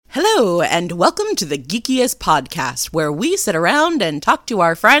Hello, and welcome to the Geekiest podcast, where we sit around and talk to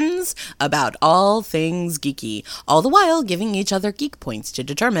our friends about all things geeky, all the while giving each other geek points to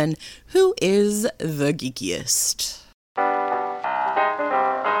determine who is the geekiest.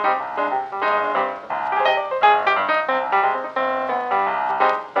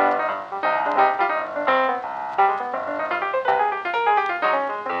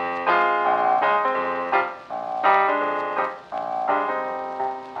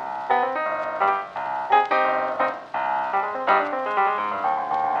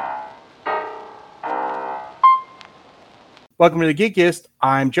 Welcome to the Geekiest.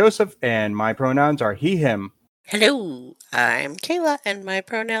 I'm Joseph, and my pronouns are he, him. Hello, I'm Kayla, and my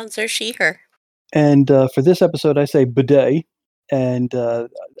pronouns are she, her. And for this episode, I say bidet. And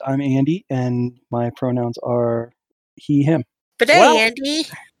I'm Andy, and my pronouns are he, him. Bidet, Well, Andy.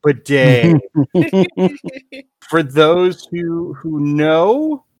 Bidet. For those who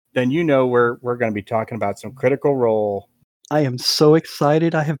know, then you know we're going to be talking about some Critical Role. I am so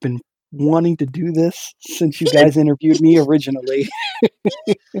excited. I have been wanting to do this since you guys interviewed me originally.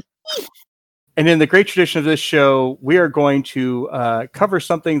 And in the great tradition of this show, we are going to cover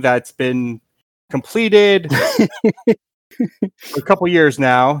something that's been completed for a couple years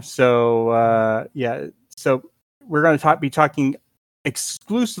now. So, So we're going to be talking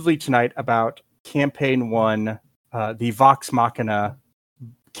exclusively tonight about Campaign 1, the Vox Machina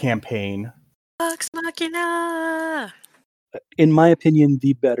campaign. Vox Machina! In my opinion,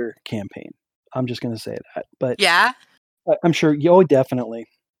 the better campaign. I'm just going to say that. But Yeah? I'm sure. Oh, definitely.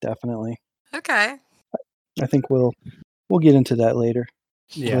 Okay. I think we'll get into that later.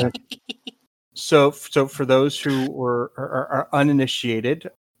 Yeah. So for those who are uninitiated,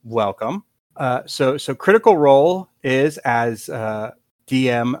 welcome. So Critical Role is, as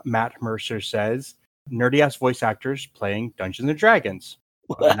DM Matt Mercer says, nerdy ass voice actors playing Dungeons and Dragons.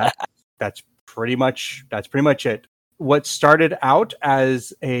 That's pretty much it. What started out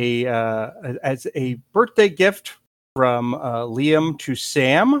as a birthday gift from Liam to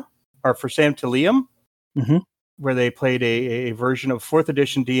Sam, or for Sam to Liam, mm-hmm. where they played a version of 4th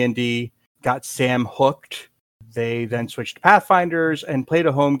edition D&D, got Sam hooked. They then switched to Pathfinders and played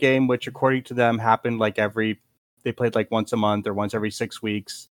a home game, which according to them happened they played like once a month or once every 6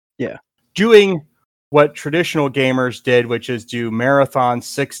 weeks. Yeah. Doing what traditional gamers did, which is do marathon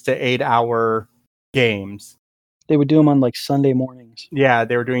 6 to 8 hour games. They would do them on like Sunday mornings. Yeah,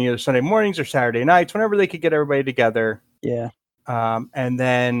 they were doing either Sunday mornings or Saturday nights, whenever they could get everybody together. Yeah. And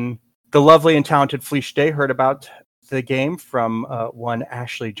then the lovely and talented Felicia Day heard about the game from one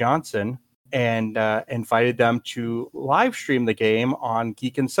Ashley Johnson and invited them to live stream the game on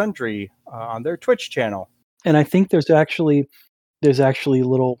Geek and Sundry on their Twitch channel. And I think there's actually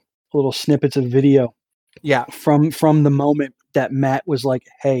little snippets of video. Yeah. From the moment that Matt was like,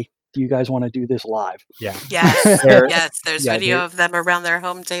 "Hey, do you guys want to do this live?" Yeah. Yes. There's video of them around their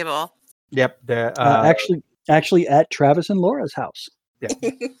home table. Yep. Actually at Travis and Laura's house. Yeah.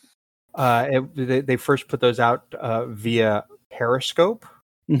 They first put those out via Periscope.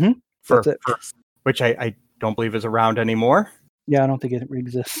 Mm-hmm. For which I don't believe is around anymore. Yeah, I don't think it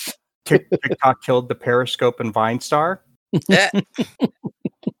exists. TikTok killed the Periscope and Vine Star.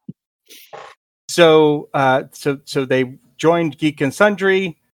 So they joined Geek and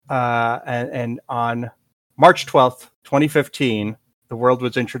Sundry, and on March 12th, 2015, the world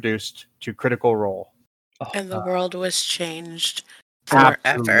was introduced to Critical Role. And the world was changed forever.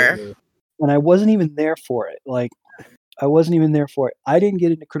 Absolutely. And I wasn't even there for it. I didn't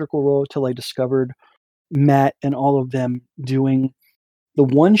get into Critical Role till I discovered Matt and all of them doing the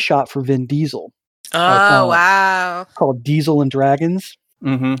one shot for Vin Diesel. Wow. Called Diesel and Dragons.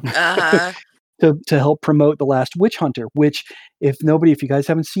 Mm-hmm. To help promote The Last Witch Hunter, which if you guys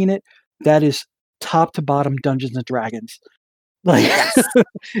haven't seen it, that is top to bottom Dungeons and Dragons. Like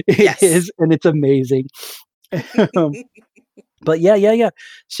it is, and it's amazing. But yeah.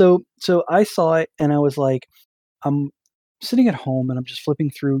 So I saw it and I was like, I'm sitting at home and I'm just flipping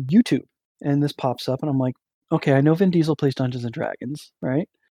through YouTube and this pops up and I'm like, okay, I know Vin Diesel plays Dungeons and Dragons, right?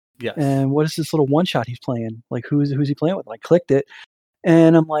 Yes. And what is this little one shot he's playing? Like who's he playing with? And I clicked it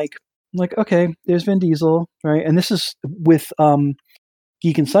and I'm like, okay, there's Vin Diesel, right? And this is with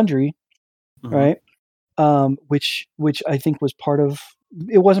Geek and Sundry, mm-hmm. right? Which I think was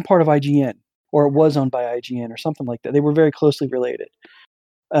it wasn't part of IGN, or it was owned by IGN or something like that. They were very closely related.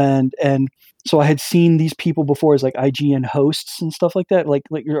 And so I had seen these people before as like IGN hosts and stuff like that, like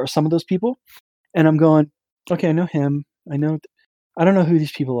or some of those people. And I'm going, okay, I know him. I don't know who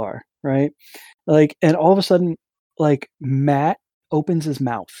these people are, right? Like, and all of a sudden, like Matt opens his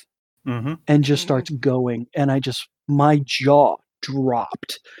mouth mm-hmm. and just starts going, and my jaw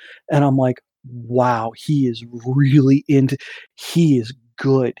dropped. And I'm like, wow, he is really he is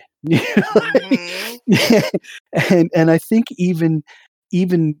good. Mhm. And I think even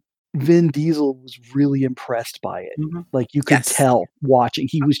Vin Diesel was really impressed by it. Mhm. Like you could Yes. tell watching,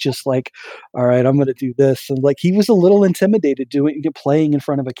 he was just like, all right, I'm going to do this. And like, he was a little intimidated playing in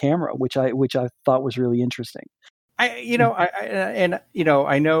front of a camera, which I thought was really interesting. I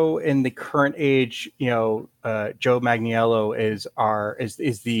know in the current age, Joe Magniello is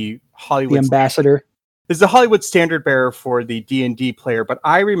the Hollywood The ambassador. is the Hollywood standard bearer for the D&D player. But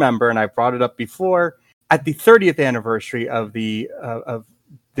I remember, and I brought it up before, at the 30th anniversary of the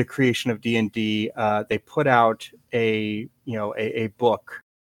creation of D&D, they put out a book,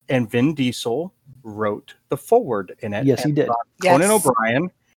 and Vin Diesel wrote the foreword in it. Yes, he and did. Conan Yes. O'Brien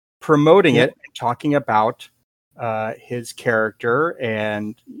promoting Yep. it and talking about his character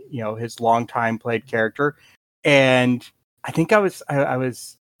and his longtime played character. And I think I was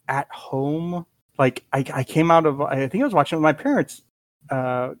at home, like I came out of, I think I was watching with my parents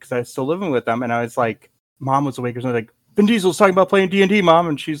because I was still living with them, and I was like, Mom was awake or something, like, Vin Diesel's talking about playing D&D, Mom,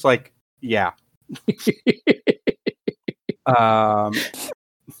 and she's like, yeah.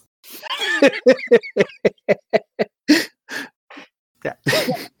 Yeah.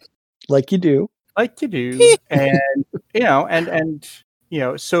 Like you do. Like you do. And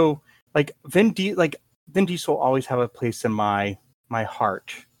so like Vin Diesel always have a place in my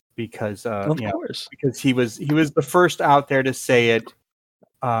heart because Of course. because he was the first out there to say it.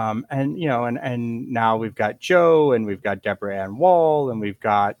 And now we've got Joe, and we've got Deborah Ann Wall, and we've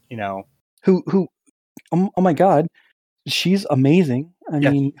got Who oh my God, she's amazing. I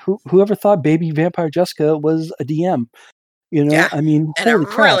Yes. mean, whoever thought Baby Vampire Jessica was a DM? Yeah. I mean, And a holy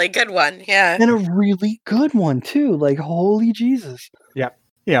crap. really good one. Yeah. And a really good one too. Like, holy Jesus. Yep.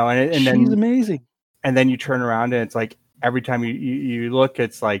 And She's then amazing. and then you turn around and it's like every time you look,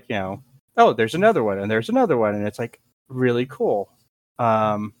 it's like, oh, there's another one, and there's another one, and it's like really cool.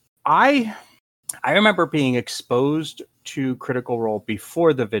 I remember being exposed to Critical Role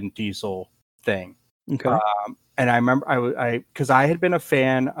before the Vin Diesel thing. Okay. And I remember because I had been a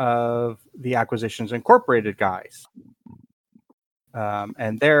fan of the Acquisitions Incorporated guys,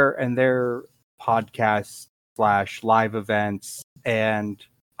 and their podcasts / live events, and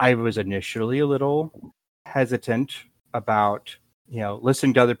I was initially a little hesitant about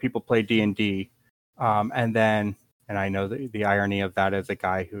listening to other people play D&D, and then I know the irony of that as a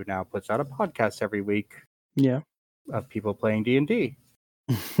guy who now puts out a podcast every week, Yeah. of people playing D&D.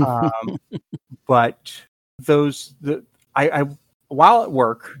 But I while at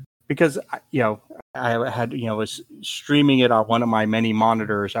work, because I had was streaming it on one of my many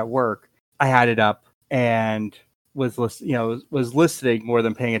monitors at work. I had it up and was listening more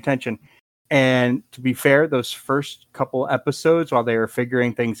than paying attention. And to be fair, those first couple episodes while they were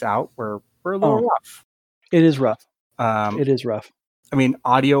figuring things out were a little rough. It is rough. It is rough. I mean,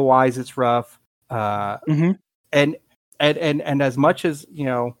 audio wise, it's rough. Mm-hmm. And as much as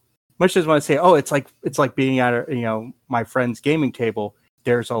much as want to say, oh, it's like being at my friend's gaming table.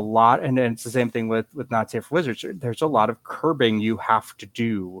 There's a lot, and it's the same thing with Not Safe for Wizards. There's a lot of curbing you have to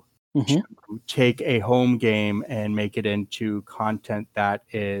do to take a home game and make it into content that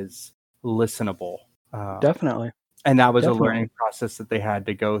is listenable. Definitely. And that was a learning process that they had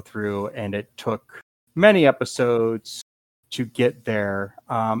to go through, and it took many episodes to get there.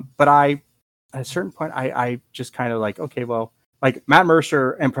 But at a certain point, I just kind of like, okay, well, like Matt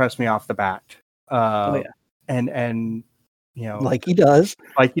Mercer impressed me off the bat. And like he does.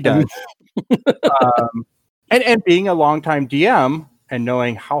 And being a longtime DM and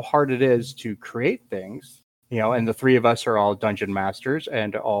knowing how hard it is to create things, and the three of us are all dungeon masters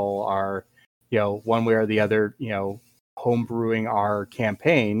and all are, one way or the other, homebrewing our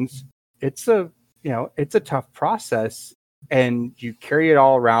campaigns. It's a tough process, and you carry it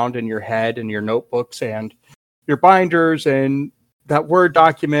all around in your head and your notebooks and your binders and that Word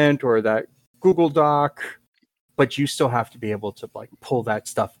document or that Google Doc, but you still have to be able to like pull that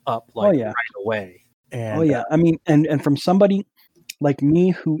stuff up right away. And I mean, and from somebody like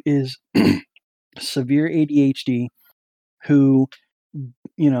me who is severe ADHD, who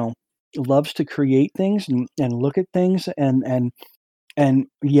loves to create things and look at things and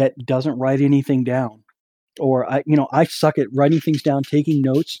yet doesn't write anything down, or I suck at writing things down, taking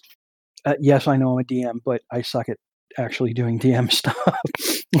notes. Yes, I know I'm a DM, but I suck at actually doing DM stuff,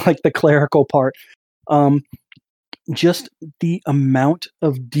 like the clerical part. Just the amount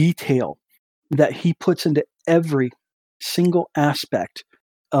of detail that he puts into every single aspect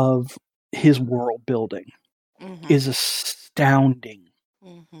of his world building is astounding.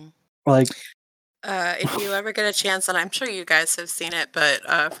 Mm-hmm. Like, If you ever get a chance, and I'm sure you guys have seen it,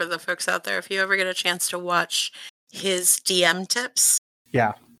 but for the folks out there, if you ever get a chance to watch his DM tips,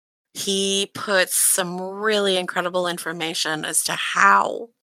 Yeah. he puts some really incredible information as to how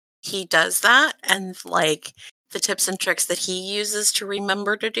he does that and like the tips and tricks that he uses to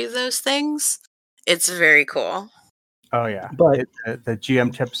remember to do those things. It's very cool. Oh yeah. But The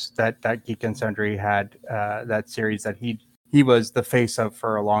GM tips that Geek and Sundry had, that series that he was the face of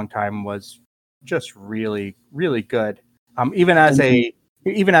for a long time, was just really, really good. Even as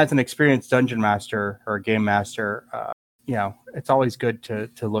an experienced dungeon master or game master, it's always good to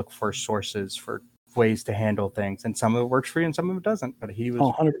look for sources for ways to handle things, and some of it works for you and some of it doesn't. But he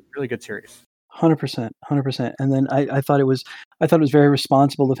was really good series. 100%. And then I thought it was very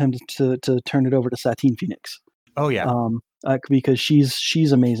responsible of him to turn it over to Satine Phoenix. Oh yeah. Because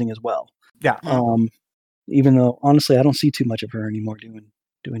she's amazing as well. Yeah. Even though honestly I don't see too much of her anymore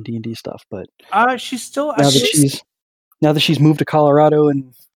doing D&D stuff, but she's still now that she's moved to Colorado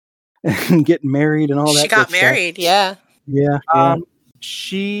and getting married and all that. She got married, yeah.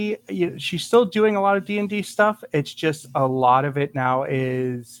 She's still doing a lot of D&D stuff. It's just a lot of it now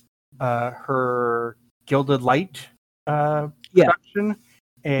is her Gilded Light production,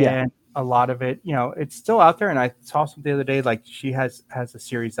 and a lot of it, it's still out there. And I saw something the other day, like she has a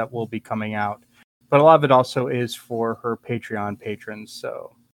series that will be coming out, but a lot of it also is for her Patreon patrons.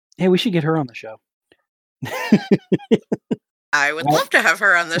 So hey, we should get her on the show. I would love to have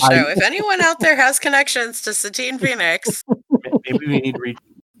her on the show. If anyone out there has connections to Satine Phoenix, maybe we need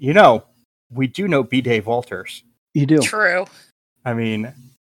we do know B. Dave Walters. You do. True. I mean,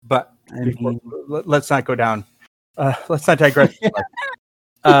 but let's not go down. Let's not digress.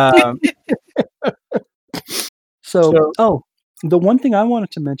 So, the one thing I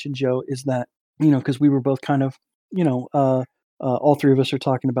wanted to mention, Joe, is that, because we were both kind of, all three of us are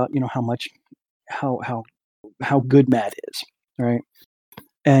talking about, how good Matt is, right?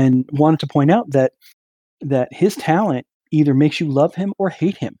 And wanted to point out that his talent either makes you love him or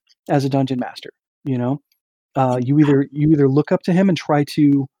hate him as a dungeon master. You either look up to him and try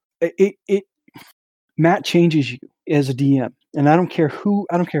to Matt changes you as a DM, and I don't care who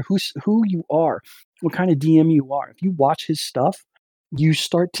you are, what kind of DM you are. If you watch his stuff, you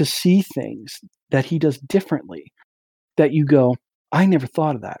start to see things that he does differently that you go, I never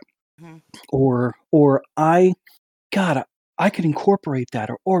thought of that. Mm-hmm. Or I could incorporate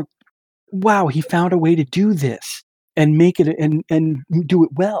that, or wow, he found a way to do this and make it and do it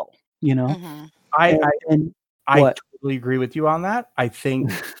well, Mm-hmm. I totally agree with you on that. I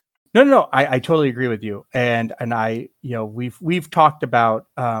think no, I totally agree with you. And I, we've talked about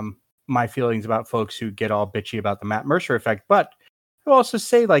my feelings about folks who get all bitchy about the Matt Mercer effect, but I'll also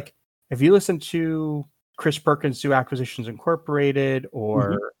say, like, if you listen to Chris Perkins do Acquisitions Incorporated,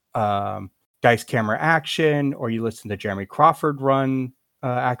 or Dice Camera Action, or you listen to Jeremy Crawford run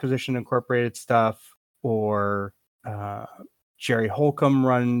Acquisition Incorporated stuff, or Jerry Holcomb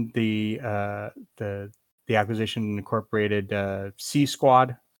run the Acquisition Incorporated C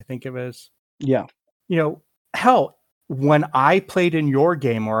Squad, I think it is. Yeah. Hell, when I played in your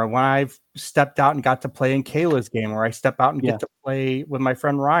game, or when I've stepped out and got to play in Kayla's game, or I step out and get to play with my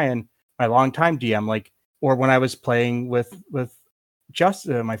friend Ryan, my longtime DM, or when I was playing with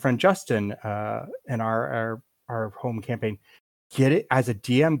Justin, my friend Justin, in our home campaign, get it as a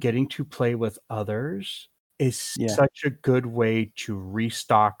DM, getting to play with others is such a good way to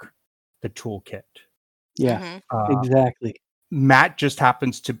restock the toolkit. Yeah, exactly. Matt just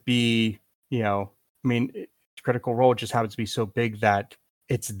happens to be, Critical Role just happens to be so big that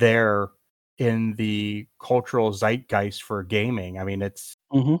it's there in the cultural zeitgeist for gaming. I mean, it's,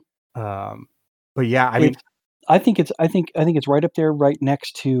 but yeah, I think it's right up there, right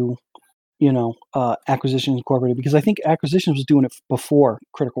next to, Acquisitions Incorporated, because I think Acquisitions was doing it before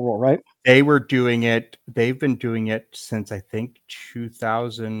Critical Role, right? They were doing it. They've been doing it since I think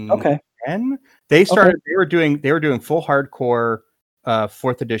 2010. Okay. They started. Okay. They were doing full hardcore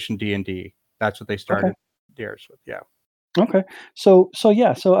 4th edition D&D. That's what they started theirs with. Yeah. Okay. So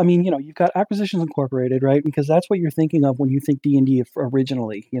I mean, you've got Acquisitions Incorporated, right? Because that's what you're thinking of when you think D&D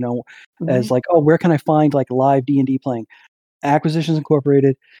originally, as like, oh, where can I find like live D&D playing? Acquisitions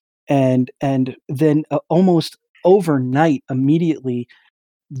Incorporated, and then almost overnight, immediately,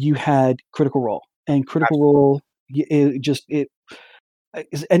 you had Critical Role, and Critical Role,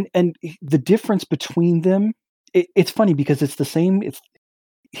 and the difference between them, it's funny because it's the same.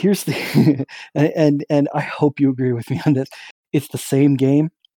 Here's the and I hope you agree with me on this. It's the same game,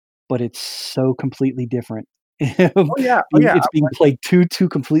 but it's so completely different It's being played two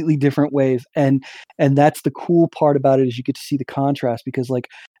completely different ways, and that's the cool part about it is you get to see the contrast because like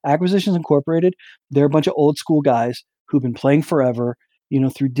Acquisitions Incorporated, they're a bunch of old school guys who've been playing forever,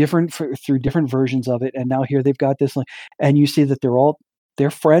 through different versions of it, and now here they've got this, like, and you see that they're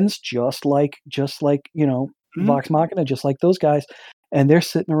friends, just like Vox Machina, just like those guys, and they're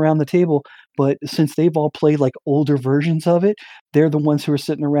sitting around the table. But since they've all played like older versions of it, they're the ones who are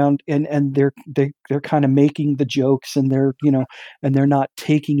sitting around and they're kind of making the jokes, and they're not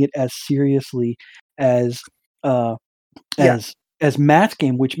taking it as seriously as Matt's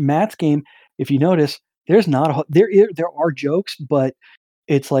game. Which Matt's game, if you notice, there's not there are jokes, but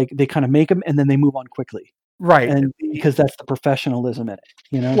it's like they kind of make them and then they move on quickly, right? And because that's the professionalism in it,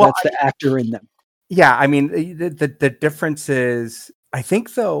 that's the actor in them. Yeah, I mean the difference is, I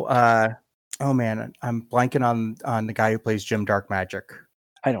think though. Oh man, I'm blanking on the guy who plays Jim Dark Magic.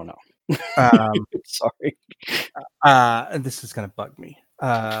 I don't know. Sorry. This is gonna bug me.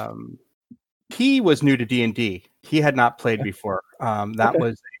 He was new to D&D. He had not played before.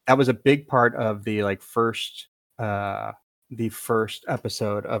 That was a big part of the first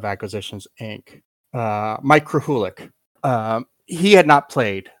episode of Acquisitions Inc. Mike Krahulik. He had not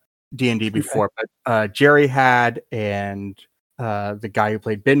played D&D before, but Jerry had, and the guy who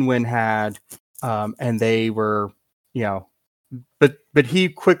played Binwin had, and they were, but he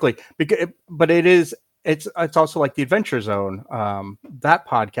quickly, but it's also like the Adventure Zone, that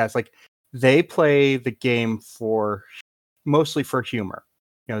podcast, like they play the game mostly for humor.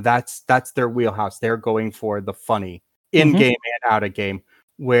 That's their wheelhouse. They're going for the funny in game and out of game,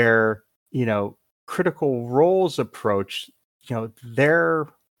 where, Critical Role's approach, they're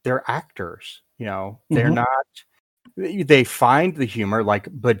actors, they're not, they find the humor like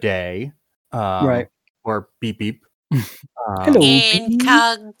bidet, right, or beep beep. Hello,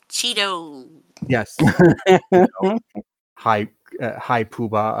 Incogito. Yes. High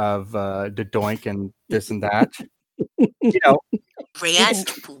poobah of the doink and this and that. Grand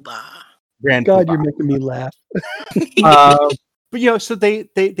poobah. Grand God, poobah. you're making me laugh. But so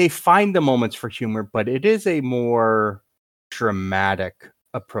they find the moments for humor, but it is a more dramatic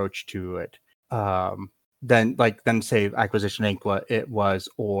approach to it than say Acquisition Inc. It was,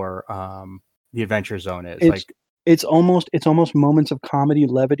 or the Adventure Zone is. It's almost moments of comedy,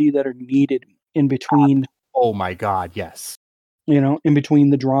 levity that are needed in between. Oh my God, yes. In between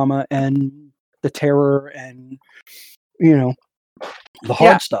the drama and the terror and the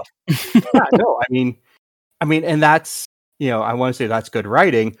hard stuff. No, I mean, and that's, I want to say that's good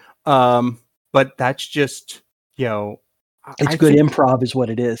writing, but that's just, it's good improv is what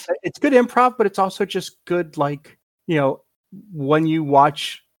it is. It's good improv, but it's also just good, when you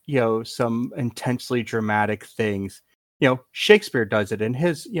watch, some intensely dramatic things, Shakespeare does it in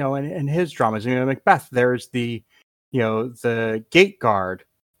his, in his dramas. Macbeth, there's the gate guard,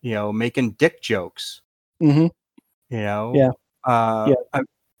 making dick jokes. Mm-hmm.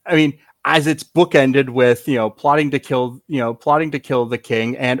 I mean, as it's bookended with, plotting to kill the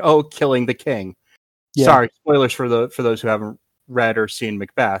king and killing the king. Yeah. Sorry, spoilers for those who haven't read or seen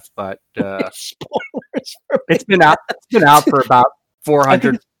Macbeth, but spoilers. It's been out for about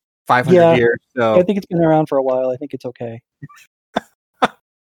 400, 500 years. So I think it's been around for a while. I think it's okay.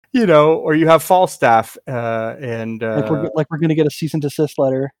 Or you have Falstaff, and we're going to get a cease and desist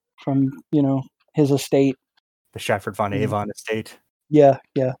letter from his estate, the Stratford von Avon estate. Yeah.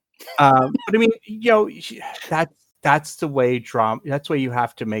 But I mean, that's the way drama. That's the way you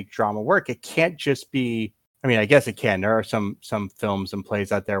have to make drama work. It can't just be. I mean, I guess it can. There are some films and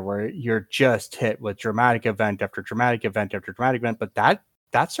plays out there where you're just hit with dramatic event after dramatic event after dramatic event, but that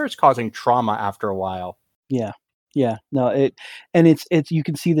starts causing trauma after a while. Yeah. No, it's you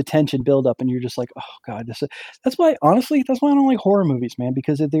can see the tension build up, and you're just like, oh God, that's why I don't like horror movies, man,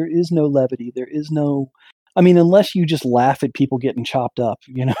 because there is no levity, there is no. I mean, unless you just laugh at people getting chopped up,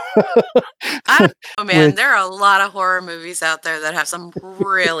 Oh man, there are a lot of horror movies out there that have some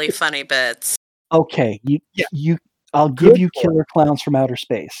really funny bits. Okay, I'll give you Killer Clowns from Outer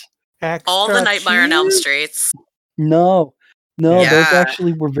Space. All the Nightmare on Elm Streets. No, those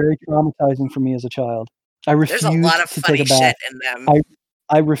actually were very traumatizing for me as a child. I refused. There's a lot of funny shit in them.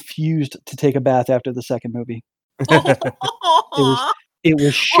 I refused to take a bath after the second movie. It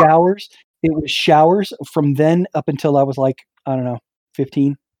was showers. It was showers from then up until I was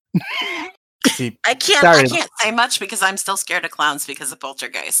 15. I can't say much because I'm still scared of clowns because of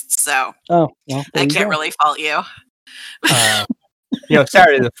poltergeists. So I can't really fault you.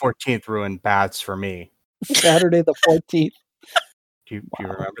 Saturday the 14th ruined baths for me. Saturday the 14th. Do you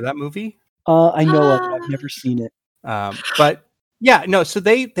remember that movie? I know of it. I've never seen it. But yeah, no. So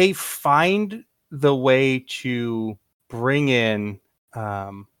they find the way to bring in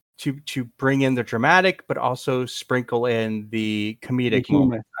to bring in the dramatic, but also sprinkle in the comedic humor.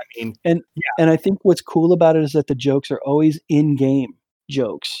 moments. I mean, and I think what's cool about it is that the jokes are always in-game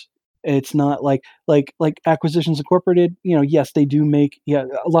jokes. It's not like Acquisitions Incorporated. Yes, they do make a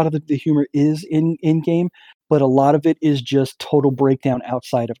lot of the humor is in game, but a lot of it is just total breakdown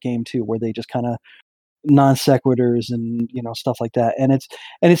outside of game too, where they just kind of non sequiturs and stuff like that, and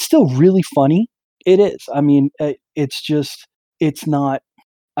it's still really funny. It is. I mean, it's not.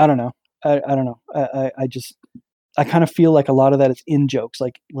 I don't know. I don't know. I kind of feel like a lot of that is in jokes,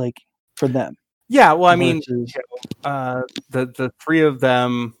 like for them. Yeah, well, I mean, versus, the three of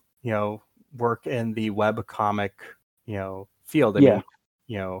them, work in the web comic, field. I mean,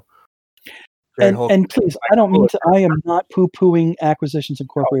 and please, I don't mean to. I am not poo-pooing Acquisitions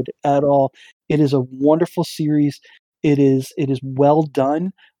Incorporated at all. It is a wonderful series. It is well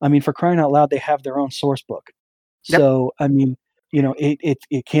done. I mean, for crying out loud, they have their own source book. Yep. So I mean,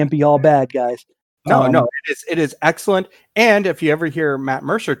 it can't be all bad, guys. No, it is excellent. And if you ever hear Matt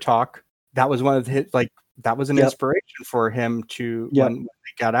Mercer talk, that was one of his that was an inspiration for him to when they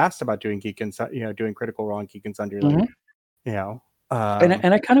got asked about doing Geek and doing Critical Role and Geek and Sundry, and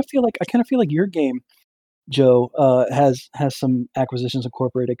I kind of feel like your game, Joe, has some Acquisitions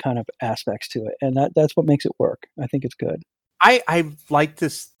Incorporated kind of aspects to it, and that's what makes it work. I think it's good. I like to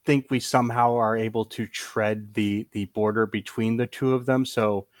think we somehow are able to tread the border between the two of them.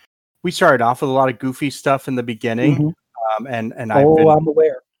 So we started off with a lot of goofy stuff in the beginning, and I'm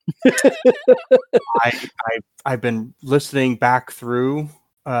aware. I've been listening back through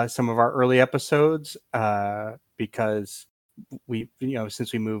some of our early episodes because we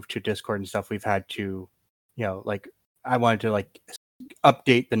since we moved to Discord and stuff, we've had to I wanted to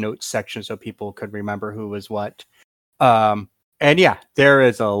update the notes section so people could remember who was what. And yeah, there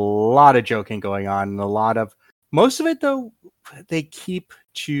is a lot of joking going on, and a lot of most of it though we keep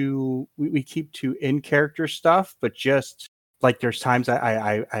to in character stuff, but just there's times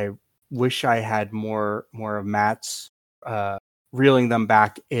I wish I had more of Matt's reeling them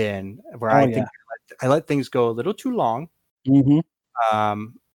back in, where I think I let things go a little too long,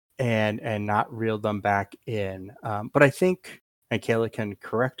 and not reel them back in. But I think, and Kayla can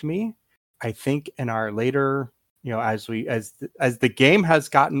correct me, I think in our later, as the game has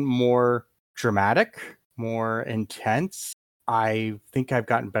gotten more dramatic, more intense, I think I've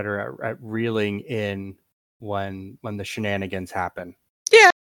gotten better at reeling in when the shenanigans happen. Yeah.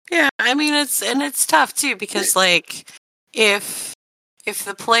 I mean, it's tough too, because if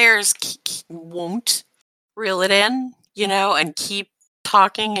the players won't reel it in, and keep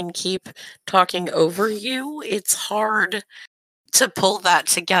talking over you, it's hard to pull that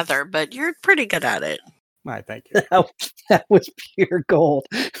together. But you're pretty good at it. I thank you. That was pure gold.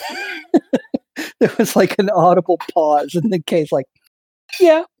 There was an audible pause in the case,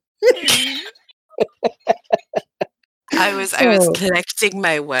 yeah. I was connecting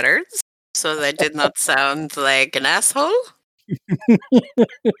my words so that I did not sound like an asshole.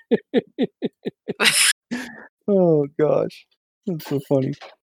 Oh gosh, that's so funny.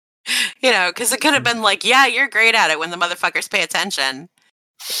 Because it could have been yeah, you're great at it when the motherfuckers pay attention.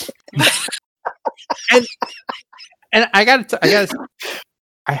 and I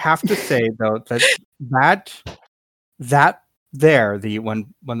have to say though that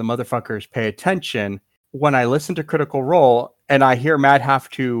when the motherfuckers pay attention, when I listen to Critical Role and I hear Matt have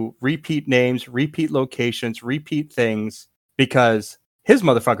to repeat names, repeat locations, repeat things because his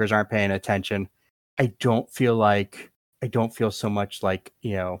motherfuckers aren't paying attention, I don't feel so much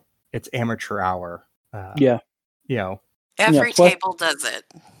it's amateur hour. Every table does it.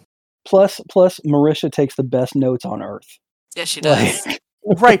 Plus, Marisha takes the best notes on Earth. Yes, she does.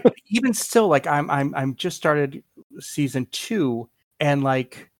 Right, but even still, I'm just started season 2, and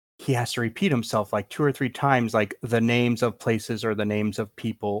he has to repeat himself 2 or 3 times, the names of places or the names of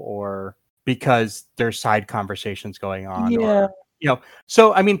people, or because there's side conversations going on. Yeah. Or,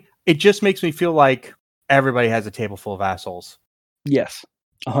 so I mean, it just makes me feel like everybody has a table full of assholes. Yes,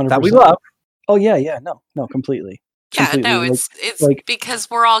 100%. That we love. Oh yeah, no, completely. Yeah, no, it's because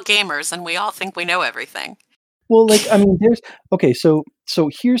we're all gamers and we all think we know everything. Well, I mean, so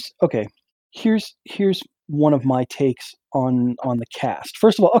here's one of my takes on the cast.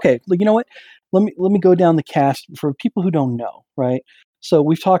 First of all, you know what? Let me go down the cast for people who don't know, right? So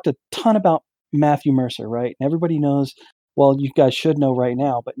we've talked a ton about Matthew Mercer, right? And everybody knows. Well, you guys should know right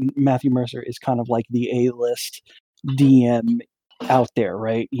now, but Matthew Mercer is kind of like the A-list DM out there,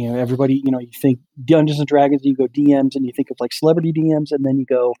 right? Everybody, you think Dungeons and Dragons, you go DMs, and you think of celebrity DMs, and then you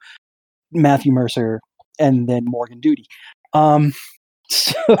go Matthew Mercer, and then Morgan Duty.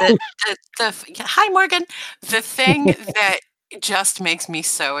 So Hi, Morgan. The thing that just makes me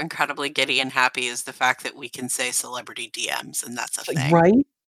so incredibly giddy and happy is the fact that we can say celebrity DMs, and that's a thing. right,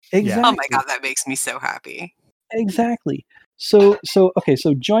 Yeah. exactly. Oh my god, that makes me so happy. Exactly. So okay,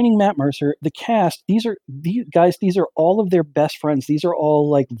 so joining Matt Mercer, the cast, these guys, these are all of their best friends. These are all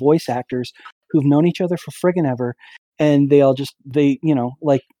like voice actors who've known each other for friggin' ever, and they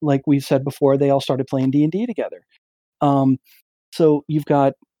like we said before, they all started playing D&D together. So you've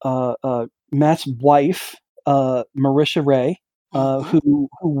got Matt's wife, Marisha Ray, Mhm. who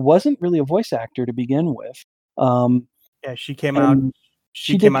wasn't really a voice actor to begin with. Yeah, she came out. And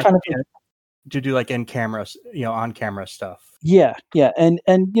She she came did out kind of to do like in cameras, on camera stuff. yeah, and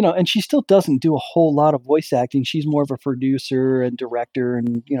and she still doesn't do a whole lot of voice acting. She's more of a producer and director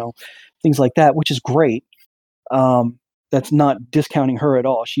and things like that, which is great. That's not discounting her at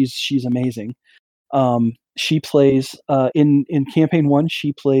all. She's amazing. She plays in campaign one.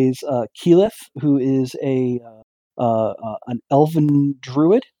 She plays Keyleth, who is an elven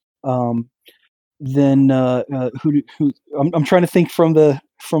druid. Then who I'm trying to think from the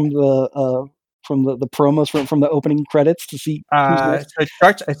promos from the opening credits to see who's next. So it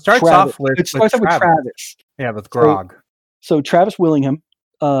starts Travis. off with It starts off with Travis. Yeah, with So- Grog. So Travis Willingham,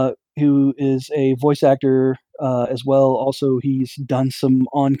 who is a voice actor as well. Also, he's done some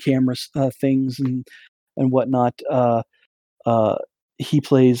on-camera things and whatnot. He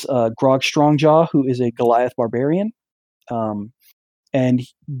plays Grog Strongjaw, who is a Goliath barbarian. And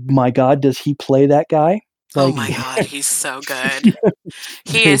my God, does he play that guy? Oh Like, my god, he's so good.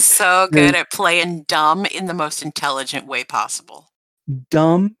 He is so good at playing dumb in the most intelligent way possible.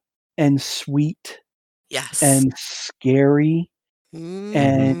 dumb and sweet Yes. and scary.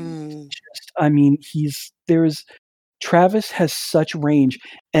 And just, I mean, Travis has such range,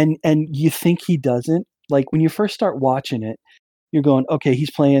 and you think he doesn't. Like when you first start watching it, you're going, okay,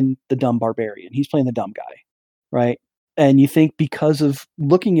 he's playing the dumb barbarian. He's playing the dumb guy, right? And you think because of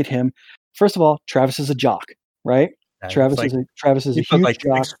looking at him, first of all, Travis is a jock, right? Yeah, Travis is a huge like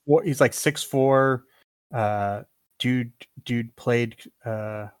jock. 6'4", he's like 6'4". Dude played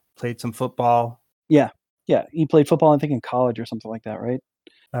some football. Yeah, he played football, I think, in college or something like that, right?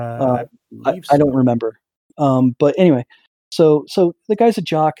 I believe I don't so. remember. But anyway, so the guy's a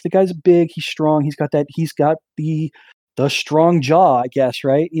jock. The guy's big. He's strong. He's got the strong jaw, I guess,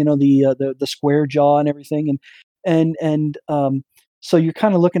 right? The square jaw and everything, and so you're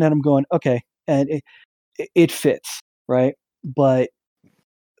kind of looking at him going, okay, and it fits, right? But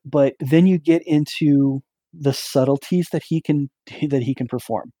then you get into the subtleties that he can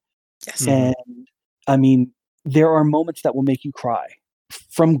perform, Yes. and I mean, there are moments that will make you cry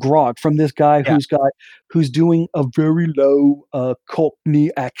from Grog, from this guy Yeah. who's doing a very low Cockney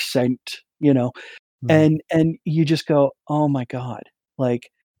accent, and you just go, oh my God,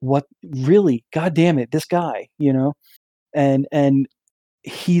 like what really, God damn it, this guy, and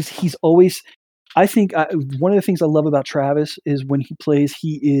he's always, I think one of the things I love about Travis is when he plays,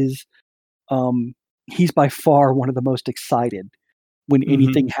 he's by far one of the most excited when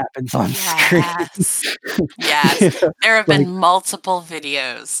anything happens on screen. Yes. There have been multiple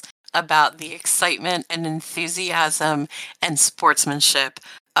videos about the excitement and enthusiasm and sportsmanship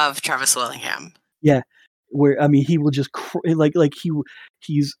of Travis Willingham. Yeah, where I mean, he will just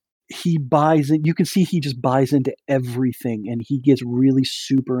he buys it. You can see he just buys into everything, and he gets really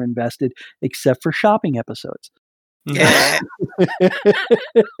super invested, except for shopping episodes. Yeah.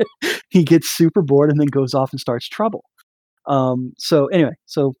 He gets super bored and then goes off and starts trouble. So anyway,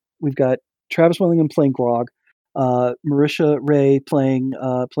 so we've got Travis Willingham playing Grog, Marisha Ray playing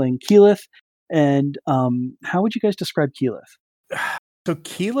Keyleth, and how would you guys describe Keyleth? So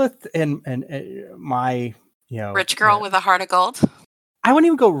Keyleth and my Rich girl with a heart of gold. I wouldn't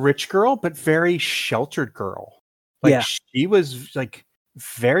even go rich girl, but very sheltered girl. Like Yeah. she was like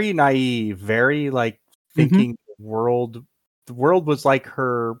very naive, very like thinking the world was like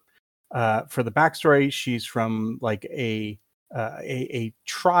her. For the backstory, she's from like a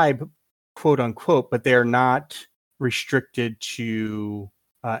tribe, quote unquote, but they're not restricted to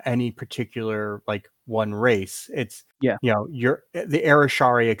any particular like one race. It's you're the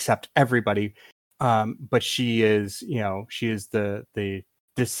Arashari accept everybody, but she is the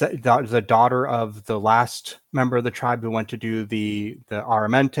daughter of the last member of the tribe who went to do the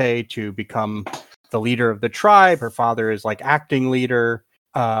Aramente to become the leader of the tribe. Her father is like acting leader.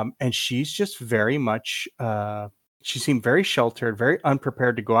 And she's just very much, she seemed very sheltered, very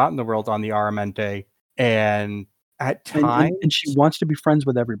unprepared to go out in the world on the Aramente. And at times, and she wants to be friends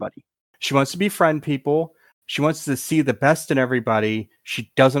with everybody. She wants to befriend people. She wants to see the best in everybody.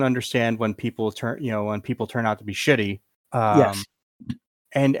 She doesn't understand when people turn out to be shitty. Yes.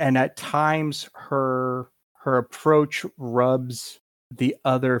 and at times her approach rubs the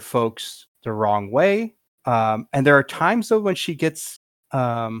other folks the wrong way. And there are times though when she gets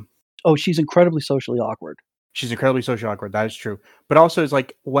she's incredibly socially awkward. she's incredibly socially awkward. That is true. But also it's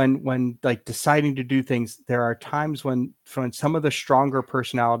like when like deciding to do things, there are times when some of the stronger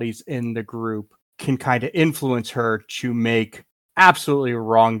personalities in the group can kind of influence her to make absolutely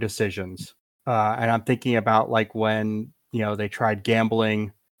wrong decisions. And I'm thinking about like when, they tried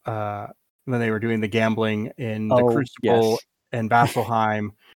gambling, when they were doing the gambling in the Crucible and Vasselheim,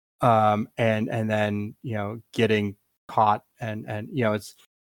 and then, getting caught and it's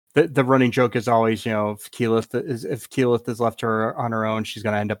the running joke is always, if Keyleth is left her on her own, she's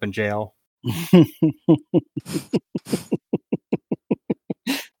going to end up in jail.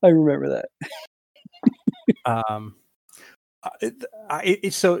 I remember that.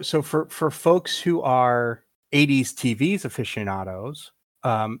 So for folks who are 80s TVs aficionados,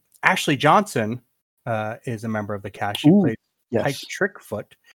 Ashley Johnson is a member of the cast. She played Pike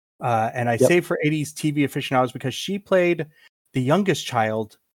Trickfoot. And I say for 80s TV aficionados because she played the youngest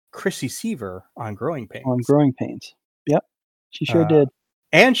child, Chrissy Seaver, on Growing Pains. Yep, she sure did.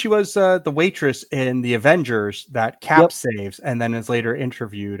 And she was the waitress in The Avengers that Cap saves and then is later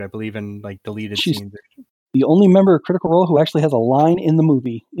interviewed, I believe, in like deleted scenes. The only member of Critical Role who actually has a line in the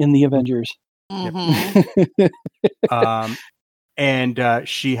movie in The Avengers. Mm-hmm. And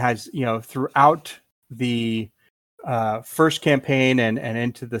she has, throughout the first campaign and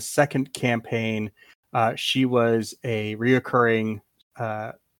into the second campaign, she was a reoccurring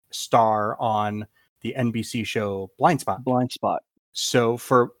star on the NBC show Blind Spot. So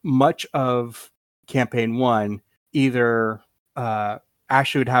for much of campaign 1, either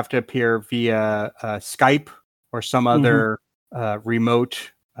Ashley would have to appear via Skype or some other remote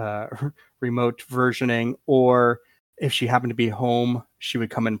versioning, or if she happened to be home, she would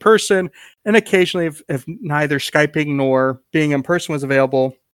come in person. And occasionally, if neither Skyping nor being in person was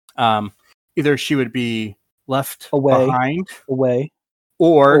available, either she would be left behind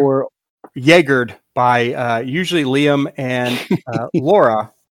or Jaegered by usually Liam and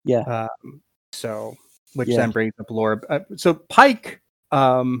Laura. Which then brings up Laura. So Pike,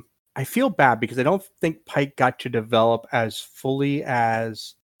 I feel bad because I don't think Pike got to develop as fully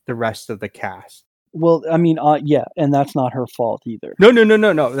as the rest of the cast. Well, I mean, and that's not her fault either. No.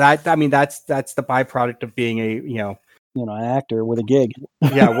 That's the byproduct of being an actor with a gig.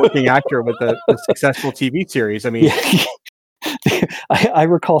 Working actor with a successful TV series. I mean, I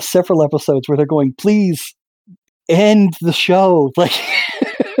recall several episodes where they're going, "Please end the show." Like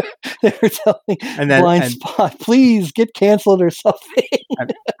they were telling Blind Spot, "Please get canceled or something."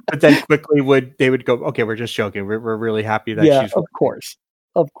 But then quickly they would go, "Okay, we're just joking. We're really happy that she's of course."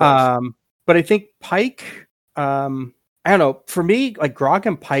 But I think Pike, I don't know. For me, like Grog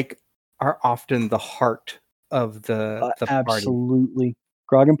and Pike are often the heart of the party. Absolutely,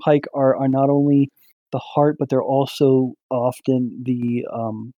 Grog and Pike are not only the heart, but they're also often the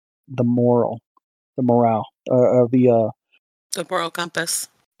morale, the moral compass.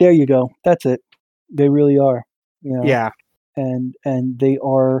 There you go. That's it. They really are. Yeah. And they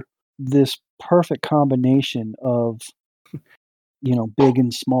are this perfect combination of big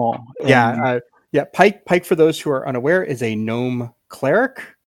and small. Pike, for those who are unaware, is a gnome cleric,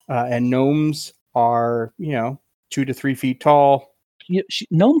 and gnomes are 2 to 3 feet tall.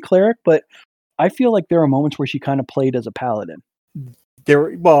 Gnome cleric, but I feel like there are moments where she kind of played as a paladin.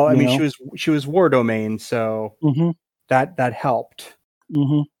 She was war domain, so that helped.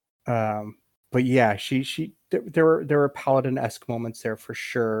 But yeah, there were paladin-esque moments there for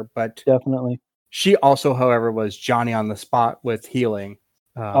sure. But definitely, she also, however, was Johnny on the spot with healing.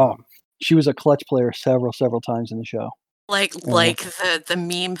 She was a clutch player several times in the show. Like the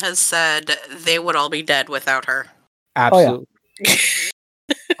meme has said, they would all be dead without her. Absolutely.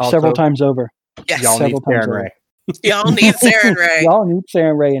 Several times over. Yes. Y'all need Sarah and Ray. Y'all need Sarah and Ray. Y'all need Sarah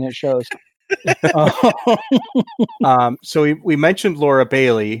and Ray, and it shows. So we mentioned Laura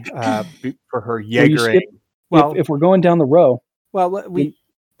Bailey for her Jaegering. Well, if we're going down the row, we're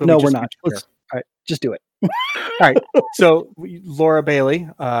not. All right, just do it. All right. So Laura Bailey,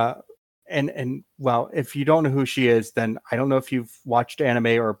 and if you don't know who she is, then I don't know if you've watched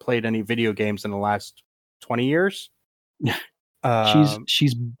anime or played any video games in the last 20 years.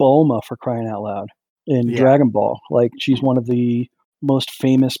 She's Bulma, for crying out loud, in Dragon Ball. Like, she's one of the most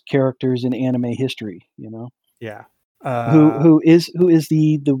famous characters in anime history. Yeah. Who is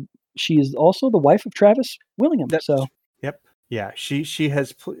the she is also the wife of Travis Willingham. So. Yep. Yeah. She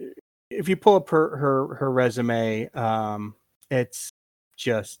has. If you pull up her resume, it's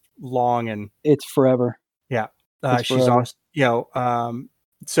just long and it's forever. Yeah. She's also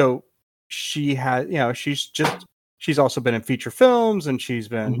so she has, she's also been in feature films, and she's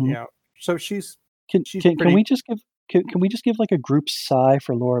been, Mhm. so she's Can pretty. we just give can we just give like a group sigh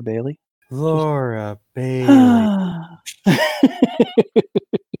for Laura Bailey? Laura Bailey.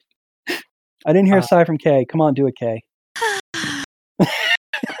 I didn't hear a sigh from Kay. Come on, do it, Kay.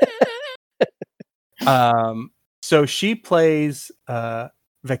 So she plays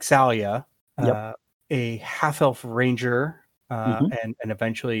Vexalia, Yep. a half-elf ranger, Mhm. and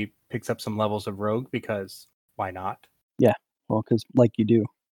eventually picks up some levels of rogue, because why not? Yeah. Well, because like you do.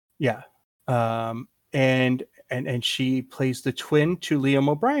 Yeah. And she plays the twin to Liam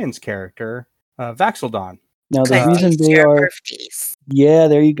O'Brien's character, Vaxeldon. Now the Nice reason to they your are birthdays. yeah,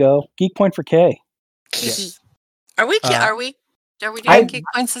 there you go. Geek point for Kay. Yes. Are we Uh, doing I- geek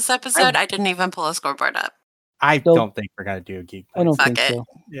points this episode? I didn't even pull a scoreboard up. I Nope. don't think we're gonna do a geek. I don't Fuck think it. so.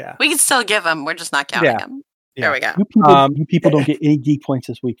 Yeah. We can still give them. We're just not counting Yeah. them. Yeah. There we go. You people don't get any geek points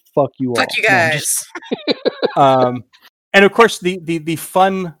this week. Fuck you all. Fuck you No, I'm guys. just- And of course, the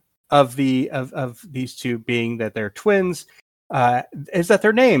fun of these two being that they're twins is that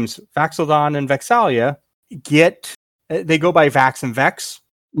their names, Vaxeldon and Vexalia, they go by Vax and Vex,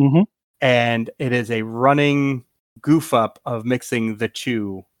 Mhm. and it is a running goof up of mixing the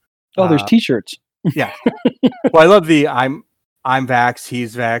two. Oh, there's T-shirts. Yeah. Well, I love the I'm Vax,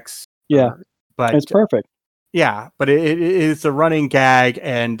 he's Vex. Yeah, but it's perfect. yeah, but it is a running gag,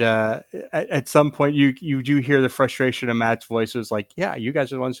 and at some point you do hear the frustration in Matt's voice. Is like, yeah, you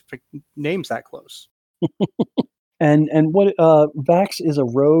guys are the ones who picked names that close. And what Vax is a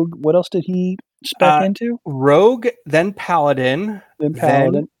rogue. What else did he spec into? Rogue, then Paladin, Then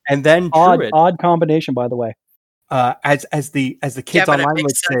Paladin. and then Druid. Odd combination, by the way. As the kids but online it would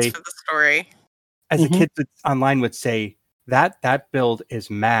makes sense say, for the story. as the kids online would say, that build is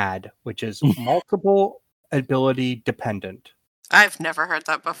mad, which is multiple ability dependent. I've never heard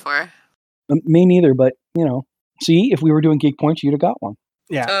that before. Me neither, but see, if we were doing geek points, you'd have got one.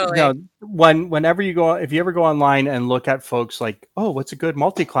 Yeah. Totally. No, whenever you go, if you ever go online and look at folks like, oh, what's a good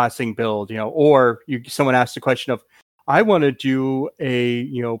multi-classing build, or someone asks the question of, I want to do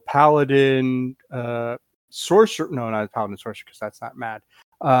a paladin sorcerer. No, not a paladin sorcerer, because that's not mad.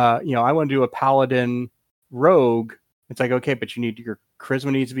 I want to do a paladin rogue. It's like, okay, but your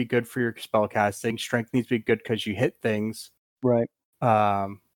charisma needs to be good for your spell casting. Strength needs to be good because you hit things. Right.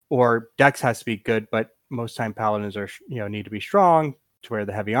 Or dex has to be good, but most time paladins are need to be strong to wear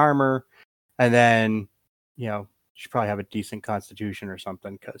the heavy armor, and then you should probably have a decent constitution or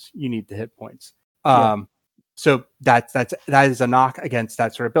something, because you need the hit points. So that is a knock against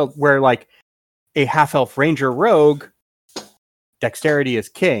that sort of build, where like a half elf ranger rogue, dexterity is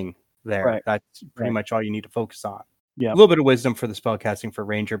king there. Right. That's pretty much all you need to focus on. Yeah. A little bit of wisdom for the spell casting for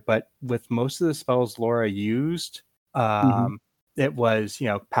ranger, but with most of the spells Laura used, it was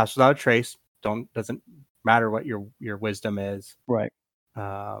pass without a trace. Doesn't matter what your wisdom is. Right.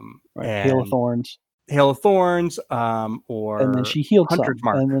 Right. And Hail of Thorns. Hail of Thorns, or and then she healed Hunter's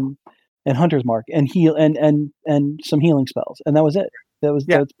some, Mark. and Hunter's Mark, and heal and some healing spells, and that was it.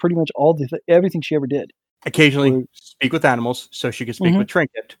 That's pretty much all everything she ever did. Occasionally speak with animals, so she could speak with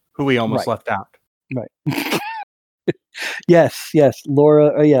Trinket, who we almost left out. Right. yes.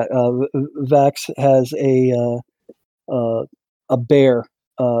 Laura. Vax has a bear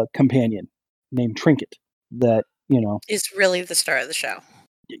companion named Trinket that is really the star of the show.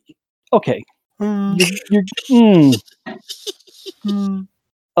 Okay. You're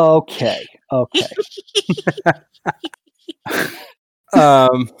okay.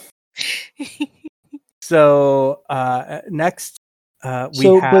 So next we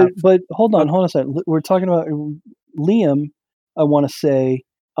have. But hold on a second. We're talking about Liam. I want to say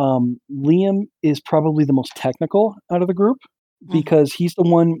Liam is probably the most technical out of the group, because he was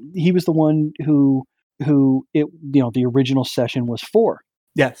the one who the original session was for.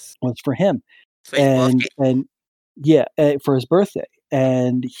 Yes. Was for him. And for his birthday.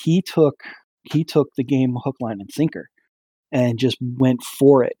 And he took the game hook, line, and sinker and just went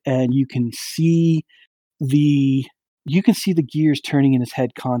for it. And you can see the gears turning in his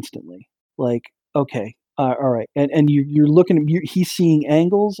head constantly. Like, okay, all right. And you're looking, he's seeing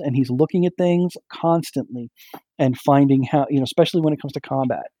angles, and he's looking at things constantly and finding how, especially when it comes to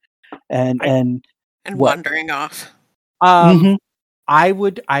combat and wandering off. I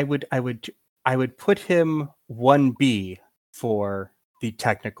would put him 1B for the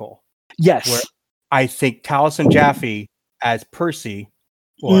technical. Yes. Where I think Taliesin Jaffe as Percy,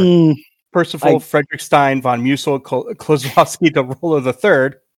 or Percival Frederickstein von Musel Klosowski the Roller the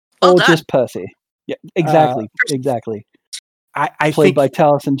Third. Just Percy. Yeah, exactly. Exactly. I played think by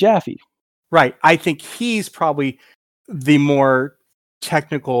Taliesin Jaffe. Right. I think he's probably the more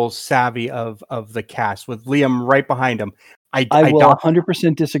technical savvy of the cast, with Liam right behind him. I will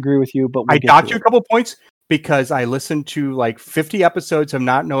 100% disagree with you, but we'll get docked to you a couple points because I listened to like 50 episodes of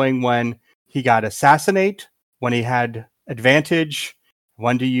not knowing when he got assassinate, when he had advantage,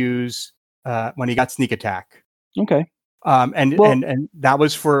 when to use, when he got sneak attack. Okay. And that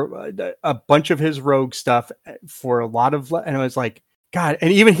was for a bunch of his rogue stuff, for a lot of, and it was like, God,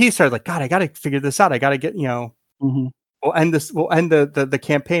 and even he started like, God, I got to figure this out. I got to get, Mm-hmm. we'll end the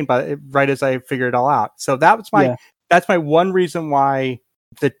campaign, but right as I figure it all out. So that was that's my one reason why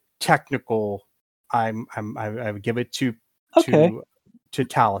the technical, I would give it to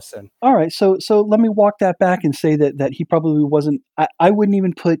Taliesin. All right, so let me walk that back and say that he probably wasn't. I wouldn't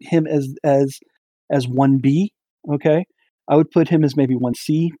even put him as 1B. Okay, I would put him as maybe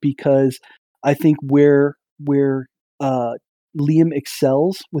 1C, because I think where Liam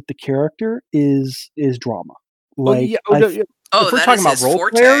excels with the character is drama. Like, if we're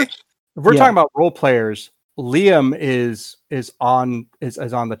talking about role players, Liam is on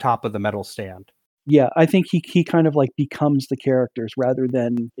the top of the medal stand. Yeah, I think he kind of like becomes the characters rather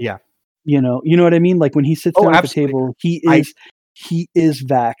than you know what I mean. Like when he sits down at the table, he is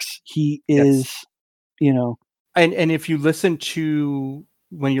Vax. He is And if you listen to,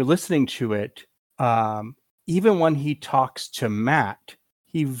 when you're listening to it, even when he talks to Matt,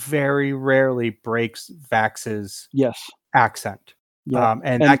 he very rarely breaks Vax's accent. Yeah,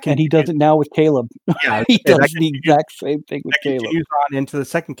 and he does it now with Caleb. Yeah, he does the exact same thing with Caleb. Continues on into the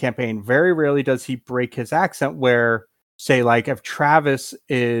second campaign. Very rarely does he break his accent. Where, say, like if Travis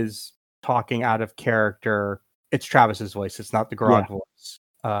is talking out of character, it's Travis's voice. It's not the garage voice.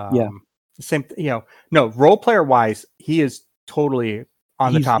 Same. No, role player wise, he is totally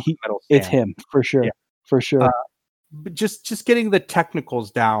on the top of the medal stand. It's him for sure. Yeah. For sure. But just getting the technicals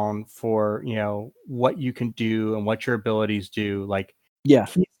down for what you can do and what your abilities do, like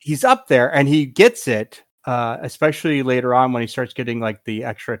he's up there and he gets it, especially later on when he starts getting like the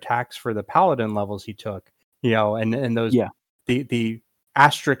extra attacks for the paladin levels he took, and those the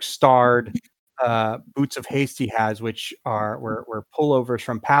asterisk starred boots of haste he has, which were pullovers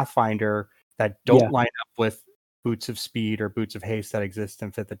from Pathfinder that don't line up with boots of speed or boots of haste that exist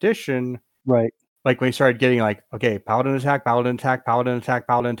in 5th edition. Right. Like when he started getting like, okay, paladin attack, paladin attack, paladin attack,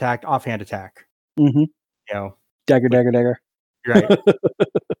 paladin attack, offhand attack. Mm-hmm. Dagger. Right.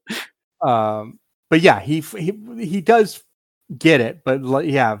 But yeah, he does get it. But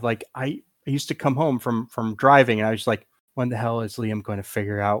like I used to come home from driving and I was like, when the hell is Liam going to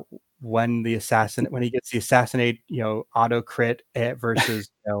figure out when he gets the assassinate, auto crit versus,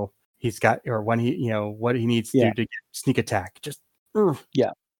 he's got, or when he, what he needs to do to get sneak attack. Just,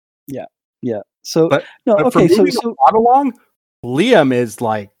 Yeah. So, but okay. For moving the plot along, Liam is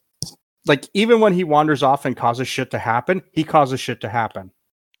like even when he wanders off and causes shit to happen, he causes shit to happen.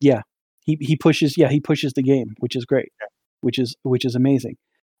 Yeah. He pushes the game, which is great, which is amazing.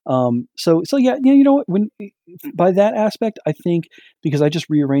 So yeah, when by that aspect, I think because I just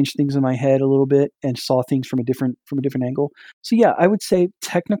rearranged things in my head a little bit and saw things from a different angle. So yeah, I would say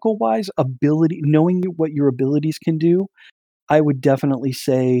technical wise, knowing what your abilities can do, I would definitely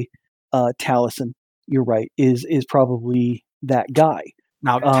say Taliesin, you're right, is probably that guy.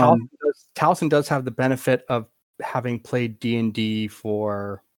 Now, Taliesin does have the benefit of having played D&D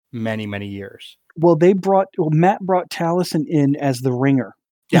for many, many years. Well, Matt brought Taliesin in as the ringer.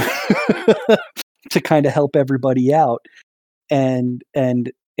 Yeah. To kind of help everybody out. And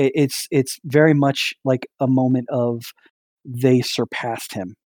it's very much like a moment of they surpassed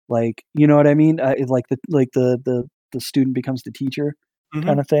him. Like, you know what I mean? Like the student becomes the teacher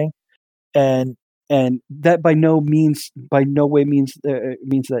kind of thing. And that by no way means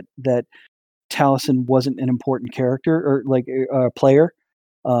that Taliesin wasn't an important character or like a player,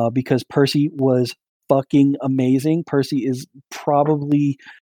 because Percy was fucking amazing. Percy is probably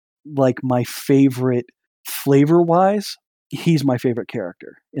like my favorite flavor wise. He's my favorite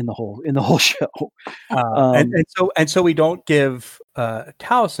character in the whole show. And so we don't give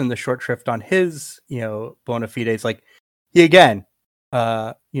Taliesin the short shrift on his bona fides. Like he again.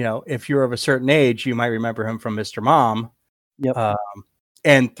 If you're of a certain age, you might remember him from Mr. Mom. Yep.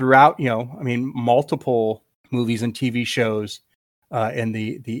 And throughout, multiple movies and TV shows in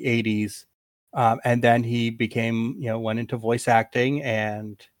the 80s. And then he became, went into voice acting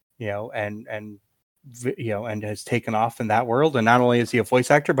and has taken off in that world. And not only is he a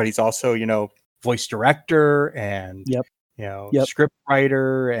voice actor, but he's also, voice director and, script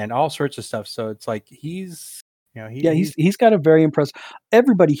writer and all sorts of stuff. So it's like he's got a very impressive.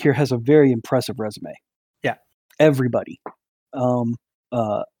 Everybody here has a very impressive resume. Yeah, everybody.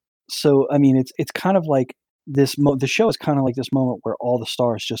 So I mean, it's kind of like the show is kind of like this moment where all the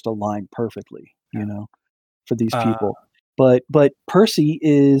stars just align perfectly, for these people. But Percy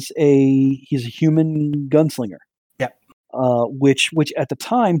he's a human gunslinger. Yep. Which at the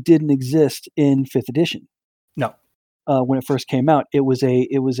time didn't exist in 5th edition. No. When it first came out, it was a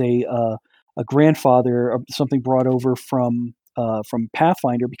grandfather, something brought over from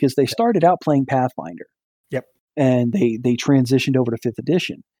Pathfinder, because they started out playing Pathfinder. Yep. And they transitioned over to 5th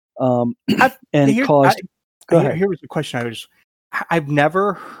edition. Go ahead. Here was the question. I've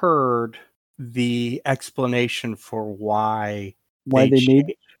never heard the explanation for why they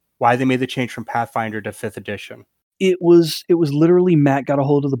made the change from Pathfinder to 5th edition. It was literally Matt got a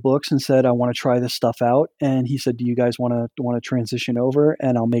hold of the books and said, I want to try this stuff out. And he said, do you guys want to transition over,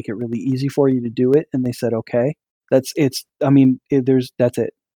 and I'll make it really easy for you to do it? And they said, okay. That's it.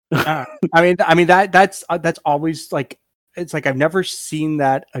 That's always like, it's like, I've never seen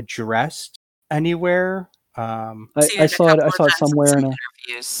that addressed anywhere. I saw it somewhere in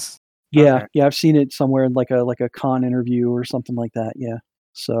interviews. Yeah, okay. I've seen it somewhere in like a con interview or something like that. Yeah.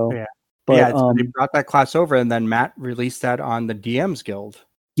 So yeah. But they brought that class over, and then Matt released that on the DM's Guild.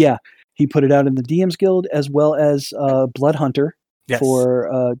 Yeah, he put it out in the DM's Guild, as well as Blood Hunter. Yes.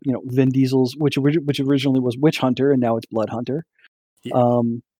 For Vin Diesel's, which originally was Witch Hunter, and now it's Blood Hunter.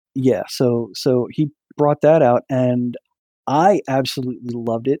 Yeah. So he brought that out, and I absolutely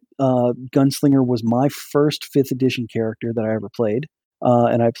loved it. Gunslinger was my first 5th edition character that I ever played,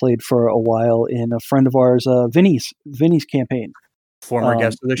 and I played for a while in a friend of ours, Vinny's campaign. Former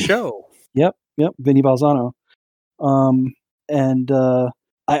guest of the show. Yep, Vinny Balzano. And I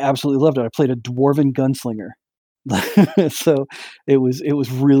absolutely loved it. I played a dwarven gunslinger. So it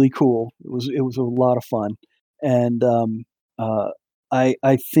was really cool. It was a lot of fun. And I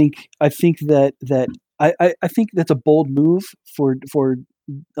think that's a bold move for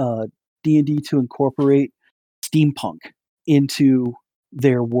D&D to incorporate steampunk into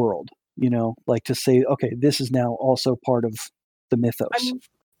their world, like to say, okay, this is now also part of the mythos.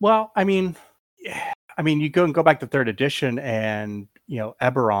 You go back to 3rd edition and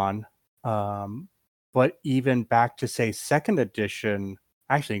Eberron, but even back to say 2nd edition,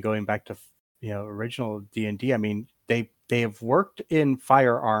 actually going back to original D&D, they have worked in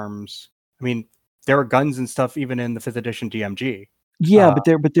firearms. There were guns and stuff even in the 5th edition DMG. Yeah, but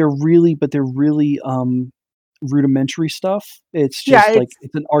they're really rudimentary stuff. It's just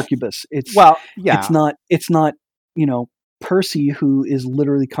it's an arquebus. It's not Percy, who is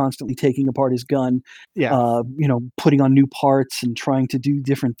literally constantly taking apart his gun, putting on new parts and trying to do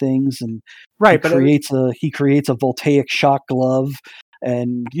different things, and he creates a voltaic shock glove,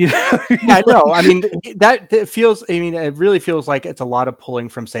 and I know. It really feels like it's a lot of pulling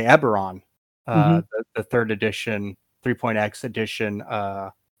from, say, Eberron, the 3rd edition 3.x edition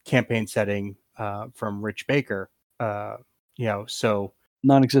campaign setting from Rich Baker. So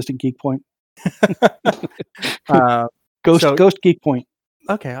non-existent Geek Point. Ghost Geek Point.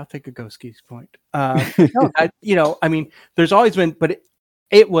 Okay, I'll take a Ghost Geek Point. There's always been, but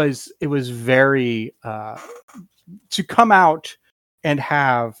it was very to come out and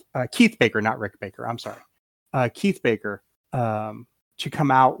have Keith Baker, not Rick Baker. I'm sorry, Keith Baker, to come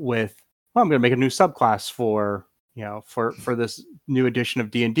out with, I'm going to make a new subclass for this new edition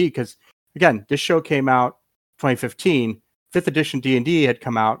of D&D, because again, this show came out 2015. 5th edition D&D had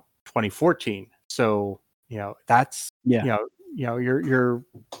come out 2014. So that's your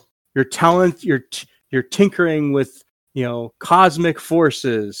talent, you're tinkering with cosmic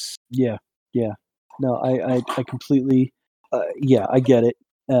forces. Yeah. No, I completely I get it.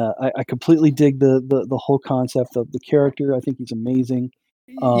 I completely dig the whole concept of the character. I think he's amazing.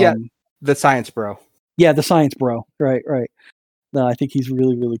 The science bro. Yeah, the science bro. Right. No, I think he's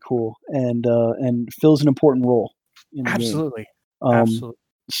really, really cool, and fills an important role in the Absolutely. game. Absolutely.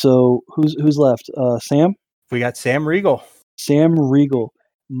 So who's left? Sam? We got Sam Riegel. Sam Riegel,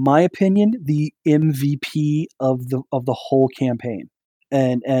 my opinion, the MVP of the whole campaign,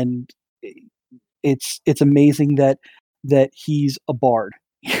 and it's amazing that he's a bard.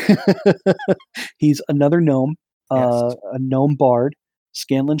 He's another gnome, a gnome bard,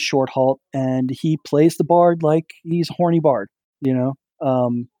 Scanlan Shorthalt, and he plays the bard like he's a horny bard,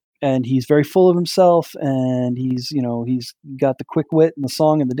 and he's very full of himself, and he's got the quick wit and the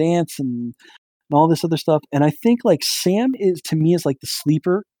song and the dance and all this other stuff. And I think like Sam is like the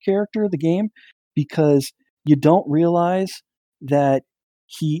sleeper character of the game, because you don't realize that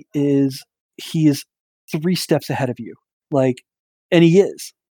he is 3 steps ahead of you. Like, and he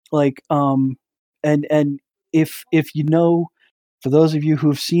is like, and if for those of you who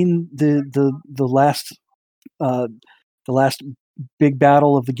have seen the last big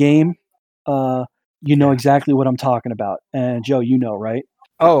battle of the game, You know Yeah. exactly what I'm talking about. And Joe, you know, right?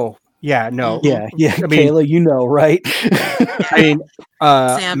 Oh, yeah, no. Yeah. I mean, Kayla, you know, right? I mean,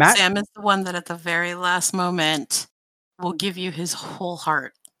 Matt. Sam is the one that at the very last moment will give you his whole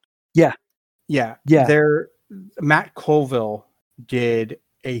heart. Yeah. Yeah. Matt Colville did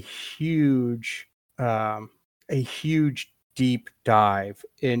a huge, deep dive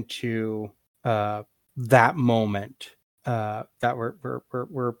into that moment that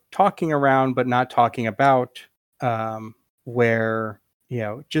we're talking around, but not talking about. Where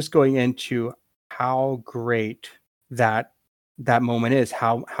just going into how great that moment is,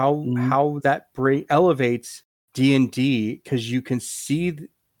 how that elevates D&D, because you can see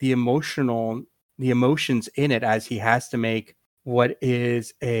the emotions in it as he has to make what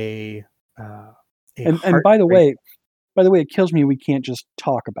is a and by the way, it kills me we can't just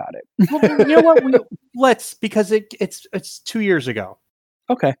talk about it. well, you know what, let's, because it's 2 years ago.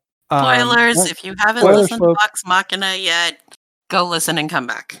 Okay. Spoilers, right. if you haven't Spoilers, listened folks. to Vox Machina yet, go listen and come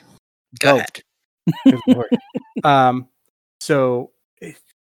back. Go. Ahead. Good Lord. So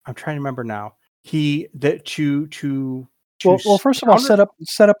I'm trying to remember now. Well, first of all, set up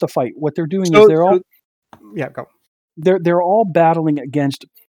the fight. What they're doing is go. they're all battling against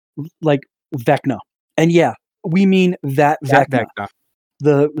like Vecna. And yeah, we mean that Vecna.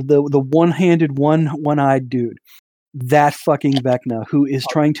 The one-handed, one-eyed dude. That fucking Vecna who is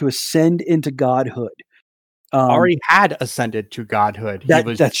trying to ascend into godhood. Already had ascended to godhood.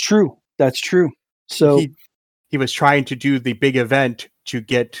 That's true. That's true. So he was trying to do the big event to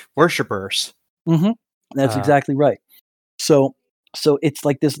get worshippers. Mm-hmm. That's exactly right. So it's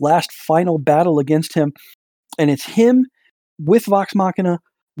like this last final battle against him, and it's him with Vox Machina,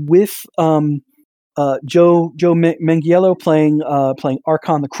 with Joe Manganiello playing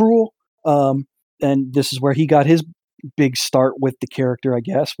Archon the Cruel, and this is where he got his big start with the character, I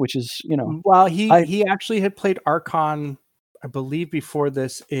guess, which is Well, he actually had played Archon, I believe, before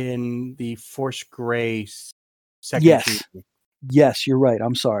this in the Force Grey second season. Yes, you're right.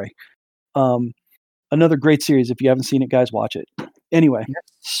 I'm sorry. Another great series. If you haven't seen it, guys, watch it. Anyway, yes,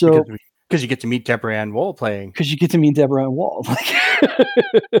 so because you get to meet Deborah Ann Woll playing. Because you get to meet Deborah Ann Woll.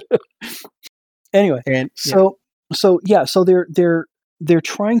 Anyway, and so they're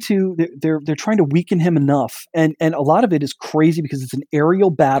trying to weaken him enough, and a lot of it is crazy because it's an aerial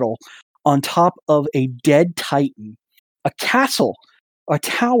battle on top of a dead Titan, a castle, a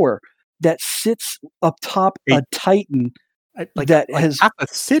tower that sits up top a Titan that has half a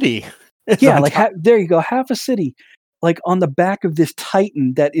city. Yeah, there you go, half a city, like on the back of this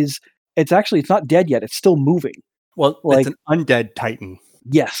Titan that is. It's not dead yet. It's still moving. Well, it's an undead Titan.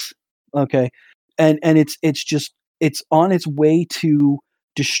 Yes. Okay. And it's on its way to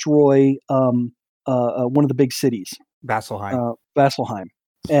destroy one of the big cities, Vasselheim,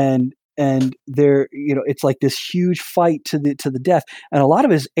 and there it's like this huge fight to the death, and a lot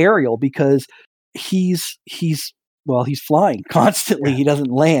of it is aerial because he's flying constantly. Yeah. He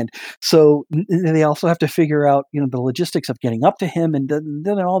doesn't land, so they also have to figure out the logistics of getting up to him and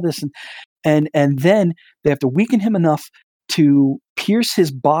then all this and then they have to weaken him enough to pierce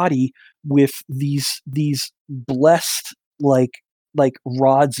his body with these blessed like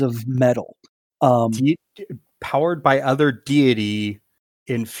rods of metal, powered by other deity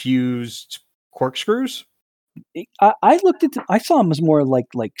infused corkscrews. I saw them as more like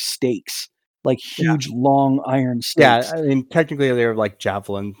stakes, like huge long iron stakes. Yeah, I mean technically they're like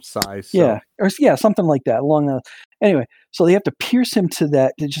javelin size. So. Yeah, or something like that. Anyway, so they have to pierce him to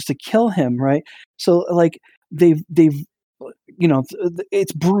that just to kill him, right? So like they've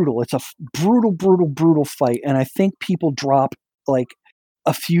it's brutal. It's a brutal fight, and I think people drop like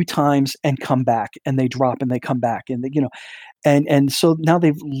a few times and come back, and they drop and they come back, and and so now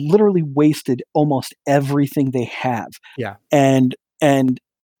they've literally wasted almost everything they have. Yeah, and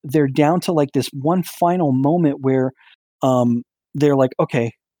they're down to like this one final moment where they're like,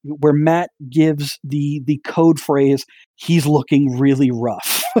 okay, where Matt gives the code phrase, "He's looking really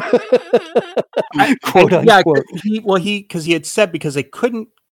rough," quote unquote. Because he had said because they couldn't,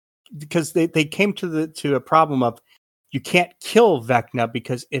 because they came to a problem of you can't kill Vecna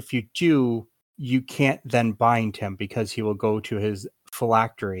because if you do, you can't then bind him because he will go to his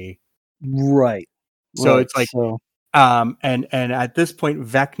phylactery. Right. So it's like and at this point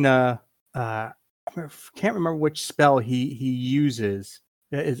Vecna can't remember which spell he uses.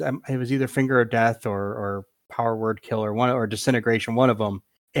 It was either Finger of Death or Power Word Kill or Disintegration, one of them.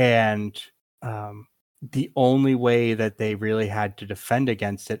 And the only way that they really had to defend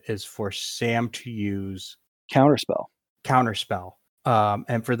against it is for Sam to use Counterspell.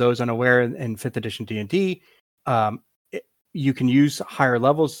 And for those unaware, in 5th edition D&D, you can use higher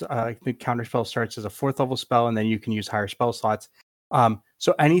levels. I think counterspell starts as a 4th level spell, and then you can use higher spell slots.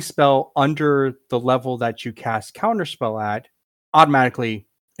 So any spell under the level that you cast counterspell at automatically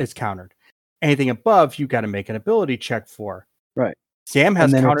is countered. Anything above, you got to make an ability check for. Right. Sam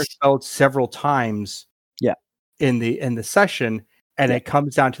has counterspelled several times. Yeah. In the session, and it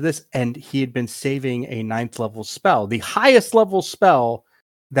comes down to this, and he had been saving a 9th level spell, the highest level spell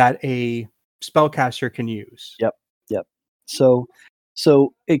that a spellcaster can use. Yep.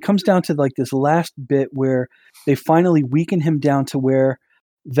 So it comes down to like this last bit where they finally weaken him down to where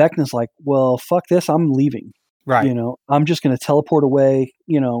Vecna's like, well, fuck this, I'm leaving. Right. You know, I'm just going to teleport away,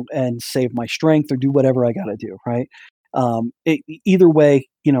 you know, and save my strength or do whatever I got to do. Right. Either way,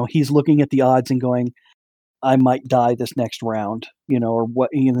 you know, he's looking at the odds and going, I might die this next round, you know, or what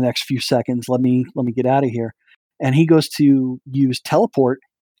in the next few seconds. Let me get out of here. And he goes to use teleport,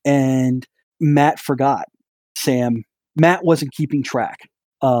 and Matt forgot. Matt wasn't keeping track.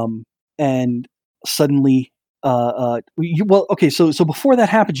 And suddenly, okay. So before that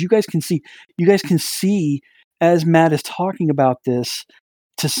happens, you guys can see as Matt is talking about this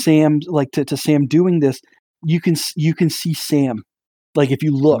to Sam, like to Sam doing this, you can see Sam. Like if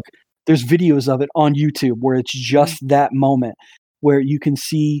you look, there's videos of it on YouTube where it's just that moment where you can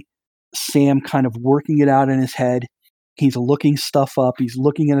see Sam kind of working it out in his head. He's looking stuff up. He's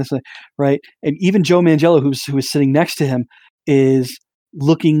looking at us, right? And even Joe Mangello, who is sitting next to him, is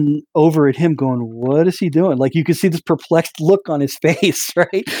looking over at him going, what is he doing? Like you can see this perplexed look on his face,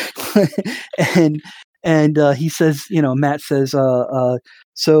 right? and he says, you know, Matt says, so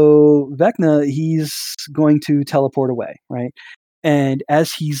Vecna, he's going to teleport away, right? And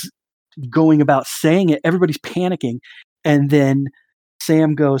as he's going about saying it, everybody's panicking. And then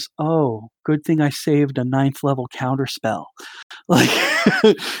Sam goes, oh, good thing I saved a 9th level counter spell. Like,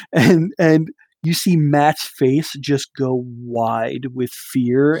 and you see Matt's face just go wide with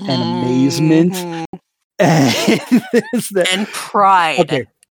fear and amazement. And pride. Okay.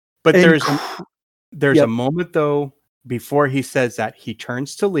 But there's a moment though, before he says that, he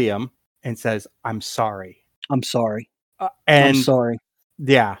turns to Liam and says, I'm sorry. I'm sorry. I'm sorry.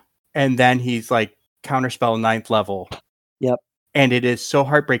 Yeah. And then he's like, counterspell 9th level. Yep. And it is so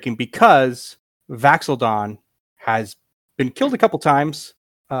heartbreaking because Vax'ildan has been killed a couple times.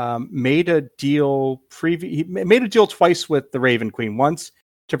 Made a deal he made a deal twice with the Raven Queen. Once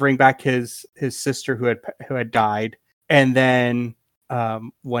to bring back his sister who had died, and then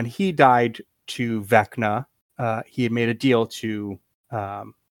when he died to Vecna, he had made a deal to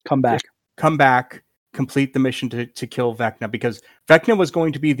come back, complete the mission to kill Vecna, because Vecna was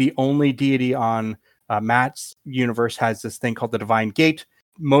going to be the only deity on Matt's universe. Has this thing called the Divine Gate.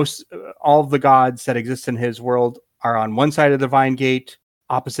 All of the gods that exist in his world are on one side of the Divine Gate,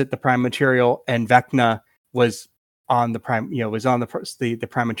 opposite the Prime Material, and Vecna was on the Prime, the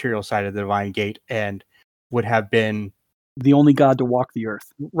Prime Material side of the Divine Gate, and would have been the only god to walk the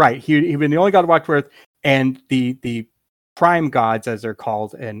earth. Right, he'd been the only god to walk the earth, and the Prime gods, as they're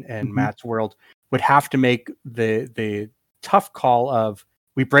called in Matt's world, would have to make the tough call of,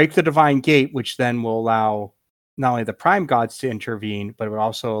 we break the Divine Gate, which then will allow not only the Prime gods to intervene, but it would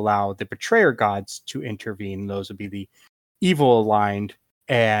also allow the Betrayer gods to intervene. Those would be the evil aligned.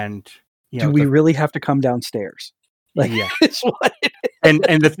 And do we really have to come downstairs? Like, yeah. It's what it is.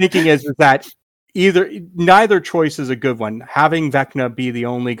 And the thinking is that neither choice is a good one. Having Vecna be the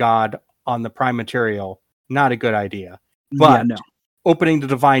only god on the Prime Material, not a good idea. But opening the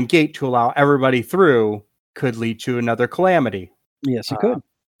Divine Gate to allow everybody through could lead to another calamity. Yes, it could.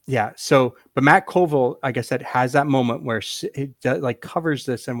 Yeah. So, but Matt Colville, like I said, has that moment where it covers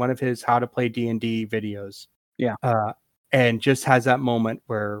this in one of his How to Play D&D videos. Yeah. And just has that moment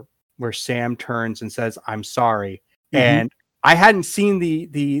where Sam turns and says, "I'm sorry." Mm-hmm. And I hadn't seen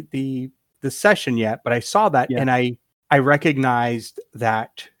the session yet, but I saw that, and I recognized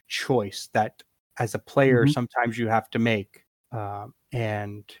that choice that as a player sometimes you have to make.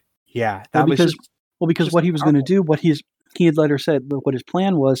 And yeah, that because what he was going to do, he had later said, what his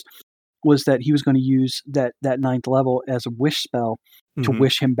plan was that he was going to use that 9th level as a wish spell to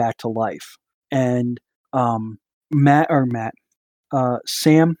wish him back to life. And Sam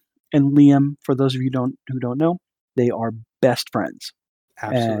and Liam, for those of you who don't know, they are best friends.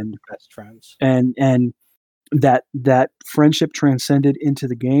 Absolutely, best friends. And that friendship transcended into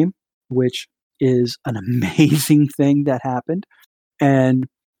the game, which is an amazing thing that happened. And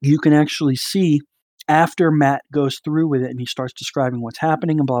you can actually see, after Matt goes through with it and he starts describing what's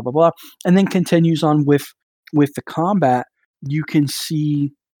happening and blah, blah, blah, and then continues on with the combat, you can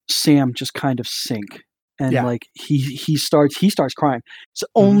see Sam just kind of sink. And like he starts crying. It's the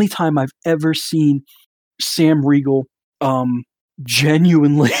only time I've ever seen Sam Riegel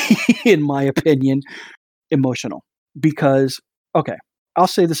genuinely, in my opinion, emotional. Because, okay, I'll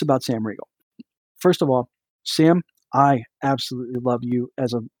say this about Sam Riegel. First of all, Sam, I absolutely love you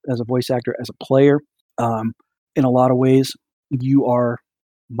as a voice actor, as a player. In a lot of ways, you are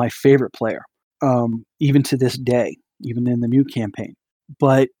my favorite player, even to this day, even in the new campaign.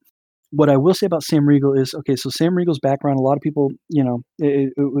 But what I will say about Sam Riegel is, okay, so Sam Riegel's background, a lot of people,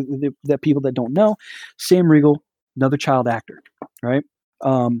 that people that don't know, Sam Riegel, another child actor, right?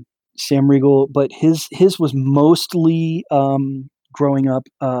 Sam Riegel, but his was mostly growing up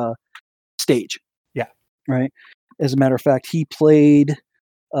stage. Yeah. Right. As a matter of fact, he played.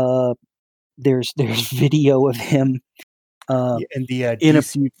 There's video of him in the in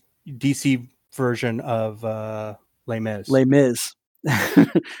DC version of Les Mis. Les Mis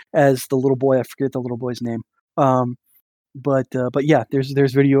as the little boy. I forget the little boy's name. But yeah,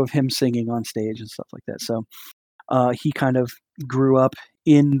 there's video of him singing on stage and stuff like that. So he kind of grew up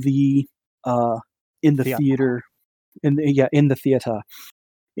in the theater, in the theater,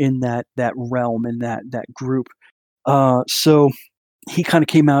 in that realm, in that group. So he kind of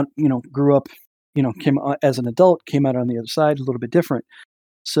came out, grew up, came as an adult, came out on the other side, a little bit different.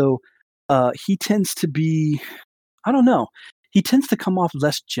 So he tends to be, I don't know, he tends to come off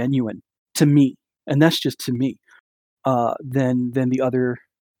less genuine to me, and that's just to me, than the other,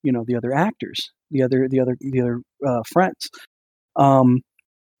 the other actors, the other friends. And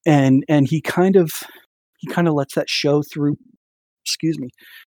he kind of lets that show through,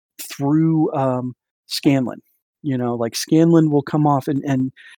 through Scanlan. Like Scanlan will come off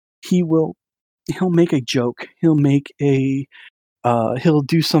and he'll make a joke. He'll make he'll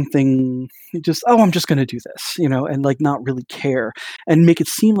do something just, oh, I'm just going to do this, and like not really care and make it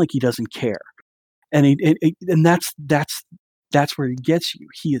seem like he doesn't care. And and that's where he gets you.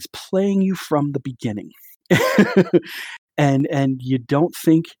 He is playing you from the beginning. and you don't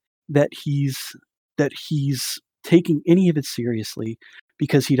think that he's taking any of it seriously,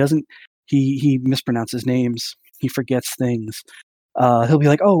 because he doesn't. He mispronounces names. He forgets things. He'll be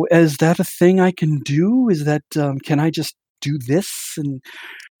like, "Oh, is that a thing I can do? Is that can I just do this?"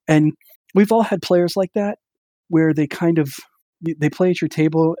 And we've all had players like that, where they play at your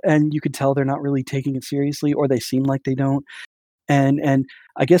table and you could tell they're not really taking it seriously, or they seem like they don't. And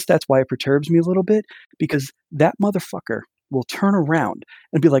I guess that's why it perturbs me a little bit, because that motherfucker will turn around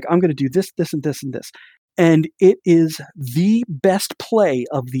and be like, I'm going to do this, this, and this, and this. And it is the best play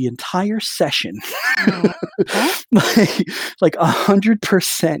of the entire session. like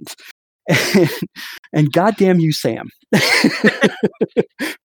 100%. And goddamn you, Sam.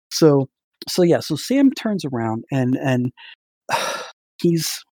 So Sam turns around and he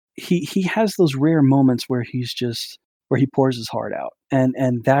has those rare moments where he pours his heart out,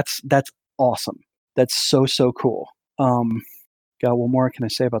 and that's awesome. That's so cool. God, what more can I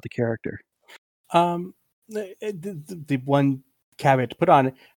say about the character? The one caveat to put on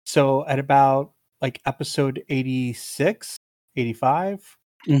it. So at about like episode 86, 85,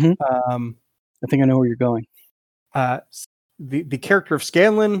 I think I know where you're going. The character of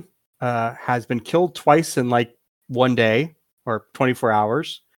Scanlan has been killed twice in like one day or 24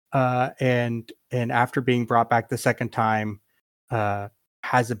 hours. And after being brought back the second time,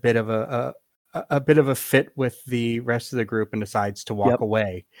 has a bit of a fit with the rest of the group and decides to walk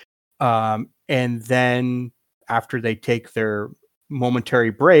away. And then after they take their momentary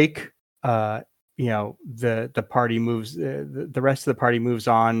break, the party moves. The rest of the party moves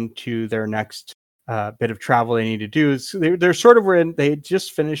on to their next bit of travel they need to do. So they're sort of they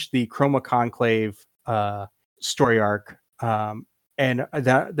just finished the Chroma Conclave story arc. And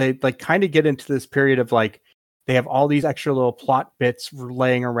that they like kind of get into this period of like they have all these extra little plot bits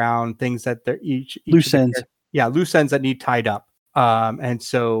laying around, things that they're each loose ends. Loose ends that need tied up. And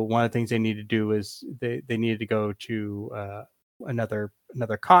so one of the things they need to do is they needed to go to another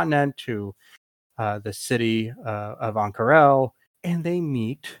continent, to the city of Ankarel, and they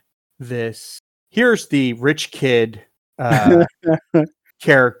meet this. Here's the rich kid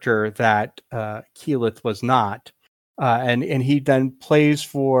character that Keyleth was not. And he then plays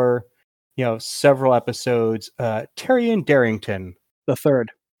for, several episodes. Tyrion Darrington, the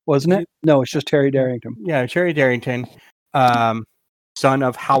third, wasn't it? No, it's just Terry Darrington. Yeah, Terry Darrington, son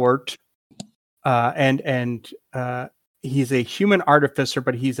of Howard, and he's a human artificer,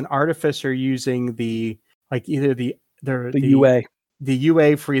 but he's an artificer using either the UA. The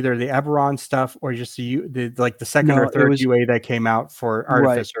UA for either the Eberron stuff or just the second or third UA that came out for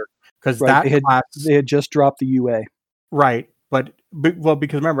artificer, because that class they had just dropped the UA. Right, but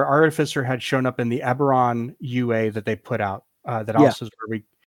because remember, Artificer had shown up in the Eberron UA that they put out. Also is where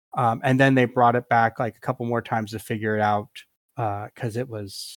And then they brought it back like a couple more times to figure it out because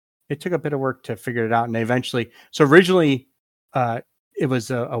it took a bit of work to figure it out. And they eventually, so originally it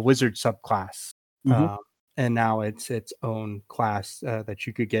was a wizard subclass. Mhm. And now it's its own class that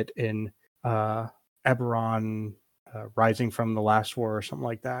you could get in Eberron Rising from the Last War or something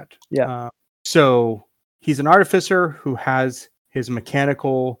like that. Yeah. So he's an artificer who has his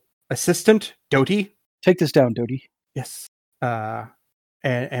mechanical assistant, Doty. Take this down, Dodie. Yes. And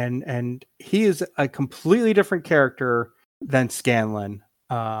he is a completely different character than Scanlan.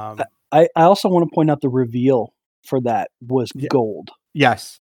 I also want to point out the reveal for that was gold.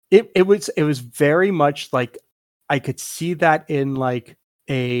 Yes. It was very much like I could see that in like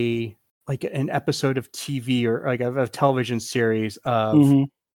an episode of TV or like a television series of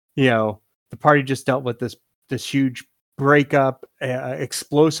the party just dealt with this huge breakup,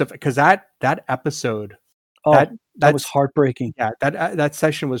 explosive, because that episode that was heartbreaking. Yeah, that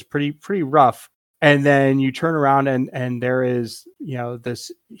session was pretty rough. And then you turn around and there is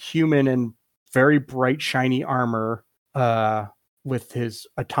this human in very bright shiny armor with his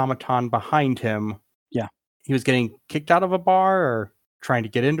automaton behind him. Yeah, he was getting kicked out of a bar or trying to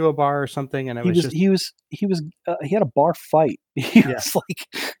get into a bar or something, and he had a bar fight. He was like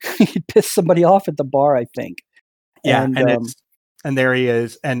he pissed somebody off at the bar, I think. Yeah, and there he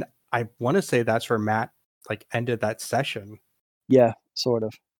is, and I want to say that's where Matt like ended that session. Yeah, sort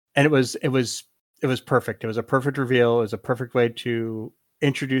of. And it was perfect. It was a perfect reveal. It was a perfect way to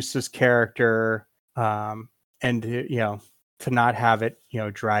introduce this character, and to not have it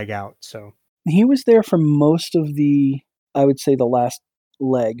drag out. So he was there for most of I would say the last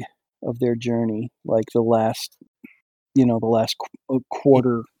leg of their journey, like the last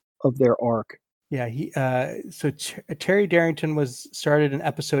quarter of their arc. Yeah, Terry Darrington was started in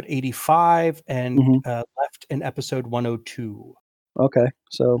episode 85 and left in episode 102. Okay,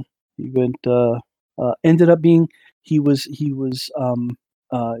 so he went. Ended up being he was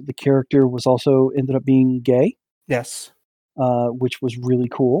the character was also ended up being gay. Yes, which was really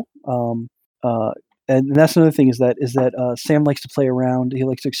cool. And that's another thing is that Sam likes to play around. He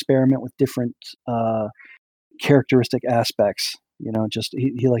likes to experiment with different characteristic aspects. Just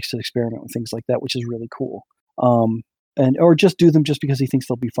he likes to experiment with things like that, which is really cool. Or just do them just because he thinks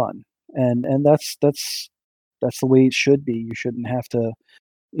they'll be fun. And that's the way it should be. You shouldn't have to,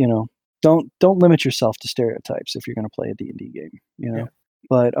 don't limit yourself to stereotypes if you're going to play a D&D game. Yeah.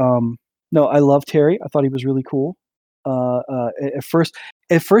 But no, I love Terry. I thought he was really cool. At first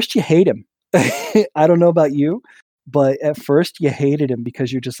you hate him. I don't know about you, but at first you hated him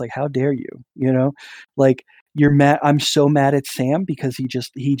because you're just like, how dare you? Like you're mad. I'm so mad at Sam because he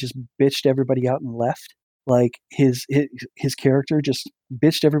just bitched everybody out and left. Like his character just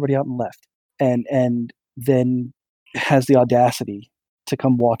bitched everybody out and left, and then has the audacity to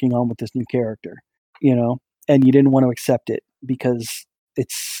come walking on with this new character, and you didn't want to accept it because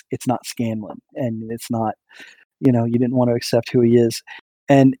it's not Scanlan and it's not, you didn't want to accept who he is,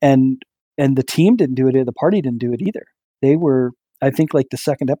 and the team didn't do it. The party didn't do it either. They were, I think, like the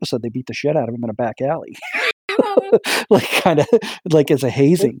second episode, they beat the shit out of him in a back alley, like kind of like as a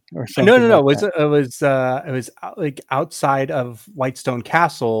hazing or something. No. Like it was like outside of Whitestone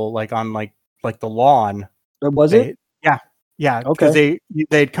Castle, like on like the lawn. Was it? Yeah. Because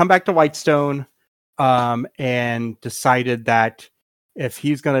they'd come back to Whitestone, and decided that if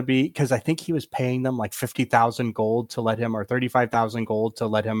he's going to be, because I think he was paying them like 50,000 gold to let him, or 35,000 gold to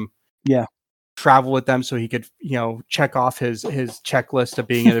let him travel with them so he could check off his checklist of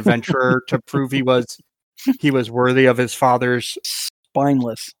being an adventurer to prove he was worthy of his father's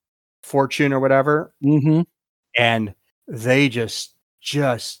spineless fortune or whatever. And they just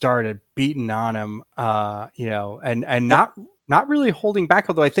started beating on him, and not really holding back,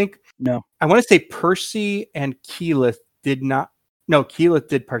 although I think I want to say Percy and Keyleth did not. No, Keyleth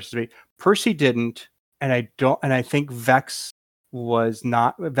did participate. Percy didn't, and I think Vex was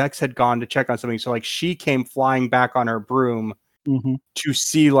not. Vex had gone to check on something, so like she came flying back on her broom to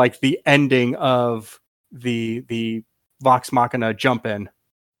see like the ending of the Vox Machina jump in.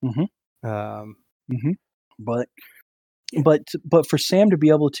 But for Sam to be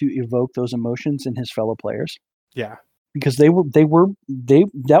able to evoke those emotions in his fellow players, because that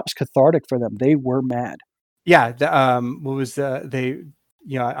was cathartic for them. They were mad. Yeah, what was they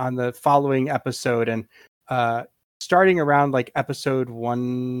on the following episode, and starting around like episode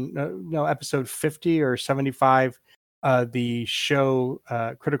 50 or 75, the show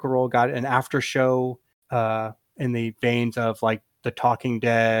Critical Role got an after show in the veins of like The Talking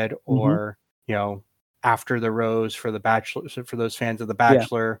Dead or After the Rose for the Bachelor, for those fans of The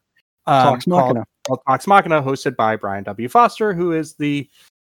Bachelor. Vox Machina. Called Vox Machina, hosted by Brian W. Foster, who is the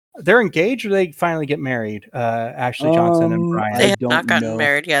they're engaged, or they finally get married? Ashley Johnson and Brian. They I have don't not gotten know.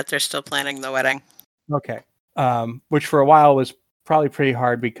 married yet. They're still planning the wedding. Okay. Which for a while was probably pretty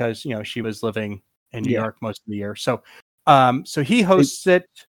hard because she was living in New Yeah. York most of the year. So so he hosts it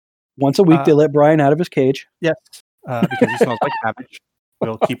Once a week, they let Brian out of his cage. yes, because he smells like cabbage.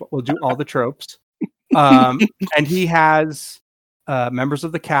 We'll do all the tropes. And he has members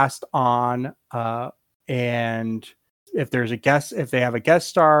of the cast on, and if they have a guest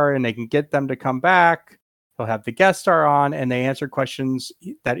star and they can get them to come back, he'll have the guest star on, and they answer questions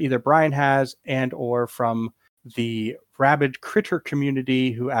that either Brian has and or from the rabid critter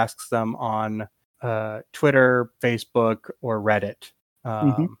community who asks them on Twitter, Facebook, or Reddit.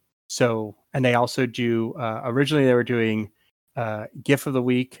 So, and they also do, originally they were doing GIF of the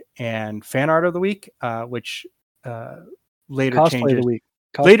week and fan art of the week, which later Cosplay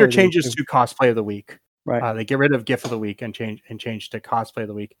changes of the week. to cosplay of the week. Right. They get rid of GIF of the week and change to cosplay of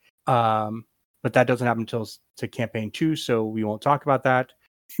the week. But that doesn't happen until to campaign 2, so we won't talk about that.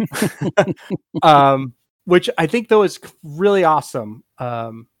 Which I think though is really awesome.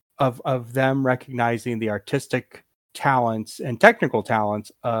 Of them recognizing the artistic talents and technical talents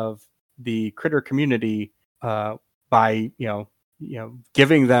of the critter community by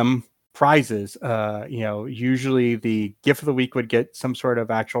giving them prizes. Usually the GIF of the week would get some sort of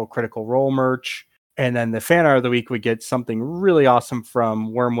actual Critical Role merch, and then the fan art of the week would get something really awesome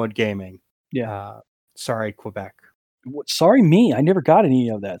from Wormwood Gaming. Yeah. Sorry, Quebec. Sorry, me. I never got any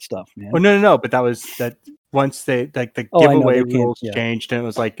of that stuff, man. Oh no! But that was that. Once the giveaway rules changed, and it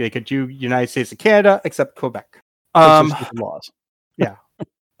was like they could do United States and Canada except Quebec. Laws. Yeah.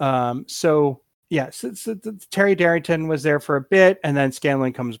 So Terry Darrington was there for a bit, and then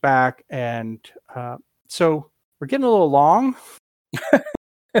Scanlon comes back, and so we're getting a little long.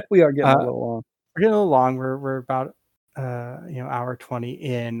 We are getting a little long. We're getting a little long. We're about hour 20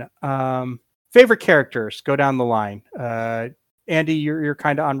 in. Favorite characters, go down the line. Andy, you're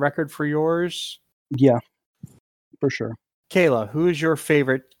kind of on record for yours. Yeah, for sure. Kayla, who is your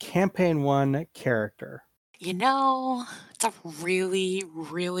favorite campaign 1 character? It's a really,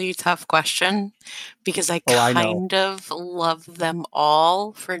 really tough question because I kind of love them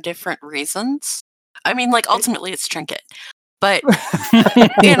all for different reasons. I mean, like, ultimately it's Trinket, but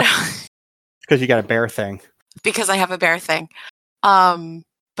because you got a bear thing. Because I have a bear thing.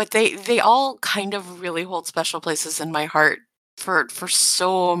 But they all kind of really hold special places in my heart for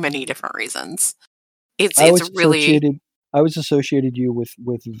so many different reasons. I was associated you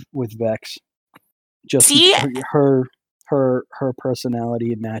with Vex. Just see her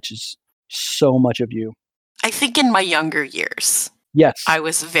personality matches so much of you. I think in my younger years, yes, I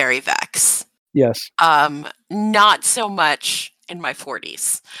was very Vex. Yes. Not so much in my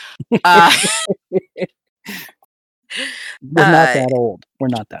 40s. We're not that old. We're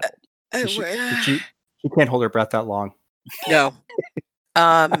not that old. She can't hold her breath that long. No.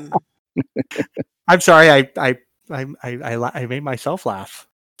 I'm sorry. I made myself laugh.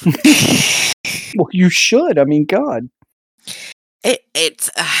 Well, you should. I mean, God. It's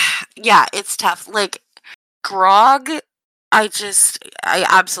tough. Like Grog, I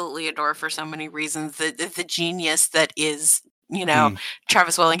absolutely adore for so many reasons. The genius that is,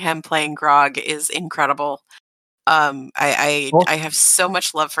 Travis Willingham playing Grog is incredible. I have so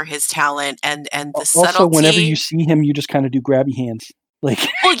much love for his talent and the subtlety. Also, whenever you see him, you just kind of do grabby hands. Like,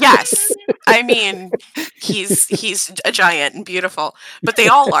 well, yes. I mean, he's a giant and beautiful, but they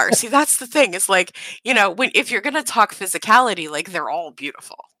all are. See, that's the thing. It's like, if you're gonna talk physicality, like they're all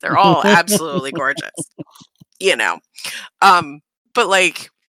beautiful. They're all absolutely gorgeous. But like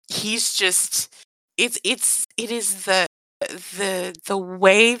he's just it is the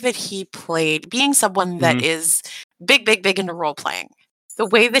way that he played, being someone that is big into role playing. The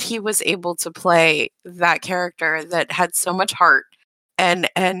way that he was able to play that character that had so much heart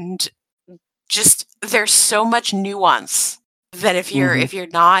and just there's so much nuance that if you're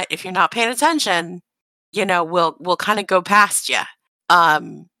not paying attention, we'll kind of go past you.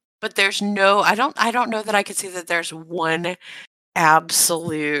 But there's I don't know that I could say that there's one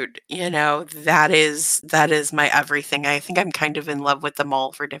absolute, that is my everything. I think I'm kind of in love with them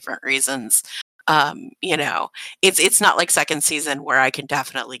all for different reasons. It's not like second season where I can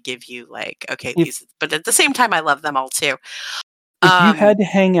definitely give you like, okay, but at the same time I love them all too. If you had to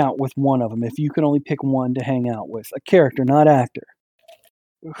hang out with one of them, if you could only pick one to hang out with, a character, not actor,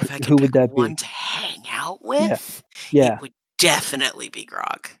 who would that be? One to hang out with? Yeah. It would definitely be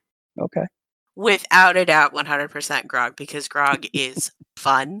Grog. Okay. Without a doubt, 100% Grog, because Grog is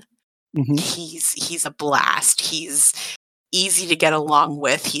fun. Mm-hmm. He's a blast. He's easy to get along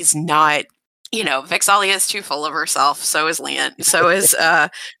with. He's not Vixalia is too full of herself. So is Leon. So is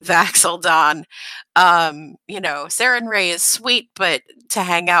Vaxel Dawn. Sarah and Ray is sweet, but to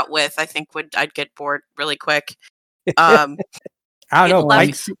hang out with, I think I'd get bored really quick. I don't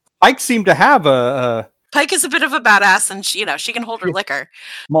know. Pike seemed to have a. Pike is a bit of a badass, and she can hold her liquor.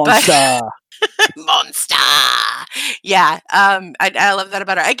 Monster. Monster. Yeah. I love that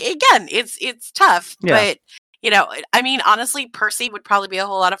about her. Again, it's tough, but honestly, Percy would probably be a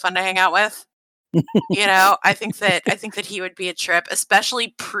whole lot of fun to hang out with. I think that he would be a trip,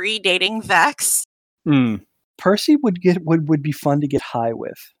 especially predating Vex. Percy would be fun to get high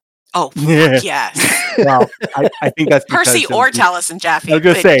with. Oh, yes. Well, I think that's Percy or Taliesin Jaffe. I was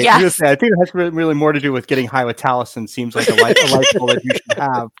going to say, I think it has really more to do with getting high with Taliesin. Seems like a life goal that you should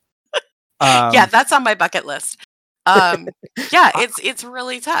have. Yeah, that's on my bucket list. It's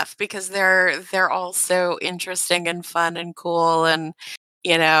really tough because they're all so interesting and fun and cool, and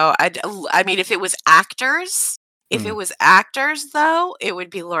I mean, if it was actors, though, it would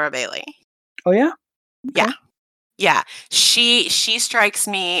be Laura Bailey. Oh yeah, okay. Yeah. She strikes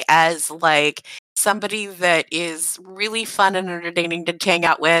me as like somebody that is really fun and entertaining to hang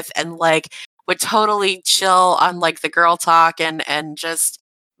out with, and like would totally chill on like the girl talk and just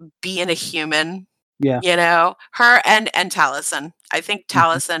being a human. Yeah. Her and Taliesin. I think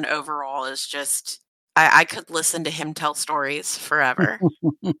Taliesin overall is just I could listen to him tell stories forever.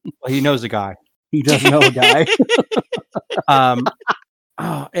 Well, he knows a guy. He does know a guy.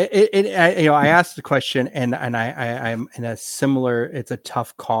 I asked the question, and I'm in a similar. It's a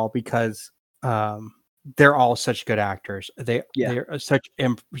tough call because they're all such good actors. They're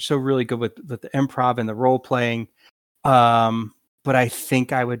so really good with the improv and the role playing. But I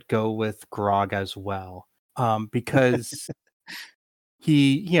think I would go with Grog as well, because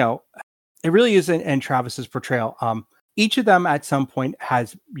he, it really is in Travis's portrayal. Each of them at some point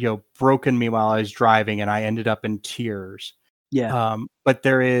has broken me while I was driving, and I ended up in tears. Yeah. But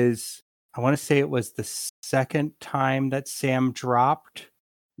there is, I want to say it was the second time that Sam dropped,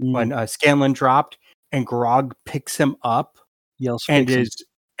 when Scanlan dropped, and Grog picks him up, yells, and he's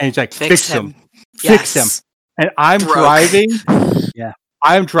like, fix him. Yes. Fix him. And I'm driving. Yeah.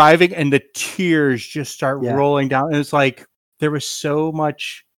 I'm driving, and the tears just start rolling down. And it's like there was so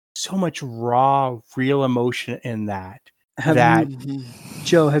much raw, real emotion in that.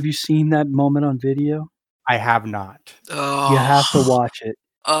 Joe, have you seen that moment on video? I have not. Oh. You have to watch it.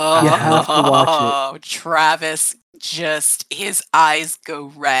 Oh, you have to watch it. Travis, just his eyes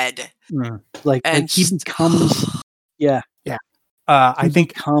go red. Like he becomes, yeah. I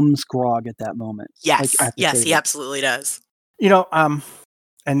think becomes Grog at that moment. Yes, he absolutely does.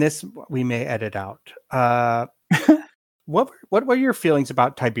 And this we may edit out. What were your feelings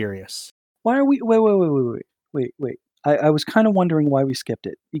about Tiberius? Why are we? Wait. I was kind of wondering why we skipped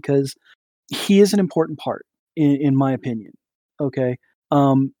it, because he is an important part in my opinion. Okay.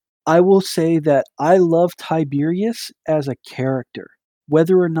 I will say that I love Tiberius as a character.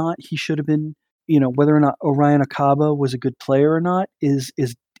 Whether or not he should have been, whether or not Orion Akaba was a good player or not is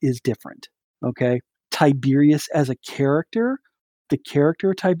different. Okay. Tiberius as a character, the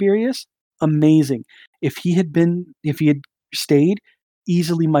character of Tiberius, amazing. If he had stayed,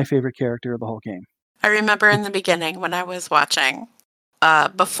 easily my favorite character of the whole game. I remember in the beginning when I was watching,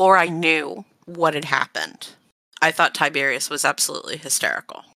 before I knew what had happened, I thought Tiberius was absolutely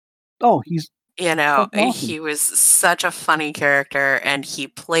hysterical. Oh, he's awesome. He was such a funny character, and he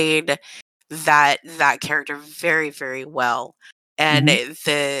played that character very, very well. And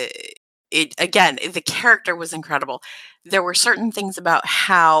the character was incredible. There were certain things about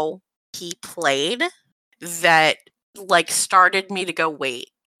how he played that like started me to go, wait,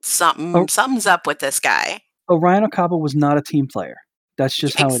 something's up with this guy. Orion Akaba was not a team player. That's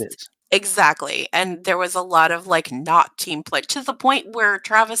just how it is. Exactly. And there was a lot of like not team play, to the point where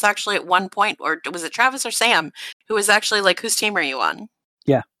Travis actually at one point, or was it Travis or Sam, who was actually like, whose team are you on?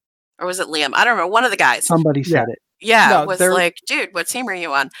 Yeah. Or was it Liam? I don't remember. One of the guys. Somebody said it. Yeah. Like, dude, what team are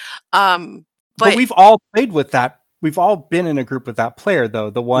you on? But we've all played with that. We've all been in a group with that player, though.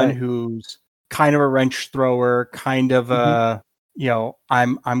 The one who's kind of a wrench thrower, kind of a,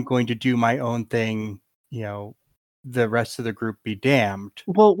 I'm going to do my own thing, the rest of the group be damned.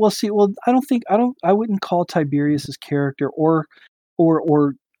 Well, I wouldn't call Tiberius's character or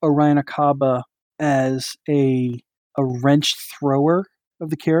Orion Akaba as a wrench thrower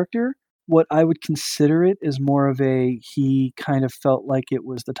of the character. What I would consider it is more of he kind of felt like it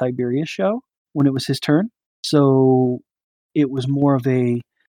was the Tiberius show when it was his turn. So it was more of a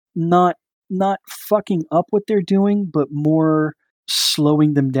not fucking up what they're doing, but more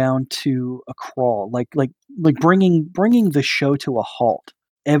slowing them down to a crawl, like bringing the show to a halt.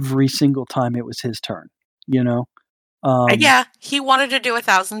 every single time it was his turn. You know. Yeah, he wanted to do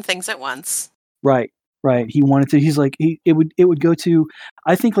 1,000 things at once. Right. He wanted to. He's like it would go to.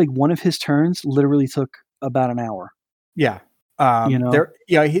 I think like one of his turns literally took about an hour. Yeah. You know?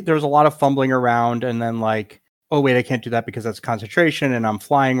 There was a lot of fumbling around, and then like, oh wait, I can't do that because that's concentration, and I'm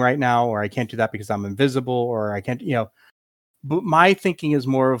flying right now, or I can't do that because I'm invisible, or I can't, But my thinking is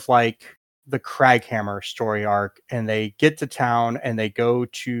more of like the Craghammer story arc, and they get to town and they go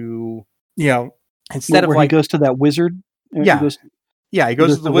to, instead where of like he goes to that wizard. Yeah. He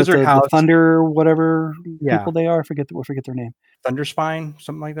goes to the wizard house. The thunder, whatever Yeah. people they are. I forget their name. Thunderspine,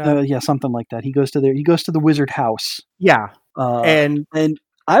 something like that. Yeah, something like that. He goes to the wizard house. Yeah. And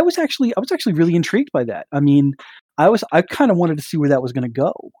I was actually really intrigued by that. I mean, I kind of wanted to see where that was going to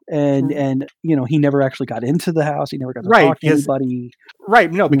go, and he never actually got into the house. He never got to talk to anybody.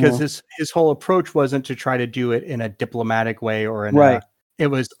 Right. No, because his whole approach wasn't to try to do it in a diplomatic way or in a. It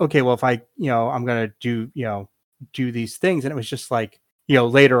was okay. Well, if I'm going to do these things, and it was just like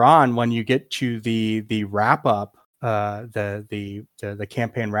later on when you get to the wrap up, the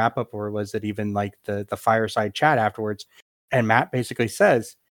campaign wrap up, or was it even like the fireside chat afterwards? And Matt basically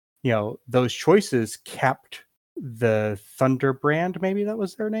says, those choices kept the Thunder brand, maybe that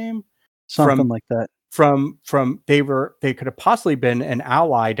was their name, something like that. From they could have possibly been an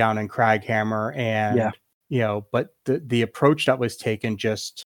ally down in Craghammer, and but the approach that was taken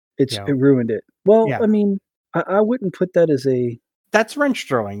just it ruined it. Well, yeah. I mean, I wouldn't put that as that's wrench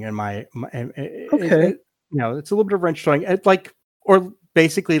throwing in my okay. It's a little bit of wrench throwing. It's like, or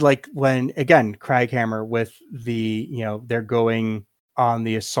basically like when again Craghammer with the they're going on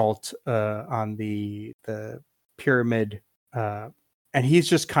the assault on the pyramid, and he's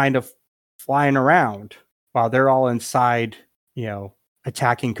just kind of flying around while they're all inside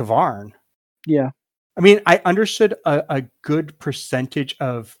attacking Kavarn. Yeah, I mean, I understood a good percentage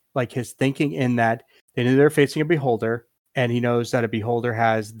of like his thinking in that they knew they're facing a beholder, and he knows that a beholder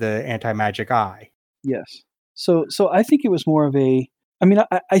has the anti-magic eye. Yes. So I think it was more of a. I mean,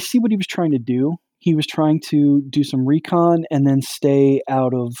 I see what he was trying to do. He was trying to do some recon and then stay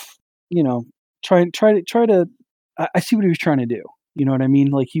out of, try to. I see what he was trying to do. You know what I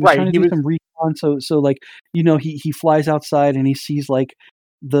mean? Like he was trying to do some recon. So like he flies outside and he sees like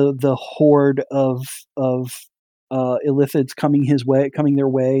the horde of illithids coming their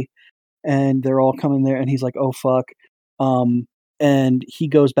way, and they're all coming there, and he's like, oh fuck. And he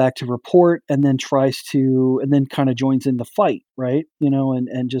goes back to report and then and then kind of joins in the fight, right?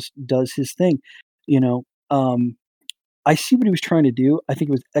 And just does his thing. I see what he was trying to do. I think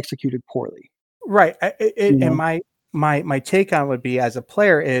it was executed poorly. Right. And my take on it would be, as a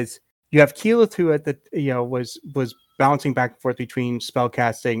player, is you have Keyleth, who at the was bouncing back and forth between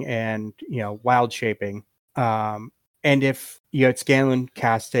spellcasting and wild shaping. And if you had Scanlan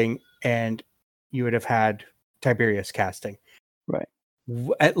casting, and you would have had Tiberius casting. Right.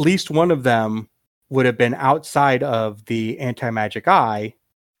 At least one of them would have been outside of the anti-magic eye,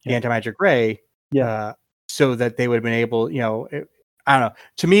 the anti-magic ray, so that they would have been able, I don't know.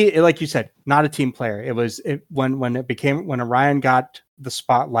 To me, like you said, not a team player. It was when Orion got the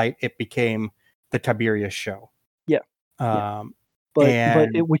spotlight, it became the Tiberius show. Yeah.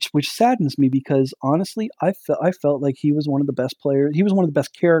 Which saddens me, because honestly, I felt like he was one of the best players. He was one of the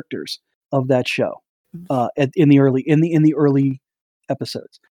best characters of that show. In the early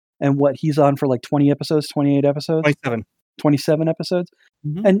episodes, and what he's on for like 20 episodes, 28 episodes, 27 episodes.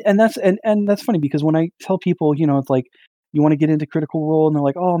 Mm-hmm. And that's funny, because when I tell people, it's like, you want to get into Critical Role, and they're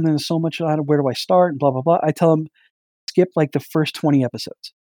like, oh, there's so much, where do I start, and blah blah blah. I tell them, skip like the first 20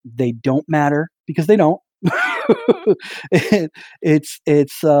 episodes. They don't matter, because they don't. It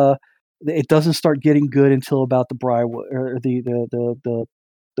doesn't start getting good until about the Briarwood, or the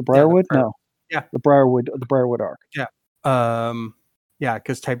Briarwood. The Briarwood arc.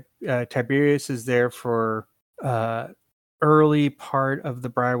 Because Tiberius is there for early part of the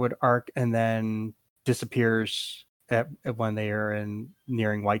Briarwood arc, and then disappears at when they are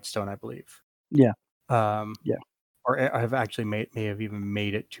nearing Whitestone, I believe. Or I've actually may have even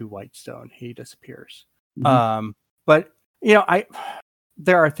made it to Whitestone. He disappears. Mm-hmm. But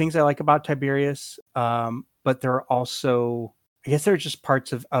there are things I like about Tiberius, but there are also, I guess, there are just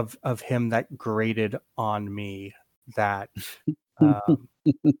parts of him that grated on me that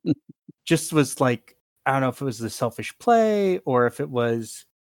just was like, I don't know if it was the selfish play or if it was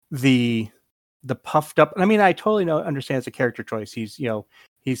the puffed up. I mean, I totally understand it's a character choice.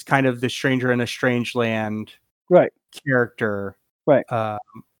 He's kind of the stranger in a strange land, right? Character, right?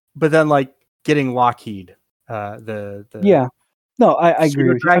 But then like getting Lockheed, I agree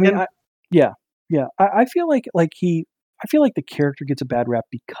with you. I mean, I feel like I feel like the character gets a bad rap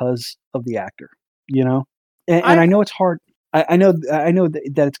because of the actor, you know? And I know it's hard. I know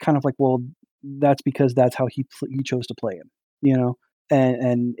that it's kind of like, well, that's because that's how he chose to play him, you know?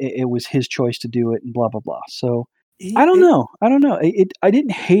 And it was his choice to do it and blah, blah, blah. So I don't know. I don't know. I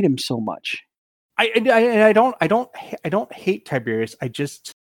didn't hate him so much. I don't hate Tiberius.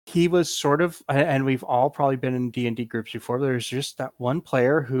 He was sort of, and we've all probably been in D&D groups before. There's just that one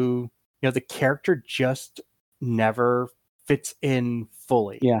player who, the character just never fits in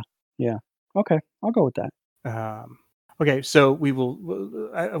fully. Yeah. Okay, I'll go with that. Okay, so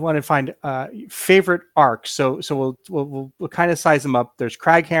I want to find favorite arcs. So we'll kind of size them up. There's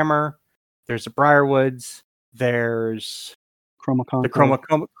Craghammer, there's the Briarwoods, there's Chroma the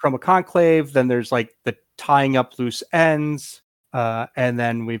Chroma Conclave. Then there's like the tying up loose ends, and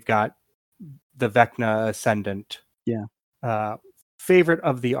then we've got the Vecna Ascendant. Yeah. Favorite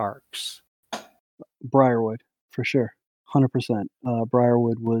of the arcs? Briarwood for sure, 100%.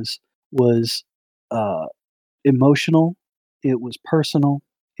 Briarwood was emotional. It was personal.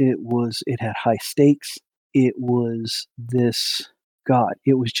 It had high stakes. It was this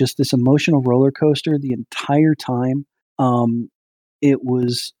It was just this emotional roller coaster the entire time. It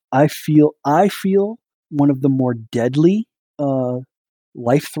was. I feel one of the more deadly,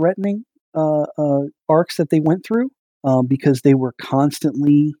 life-threatening arcs that they went through, because they were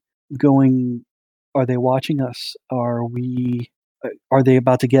constantly going. Are they watching us? Are they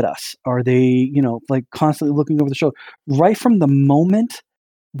about to get us? Are they, like constantly looking over the shoulder? Right from the moment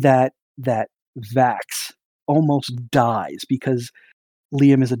that Vax almost dies because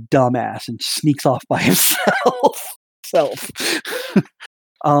Liam is a dumbass and sneaks off by himself.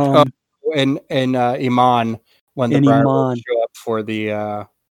 And Iman, when the Briarwoods show up for the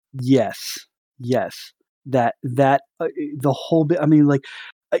yes, that the whole bit. I mean, like,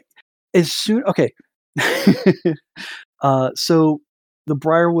 as soon so the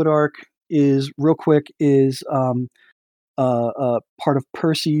Briarwood arc is real quick is part of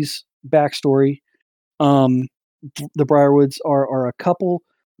Percy's backstory. The Briarwoods are a couple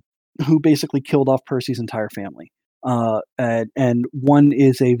who basically killed off Percy's entire family. And one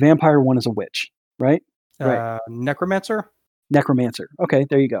is a vampire, one is a witch, right? Right. Necromancer. Okay,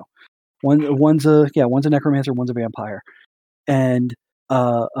 there you go. One's a necromancer, one's a vampire, and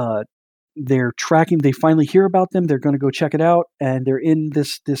they're tracking. They finally hear about them. They're going to go check it out, and they're in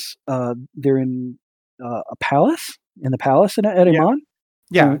they're in a palace. In the palace at Iman.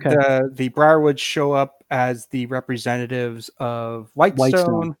 Yeah, okay. The Briarwoods show up as the representatives of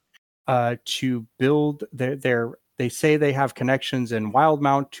Whitestone. To build they say they have connections in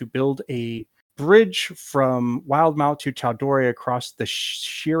Wildmount to build a bridge from Wildmount to Tal'Dorei across the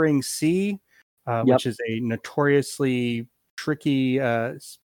Shearing Sea, which is a notoriously tricky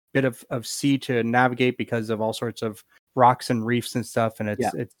bit of sea to navigate because of all sorts of rocks and reefs and stuff. And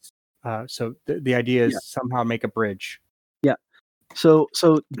so the idea is somehow make a bridge. Yeah. So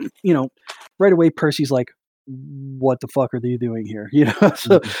right away Percy's like, what the fuck are they doing here?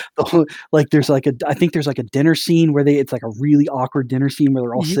 So like there's like I think there's like a dinner scene where it's like a really awkward dinner scene where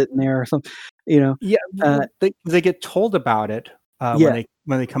they're all sitting there or something. They get told about it when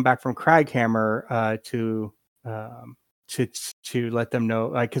they come back from Craghammer to let them know,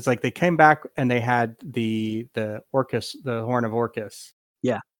 because like they came back and they had the Orcus, the Horn of Orcus.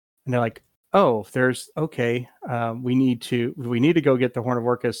 Yeah, and they're like, oh, there's we need to go get the Horn of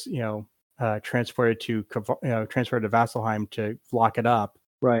Orcus, transported to Vasselheim to lock it up.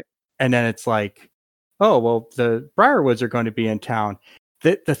 Right. And then it's like, oh, well, the Briarwoods are going to be in town.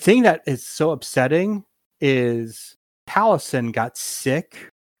 The thing that is so upsetting is Taliesin got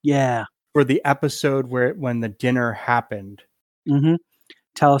sick. Yeah. For the episode when the dinner happened. Mm-hmm.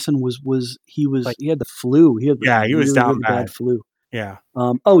 Taliesin he had the flu. He was down really bad flu. Yeah.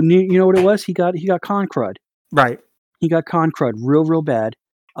 You know what it was? He got con crud. Right. He got con crud real bad.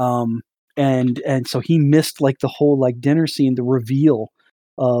 And so he missed like the whole like dinner scene, the reveal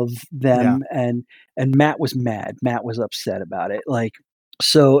of them, and Matt was mad. Matt was upset about it. Like,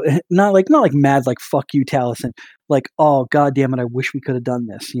 so not like mad, like fuck you, Taliesin. Like, oh god damn it, I wish we could have done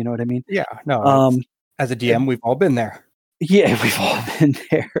this. You know what I mean? Yeah. No. As a DM, we've all been there. Yeah, we've all been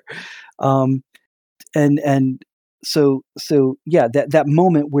there. And so yeah, that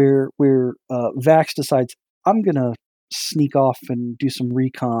moment where Vax decides, I'm gonna sneak off and do some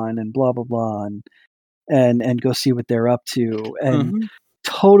recon and blah blah blah and go see what they're up to, and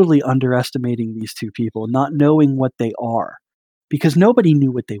totally underestimating these two people, not knowing what they are, because nobody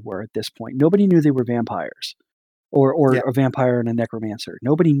knew what they were at this point. Nobody knew they were vampires or a vampire and a necromancer.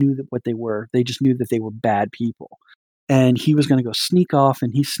 Nobody knew what they were. They just knew that they were bad people. and he was going to go sneak off,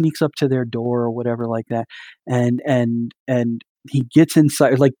 and he sneaks up to their door or whatever like that, and he gets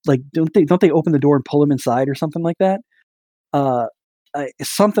inside. Like don't they open the door and pull him inside or something like that?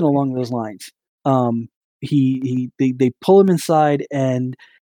 Something along those lines. They pull him inside and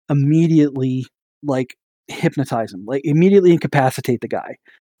immediately like hypnotize him, like immediately incapacitate the guy.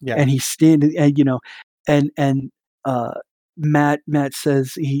 Yeah. And he's standing, and Matt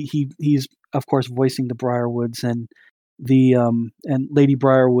says he's of course voicing the Briarwoods, and and Lady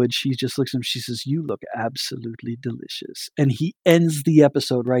Briarwood, she just looks at him, she says, "You look absolutely delicious," and he ends the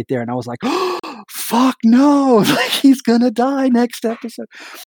episode right there. And I was like, oh, fuck no, like he's gonna die next episode.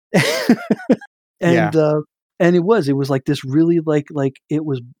 And it was like this really like it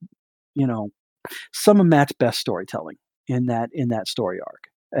was, some of Matt's best storytelling in that story arc,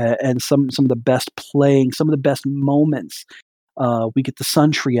 and some of the best playing, some of the best moments. We get the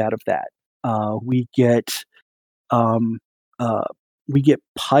Sun Tree out of that. We get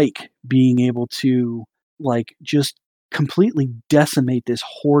Pike being able to like just completely decimate this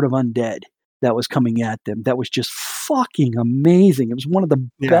horde of undead that was coming at them. That was just fucking amazing. It was one of the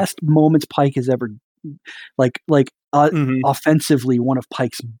best moments Pike has ever offensively, one of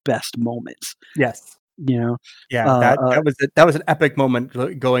Pike's best moments. Yes. Yeah, that was an epic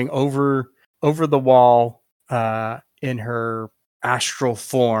moment, going over the wall in her astral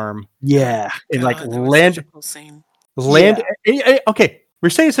form. Yeah. And like land. Such a cool scene. Okay, we're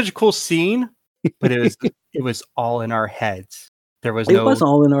saying it's such a cool scene, but it was all in our heads. It was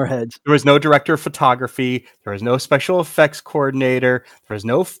all in our heads. There was no director of photography. There was no special effects coordinator. There was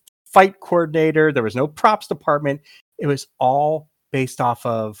no fight coordinator. There was no props department. It was all based off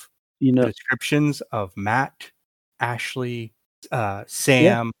of the descriptions of Matt, Ashley, Sam.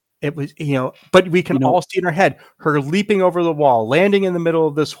 Yeah. It was, but we can all see in our head her leaping over the wall, landing in the middle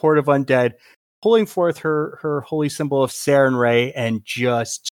of this horde of undead, pulling forth her holy symbol of Saren Ray, and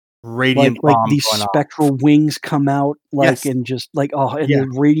just radiant like bomb these spectral wings come out, and just like the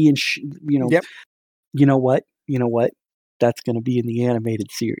radiant. Yep. You know what? That's going to be in the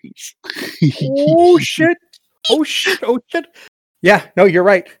animated series. Oh shit! Yeah, no, you're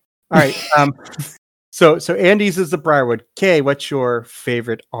right. All right. So Andy's is the Briarwood. Kay, what's your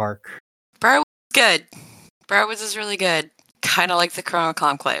favorite arc? Briarwood's good. Briarwood's is really good. Kind of like the Chroma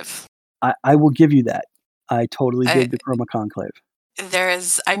Conclave. I will give you that. I totally dig the Chroma Conclave.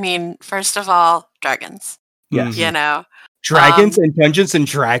 First of all, dragons. Yeah. Dragons and Dungeons and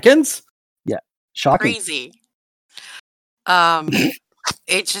Dragons? Yeah. Shocking. Crazy.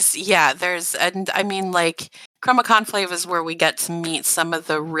 It just, Chroma Conclave is where we get to meet some of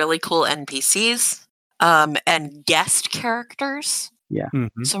the really cool NPCs and guest characters. Yeah.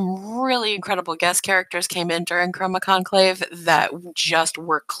 Mm-hmm. Some really incredible guest characters came in during Chroma Conclave that just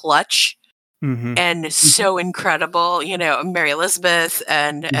were clutch and so incredible. Mary Elizabeth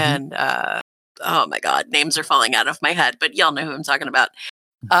and oh my God, names are falling out of my head, but y'all know who I'm talking about.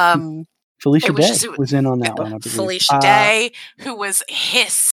 Felicia Day was in on that one, I believe. Felicia Day, who was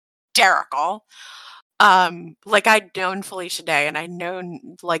hysterical. I'd known Felicia Day, and I'd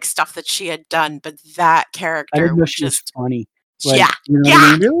known stuff that she had done, but that character I didn't know she was funny. Yeah.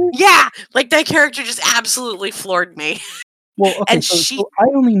 Really? Yeah. That character just absolutely floored me. Well, okay, and so I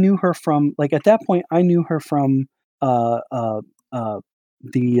only knew her from at that point. I knew her from the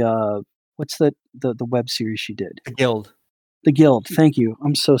what's the web series she did? The Guild. The Guild. Thank you.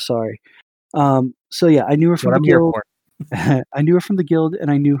 I'm so sorry. So yeah, I knew her from the Guild. I knew her from the Guild, and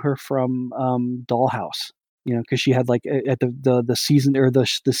I knew her from Dollhouse. Because she had at the season or the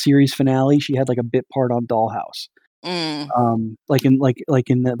series finale, she had a bit part on Dollhouse. In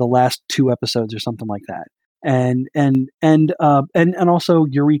the last 2 episodes or something like that. And also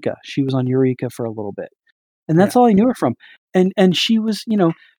Eureka. She was on Eureka for a little bit, and that's all I knew her from. And she was,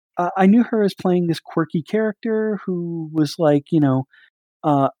 I knew her as playing this quirky character who was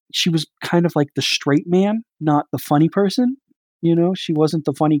she was kind of like the straight man, not the funny person. She wasn't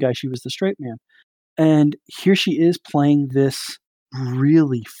the funny guy; she was the straight man. And here she is playing this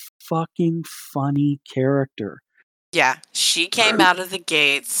really fucking funny character. Yeah, she came out of the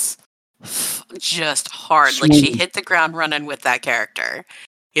gates just hard. She hit the ground running with that character.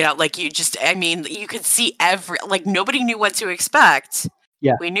 You could see nobody knew what to expect.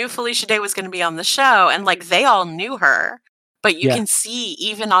 Yeah. We knew Felicia Day was going to be on the show, and they all knew her. But you can see,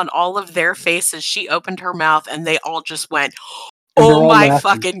 even on all of their faces, she opened her mouth and they all just went, "Oh my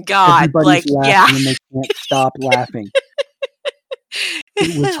fucking God." Everybody's laughing and they can't stop laughing.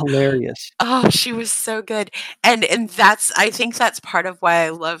 It was hilarious. Oh, she was so good. And I think that's part of why I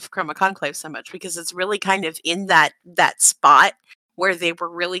love Chroma Conclave so much, because it's really kind of in that spot where they were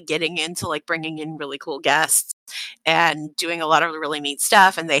really getting into bringing in really cool guests and doing a lot of really neat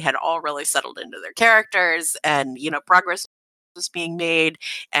stuff. And they had all really settled into their characters, and, progress was being made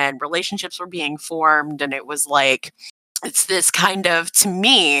and relationships were being formed. And it was like, it's this kind of, to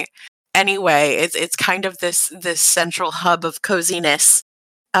me anyway, it's kind of this central hub of coziness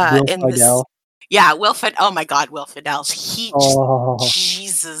Will in this. Fidel. Yeah, oh my God, Will Fidel. Jesus.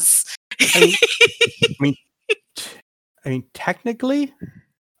 I mean, technically,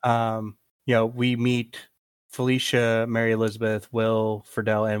 we meet Felicia, Mary Elizabeth, Will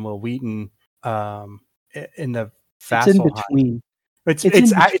Friedle, and Will Wheaton in the It's in Vassal Hunt. between. It's in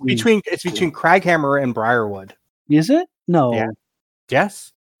between. between Craghammer and Briarwood. Is it? No. Yeah.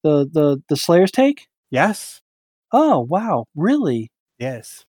 Yes. The Slayer's Take? Yes. Oh, wow. Really?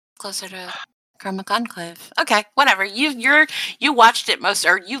 Yes. Closer to Karma Conclave. Okay, whatever. You watched it most,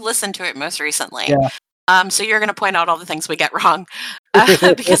 or you listened to it most recently. Yeah. So you're going to point out all the things we get wrong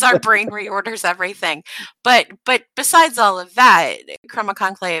because our brain reorders everything. But besides all of that, Chroma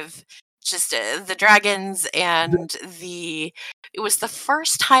Conclave, just the dragons and it was the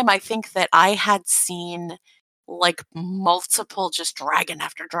first time I think that I had seen like multiple just dragon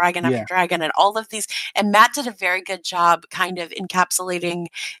after dragon after dragon and all of these. And Matt did a very good job kind of encapsulating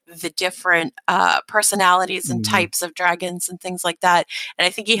the different personalities and types of dragons and things like that. And I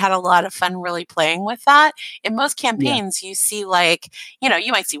think he had a lot of fun really playing with that. In most campaigns, you see like,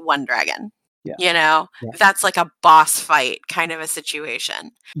 you might see one dragon. Yeah. That's like a boss fight kind of a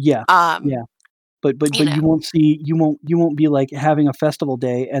situation. Yeah. But you won't be like having a festival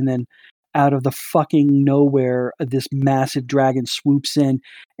day and then out of the fucking nowhere this massive dragon swoops in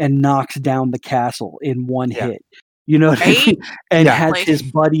and knocks down the castle in one hit. You know what I mean? And has his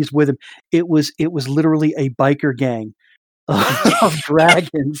buddies with him. It was literally a biker gang of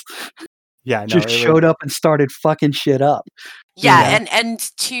dragons. Yeah, just showed up and started fucking shit up. Yeah, and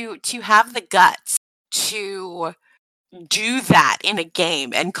to have the guts to do that in a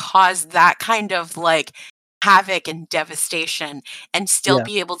game and cause that kind of like havoc and devastation and still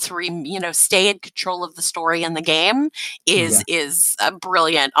be able to stay in control of the story in the game is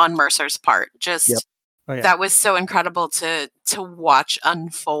brilliant on Mercer's part. Just that was so incredible to watch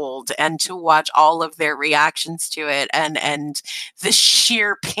unfold and to watch all of their reactions to it and the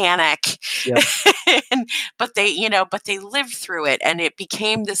sheer panic. But they lived through it and it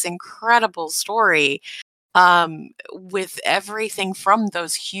became this incredible story with everything from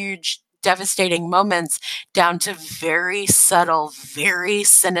those huge devastating moments down to very subtle, very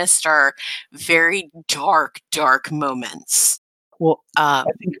sinister, very dark moments. Well, I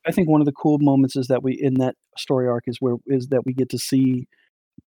think one of the cool moments is that we in that story arc is that we get to see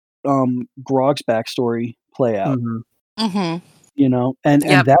Grog's backstory play out. And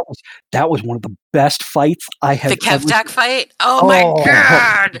that was one of the best fights I have. The Kevdak fight. Oh my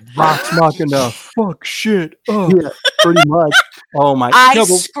God! Rock's knocking the fuck shit up. Yeah, pretty much. Oh my! I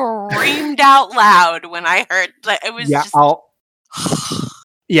screamed out loud when I heard. Like, it was just.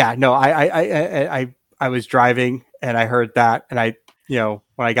 I was driving and I heard that, and I, when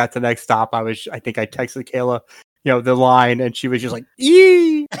I got to the next stop, I think I texted Kayla, the line, and she was just like,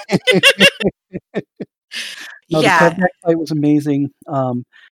 "Yee!" The Kevdak fight was amazing. The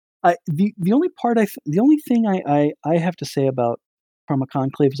only thing I have to say about Chroma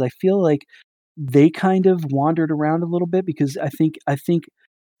Conclave is I feel like they kind of wandered around a little bit because I think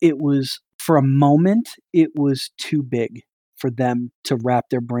it was, for a moment, it was too big for them to wrap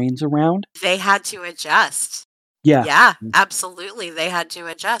their brains around. They had to adjust. Yeah, absolutely. They had to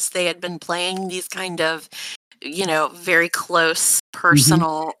adjust. They had been playing these kind of, very close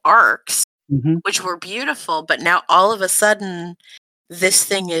personal arcs, which were beautiful. But now all of a sudden, this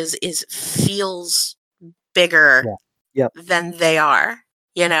thing feels bigger than they are.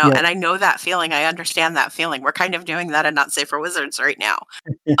 And I know that feeling. I understand that feeling. We're kind of doing that in Not Safe for Wizards right now,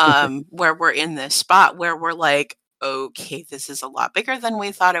 where we're in this spot where we're like, okay, this is a lot bigger than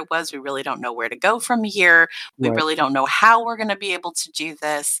we thought it was. We really don't know where to go from here. We really don't know how we're going to be able to do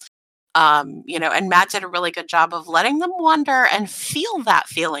this. And Matt did a really good job of letting them wander and feel that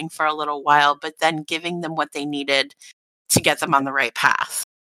feeling for a little while, but then giving them what they needed to get them on the right path.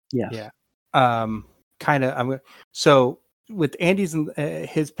 Yeah. So with Andy's and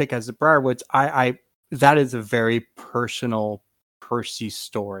his pick as the Briarwoods, I that is a very personal Percy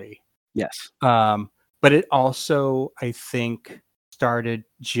story. Yes. But it also, I think, started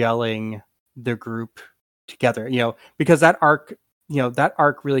gelling the group together. Because that arc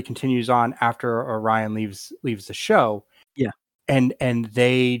really continues on after Orion leaves the show. Yeah. And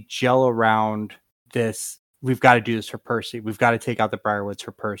they gel around this. We've got to do this for Percy. We've got to take out the Briarwoods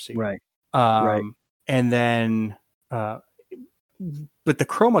for Percy. Right. And then the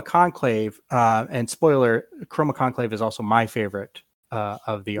Chroma Conclave, and spoiler, Chroma Conclave is also my favorite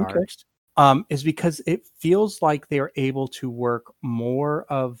of the arcs, is because it feels like they are able to work more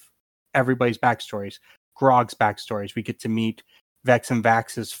of everybody's backstories. Grog's backstories. We get to meet Vex and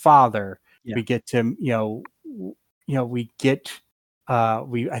Vax's father. Yeah. We get to, we get,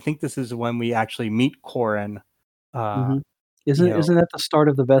 I think this is when we actually meet Corin. Isn't that the start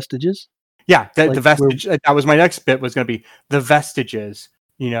of the Vestiges? Yeah, the Like, vestige. That was my next bit. Was going to be the vestiges.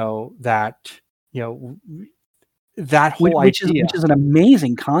 That whole which idea, is an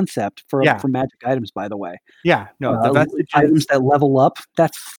amazing concept for Yeah. magic items, by the way. Yeah, no, the vestiges, items that level up.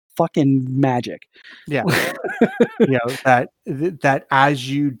 That's fucking magic. Yeah, that as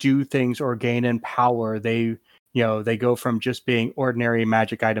you do things or gain in power, they go from just being ordinary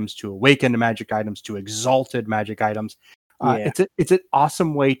magic items to awakened magic items to exalted magic items. It's an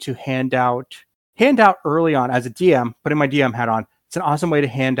awesome way to hand out early on as a DM. Putting my DM hat on, it's an awesome way to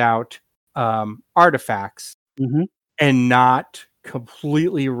hand out artifacts and not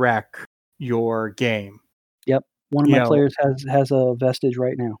completely wreck your game. Yep, one of my players has a vestige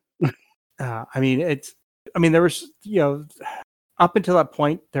right now. There was up until that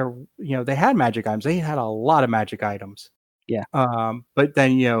point they had magic items. They had a lot of magic items. Yeah. But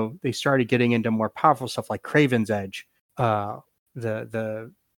then they started getting into more powerful stuff like Craven's Edge,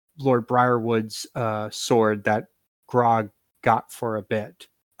 the Lord Briarwood's sword that Grog got for a bit.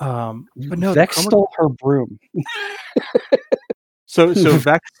 But no, Vex stole her broom. So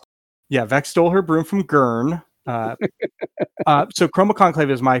Vex stole her broom from Gurn. So Chroma Conclave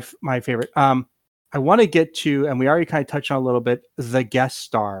is my favorite. I want to get to, and we already kind of touched on a little bit, the guest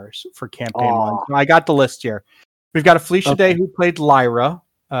stars for campaign 1. So I got the list here. We've got Felicia Day, who played Lyra,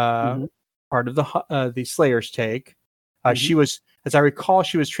 part of the Slayer's Take. She was, as I recall,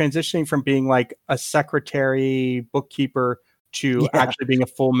 she was transitioning from being like a secretary, bookkeeper to actually being a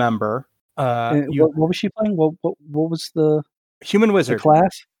full member. What was she playing? What was the human wizard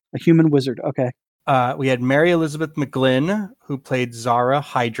class? A human wizard. Okay. We had Mary Elizabeth McGlynn, who played Zara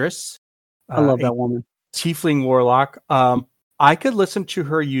Hydrus. I love that woman. Tiefling warlock. I could listen to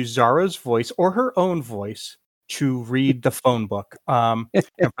her use Zara's voice or her own voice to read the phone book. And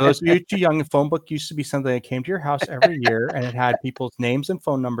for those of you too young, the phone book used to be something that came to your house every year, and it had people's names and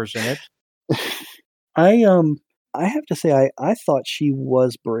phone numbers in it. I have to say, I thought she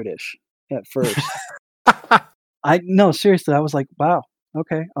was British at first. No, seriously, I was like, wow,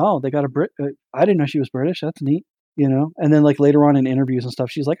 okay. Oh, they got a Brit. I didn't know she was British. That's neat, And then like later on in interviews and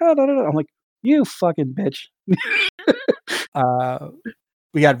stuff, she's like, oh, no. I'm like, you fucking bitch.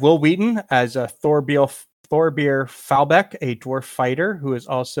 We had Will Wheaton as a Thorbeer Falbeck, a dwarf fighter who is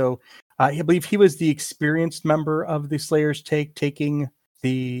also, I believe he was the experienced member of the Slayer's Take, taking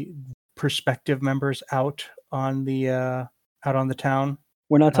the prospective members out on the town.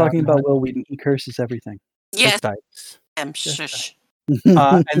 We're not talking about Will Wheaton. He curses everything. Yes. Shush.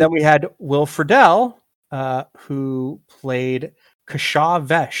 And then we had Will Friedle, who played Kasha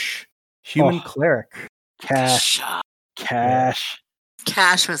Vesh, human cleric. Cash. Cash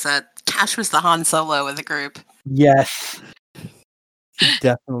was the Han Solo of the group. Yes.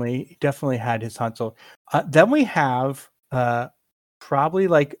 Definitely had his Han Solo. Then we have probably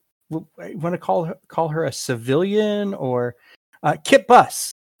like, I want to call her a civilian or Kit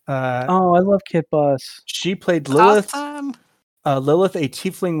Buss. I love Kit Buss. She played Lilith. Awesome. Lilith, a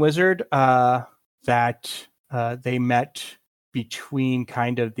tiefling wizard that they met between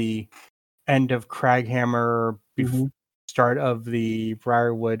kind of the end of Craghammer, start of the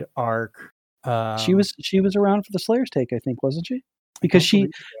Briarwood arc. She was around for the Slayer's Take, I think, wasn't she? Because she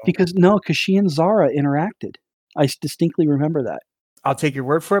and Zara interacted. I distinctly remember that. I'll take your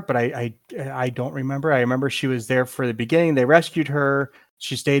word for it, but I don't remember. I remember she was there for the beginning. They rescued her.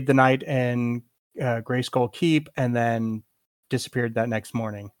 She stayed the night in Grey Skull Keep and then disappeared that next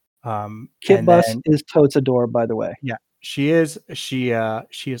morning. Kit Buss is totes adore, by the way. Yeah, she is. She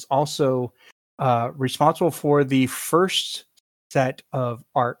is also responsible for the first set of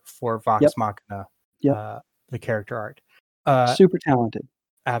art for Vox Machina. The character art. Super talented.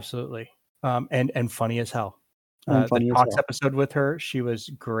 Absolutely. And funny as hell. The Talks episode with her, she was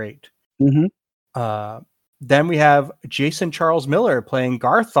great. Mm-hmm. Then we have Jason Charles Miller playing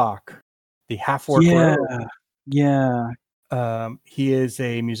Garthok, the half-orc rogue. Yeah. He is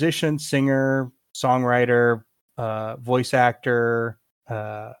a musician, singer, songwriter, voice actor.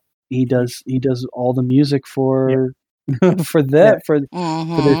 He does all the music for for their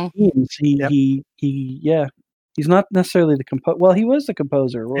teams. He's not necessarily the composer. Well, he was the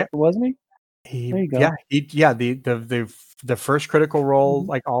composer, wasn't he? There you go. The first Critical Role,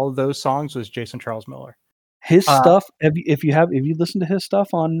 like all of those songs, was Jason Charles Miller. His stuff. If you listened to his stuff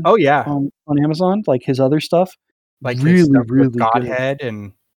on Oh yeah, on Amazon, like his other stuff, like his really stuff with really good. Godhead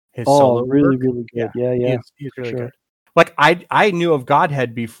and his Oh, solo really work. really good. Yeah. He's for really sure. good. Like I knew of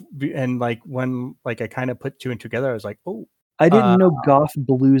Godhead before, and like when like I kind of put two and together, I was like, oh, I didn't know goth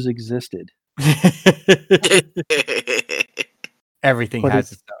blues existed, everything but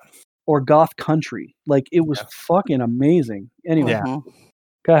has it's its own. or goth country. Like it was Yeah. fucking amazing. Anyway, Yeah. Mhm.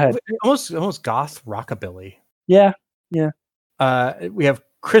 go ahead. Almost goth rockabilly. Yeah. We have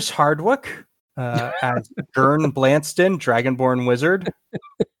Chris Hardwick as Gurn Blanston, Dragonborn Wizard.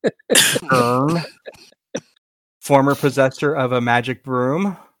 Gurn, former possessor of a magic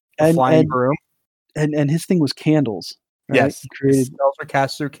broom, a flying broom. And his thing was candles. Right? Yes, He created. spells were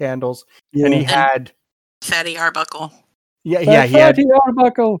cast through candles, Yeah. and he had Fatty Arbuckle. he had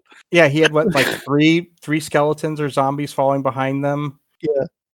Arbuckle. he had what, like three skeletons or zombies falling behind them. Yeah.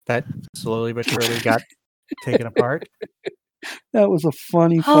 That slowly but surely got taken apart. That was a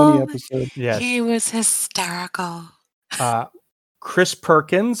funny episode. Yes. He was hysterical. Chris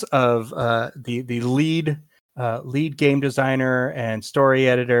Perkins of the lead game designer and story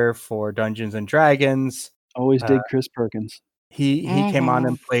editor for Dungeons and Dragons. Always dig Chris Perkins. He came on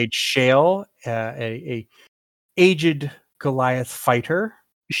and played Shale, a aged Goliath fighter.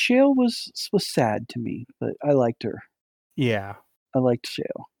 Shale was sad to me, but I liked her. Yeah, I liked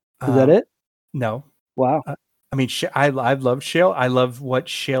Shale. Is that it? No. Wow. I mean, I loved Shale. I love what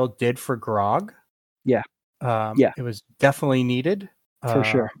Shale did for Grog. Yeah. It was definitely needed For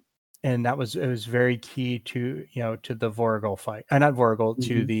sure. And it was very key to to the Vorgol fight. Not Vorgol,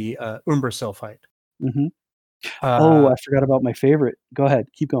 to the Umbrasyl fight. Mm-hmm. I forgot about my favorite. Go ahead,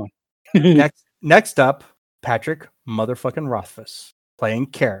 keep going. Next up, Patrick motherfucking Rothfuss playing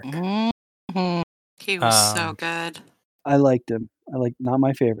Carrick. Mm-hmm. He was so good. I liked him. Not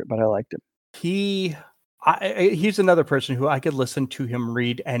my favorite, but I liked him. He's another person who I could listen to him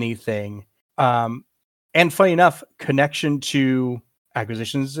read anything. And funny enough, connection to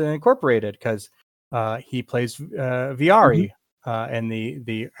Acquisitions Incorporated, because he plays Viari and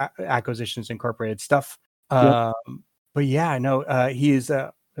the Acquisitions Incorporated stuff. Yep. But yeah, no, he is,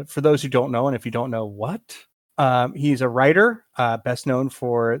 for those who don't know, and if you don't know what, he's a writer, best known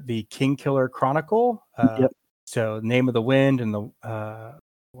for the King Killer Chronicle. Yep. So Name of the Wind and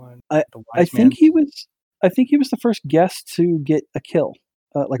I think he was the first guest to get a kill,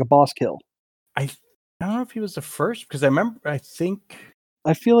 like a boss kill. I don't know if he was the first, because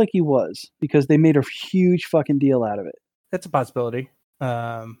I feel like he was, because they made a huge fucking deal out of it. That's a possibility.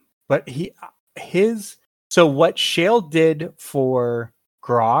 But so what Shale did for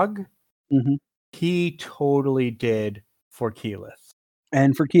Grog, he totally did for Keyleth.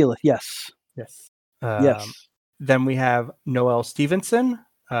 And for Keyleth, yes. Yes. Yes. Then we have Noelle Stevenson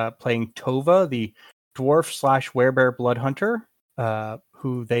playing Tova, the dwarf/werebear blood hunter,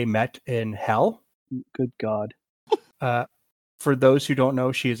 who they met in Hell. Good God. For those who don't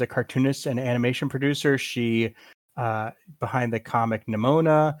know, she is a cartoonist and animation producer. She behind the comic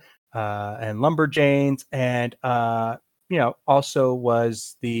Nimona and Lumberjanes, and also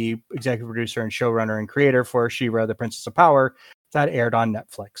was the executive producer and showrunner and creator for She-Ra, the Princess of Power, that aired on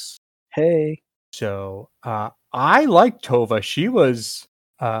Netflix. Hey. So I liked Tova. She was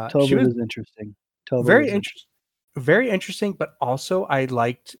interesting. Tova very was interesting. Very interesting, but also I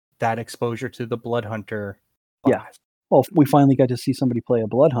liked that exposure to the Blood Hunter class. Yeah. Well, we finally got to see somebody play a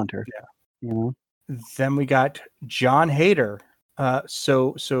Blood Hunter. Yeah. Then we got John Hader.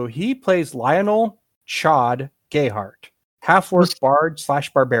 So he plays Lionel Chod Gayhart, half-orc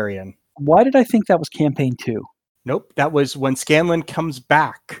bard/barbarian. Why did I think that was campaign 2? Nope, that was when Scanlan comes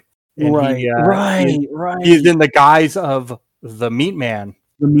back. And right. He's in the guise of the Meat Man.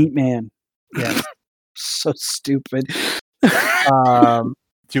 The Meat Man. Yeah. So stupid.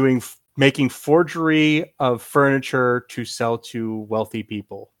 Making forgery of furniture to sell to wealthy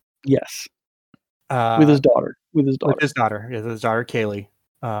people. Yes. With his daughter. With his daughter, Kaylee.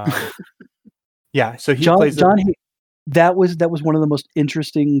 Yeah, so he plays that was one of the most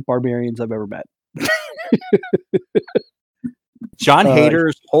interesting barbarians I've ever met. John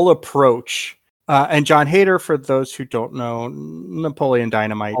Hader's whole approach, and John Hader, for those who don't know, Napoleon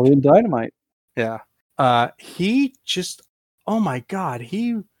Dynamite. Yeah. He just, oh my God,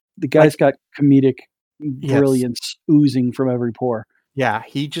 the guy's got comedic brilliance oozing from every pore. Yeah,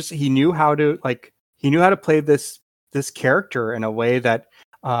 he knew how to play this character in a way that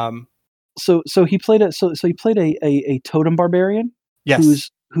so he played a totem barbarian. Yes.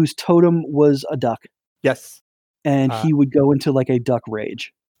 Whose totem was a duck. Yes. And he would go into like a duck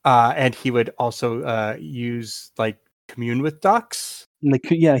rage. And he would also commune with ducks. Like,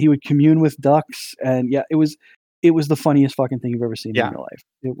 yeah, he would commune with ducks, and yeah, it was the funniest fucking thing you've ever seen in your life.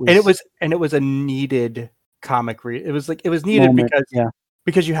 It was a needed comic read. It was needed moment, yeah,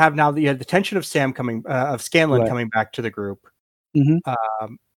 because you had the tension of Scanlan right. coming back to the group. Mhm.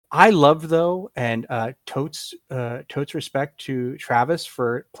 I loved though, and totes respect to Travis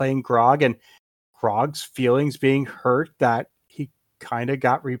for playing Grog and Grog's feelings being hurt that he kind of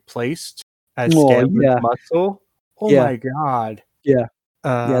got replaced as Oh, Scanlan's yeah. muscle. Oh Yeah. my god. Yeah.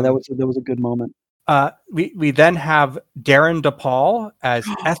 Yeah, that Um, was a good moment. we then have Darren DePaul as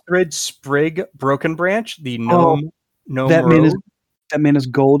Ethered Sprigg Broken Branch, the Oh, gnome that man is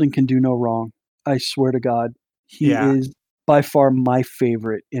rogue. gold and can do no wrong. I swear to God, he Yeah. is by far my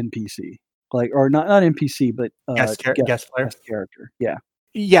favorite NPC. Like, or not NPC, but Guest player. guest character. Yeah,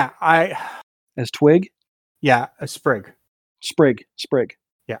 Yeah, as Twig, a Sprig. Sprig.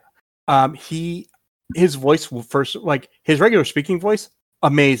 Yeah. His voice first, like his regular speaking voice,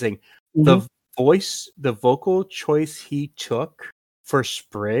 amazing. Mhm. The vocal choice he took for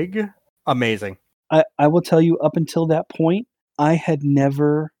Sprig, amazing. I will tell you, up until that point, I had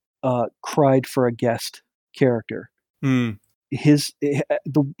never cried for a guest character. His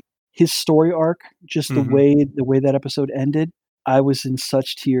story arc, just the way that episode ended, I was in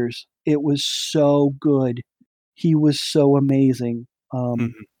such tears. It was so good. He was so amazing.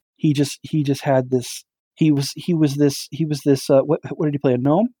 He just had this. He was this. What did he play? A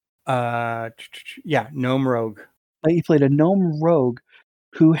gnome? Gnome rogue. He played a gnome rogue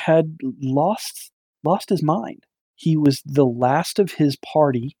who had lost his mind. He was the last of his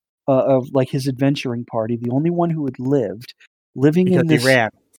party, of like his adventuring party, the only one who had living Because in this he ran.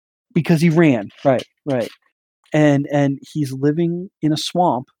 because he ran. Right. And he's living in a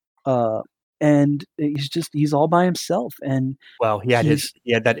swamp, and he's all by himself, and Well, he had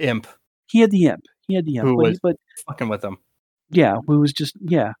that imp he had the imp, who was but fucking with him. yeah, who was just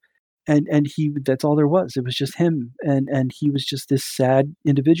and he that's all there was. It was just him, and he was just this sad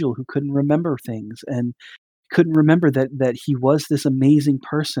individual who couldn't remember things and couldn't remember that he was this amazing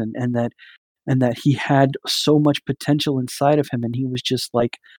person, and that he had so much potential inside of him, and he was just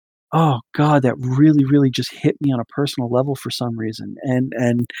like, oh god, that really really just hit me on a personal level for some reason.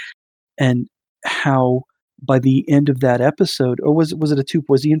 And how by the end of that episode, or was it a two,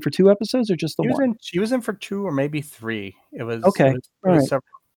 was he in for 2 episodes or just the one? He was in for 2 or maybe 3. It Okay, was all right. several.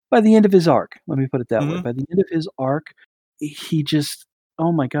 By the end of his arc, let me put it that way. Mhm. By the end of his arc, he just,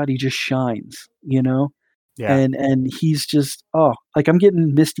 oh my god, he just shines, Yeah. and he's just, oh, like I'm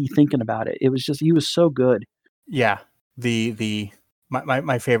getting misty thinking about it. It was just, he was so good. Yeah.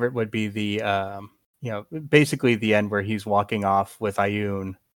 My favorite would be basically the end where he's walking off with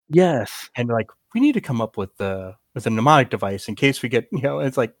Ayun Yes. and like, we need to come up with a mnemonic device in case we get,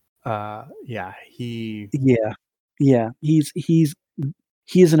 it's like, he Yeah.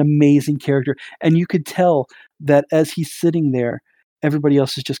 He is an amazing character, and you could tell that as he's sitting there, everybody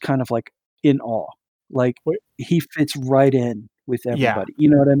else is just kind of like in awe. Like, Wait. he fits right in with Yeah. everybody. You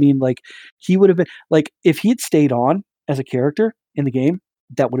know what I mean? Like, he would have been like, if he had stayed on as a character in the game,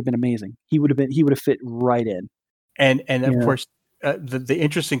 that would have been amazing. He would have fit right in. And of Yeah. course, the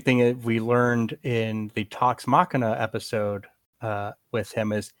interesting thing that we learned in the Talks Machina episode with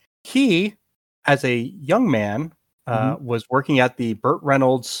him is he, as a young man, was working at the Burt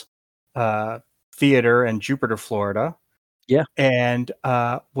Reynolds Theater in Jupiter, Florida. Yeah. And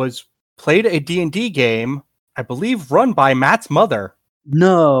played a D&D game, I believe, run by Matt's mother.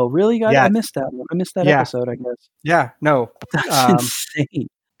 No, really? I Yes. missed that one. I missed that Yeah. episode, I guess. Yeah, no. That's insane.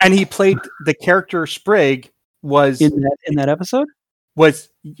 And he played the character Sprig was In that episode? was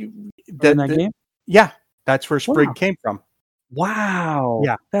In that game? Yeah, that's where Sprig Wow. came from. Wow.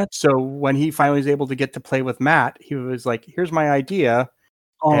 Yeah. So when he finally was able to get to play with Matt, he was like, here's my idea.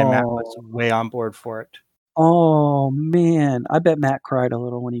 And Matt was way on board for it. Oh man, I bet Matt cried a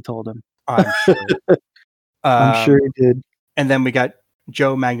little when he told him. I'm sure. I'm sure he did. And then we got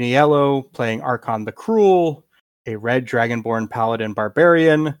Joe Magniello playing Archon the Cruel, a red dragonborn paladin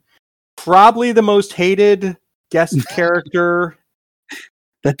barbarian, probably the most hated guest character.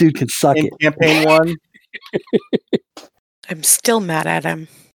 That dude can suck in it. Campaign 1. I'm still mad at him.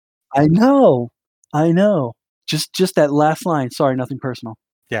 I know. Just that last line. Sorry, nothing personal.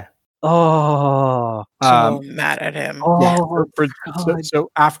 Yeah. Oh. So mad at him. Oh. Yeah.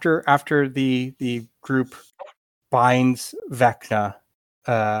 So after the group binds Vecna,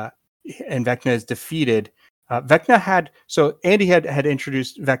 and Vecna is defeated. Andy had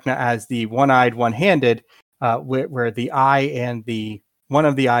introduced Vecna as the one-eyed, one-handed, where the eye and one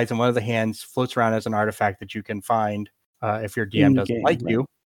of the eyes and one of the hands floats around as an artifact that you can find if your DM doesn't like you.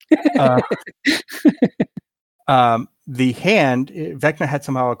 the hand, Vecna had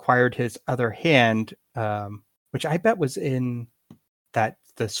somehow acquired his other hand, which I bet was in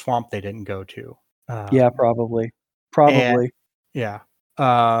the swamp they didn't go to. Yeah, probably. And, yeah.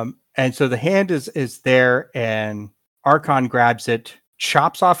 And so the hand is there, and Archon grabs it,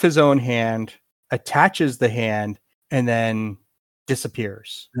 chops off his own hand, attaches the hand, and then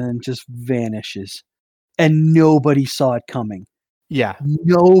disappears. And just vanishes. And nobody saw it coming. Yeah.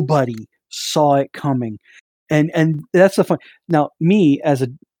 Nobody saw it coming. And that's the fun. Now, me as a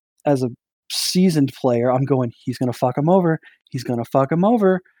seasoned player, I'm going, he's gonna fuck him over. He's gonna fuck him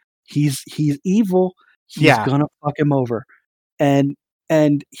over. He's evil. He's gonna fuck him over. And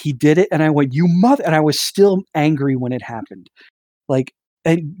he did it, and I went, you mother, and I was still angry when it happened. Like,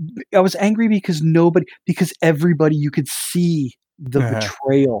 and I was angry because everybody, you could see the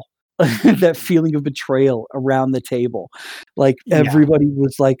betrayal, that feeling of betrayal around the table. Like, everybody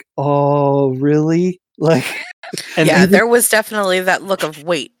was like, oh, really? Like, and yeah, there was definitely that look of,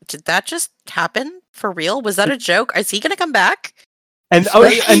 wait, did that just happen for real? Was that a joke? Is he going to come back? And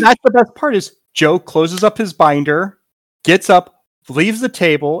and that's the best part is Joe closes up his binder, gets up, leaves the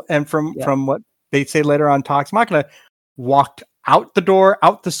table, and from what they say later on, Talks Machina, walked out the door,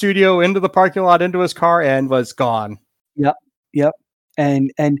 out the studio, into the parking lot, into his car, and was gone. Yep.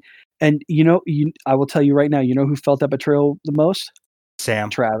 And I will tell you right now, you know who felt that betrayal the most? Sam.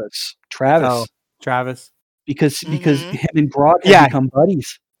 Travis. Oh, Travis. Because him and Brock had become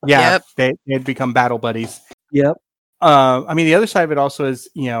buddies. Yeah, they had become battle buddies. Yep. I mean, the other side of it also is,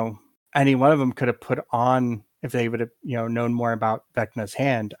 any one of them could have put on, if they would have, known more about Vecna's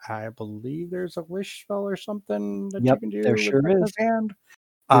hand. I believe there's a wish spell or something that you can do there with sure Vecna's is. hand.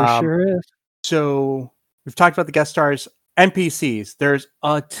 There sure is. So we've talked about the guest stars. NPCs. There's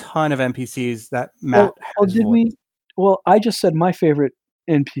a ton of NPCs that Matt has voiced. Well, I just said my favorite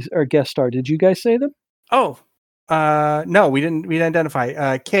NPC or guest star. Did you guys say them? Oh, no, we didn't. We didn't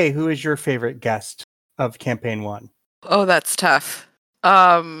identify. Kay, who is your favorite guest of campaign 1? Oh, that's tough.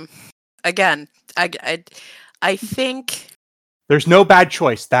 Again, I think there's no bad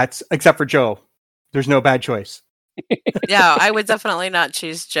choice. That's except for Joe. There's no bad choice. Yeah, I would definitely not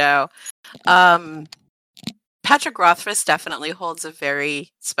choose Joe. Patrick Rothfuss definitely holds a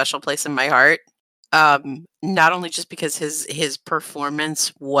very special place in my heart. Not only just because his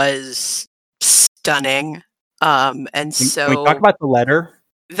performance was stunning, and so can we talk about the letter?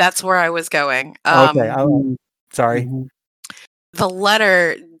 That's where I was going. Okay, sorry. The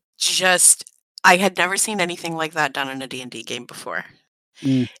letter, I had never seen anything like that done in a D&D game before.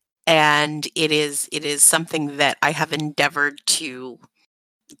 And it is something that I have endeavored to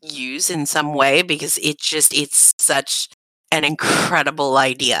use in some way because it's such an incredible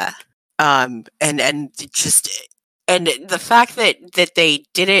idea. And the fact that they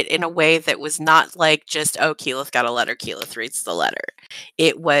did it in a way that was not like just, oh, Keyleth got a letter, Keyleth reads the letter.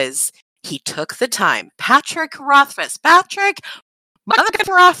 It was, he took the time. Patrick Rothfuss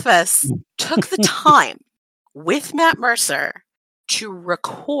took the time with Matt Mercer to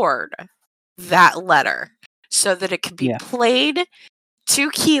record that letter so that it could be played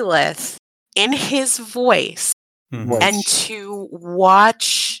to Keyleth in his voice, and to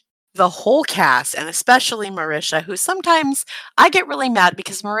watch the whole cast, and especially Marisha, who sometimes I get really mad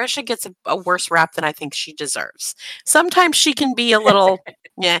because Marisha gets a worse rap than I think she deserves. Sometimes she can be a little,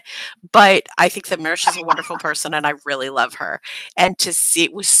 but I think that Marisha's a wonderful person, and I really love her. And to see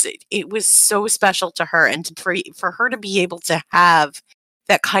it was so special to her, and for her to be able to have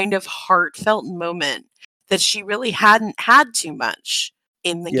that kind of heartfelt moment that she really hadn't had too much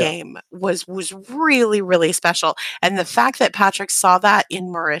in the game was really, really special. And the fact that Patrick saw that in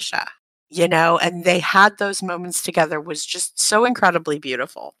Marisha, and they had those moments together was just so incredibly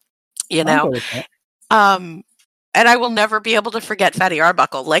beautiful, and I will never be able to forget Fatty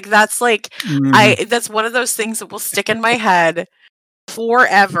Arbuckle. Like, that's that's one of those things that will stick in my head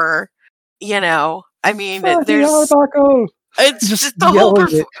forever. I mean, Fatty Arbuckle! It's just the whole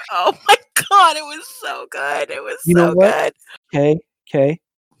oh my god, it was so good. It was so good. Okay.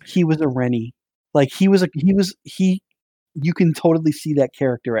 He was a Rennie. Like, you can totally see that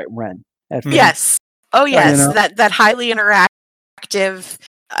character at Ren. Yes. Oh yes. That highly interactive,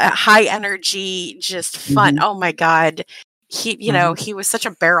 high energy, just fun. Oh my god. He he was such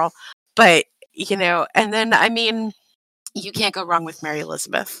a barrel. But, and then, I mean, you can't go wrong with Mary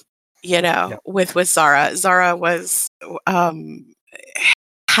Elizabeth, with Zara. Zara was,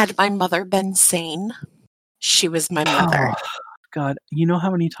 had my mother been sane, she was my mother. Oh, God, you know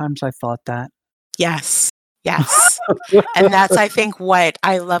how many times I thought that? Yes. And that's, I think, what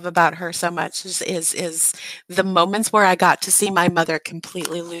I love about her so much is the moments where I got to see my mother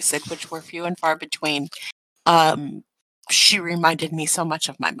completely lucid, which were few and far between. she reminded me so much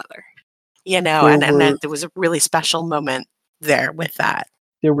of my mother, and there was a really special moment there with that.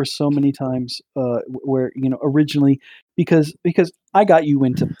 There were so many times where originally because I got you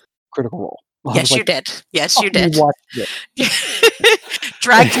into Critical Role. Yes, you did. Yes, you did. Watch it.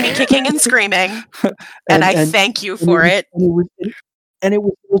 Dragged me kicking and screaming, and I thank you for it. And it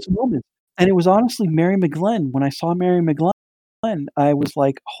was those moments. And it was honestly Mary McGlenn. When I saw Mary McGlenn, I was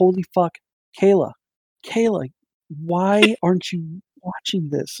like, holy fuck, Kayla, why aren't you watching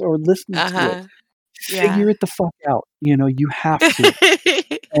this or listening to it? Figure it the fuck out. You have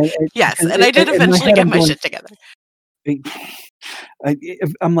to. Yes, and I did eventually get my shit together.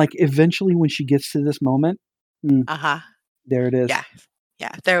 I'm like, eventually when she gets to this moment, there it is. Yeah.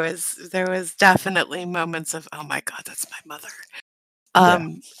 There was definitely moments of, oh my God, that's my mother.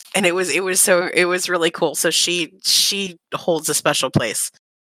 And it was really cool. So she holds a special place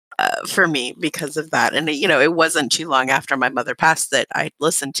for me because of that. And it wasn't too long after my mother passed that I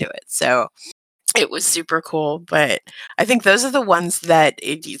listened to it. So it was super cool. But I think those are the ones that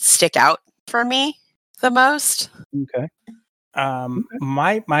stick out for me the most. Okay.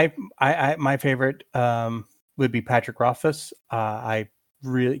 My favorite would be Patrick Rothfuss.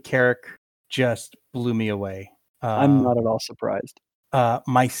 Carrick just blew me away. I'm not at all surprised.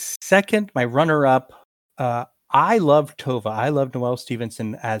 My runner-up, I loved Tova. I loved Noelle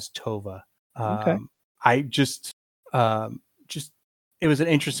Stevenson as Tova. Okay. I just it was an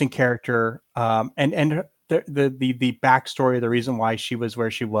interesting character. And the backstory, the reason why she was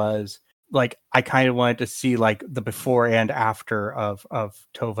where she was, like, I kind of wanted to see like the before and after of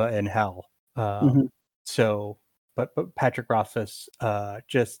Tova in Hell. So, but Patrick Rothfuss,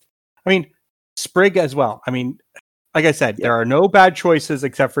 Sprig as well. I mean, like I said, there are no bad choices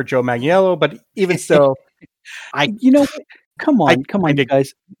except for Joe Manganiello, but even so, come on,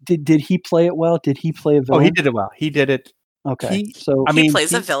 guys. Did he play it well? Did he play a villain? Oh, he did it well. He did it. Okay, he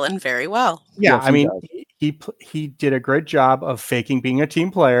plays a villain very well. Yeah, yes, he did a great job of faking being a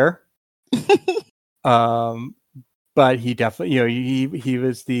team player. But he definitely, he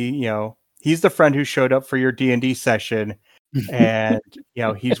was he's the friend who showed up for your D&D session, and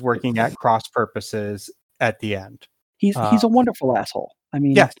he's working at cross purposes at the end. He's a wonderful asshole. I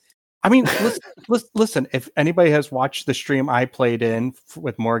mean, yes. I mean, listen. If anybody has watched the stream I played in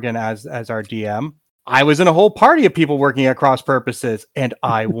with Morgan as our DM, I was in a whole party of people working at cross purposes, and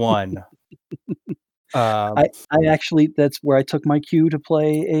I won. I actually, that's where I took my cue to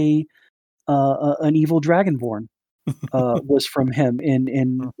play an evil Dragonborn. Was from him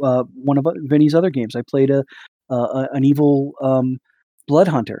in one of Vinny's other games. I played an evil blood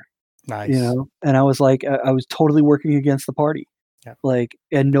hunter. Nice. And I was like, I was totally working against the party. Yeah. Like,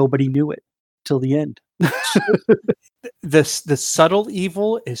 and nobody knew it till the end. The subtle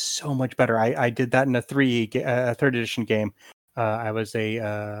evil is so much better. I did that in a third edition game. I was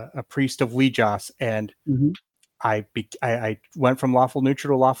a priest of Weejas, and I went from lawful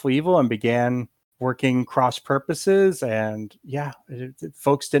neutral to lawful evil and began working cross purposes. And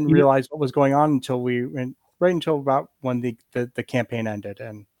folks didn't realize what was going on until about when the campaign ended.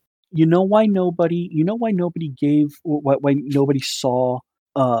 And why nobody saw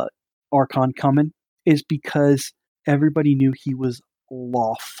Archon coming is because everybody knew he was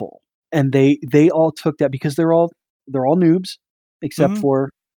lawful, and they all took that because they're all noobs except for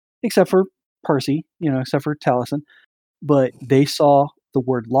Percy, except for Taliesin, but they saw the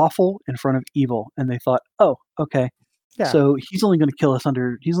word lawful in front of evil, and they thought, oh, okay, so he's only going to kill us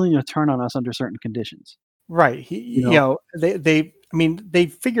he's only going to turn on us under certain conditions. Right. They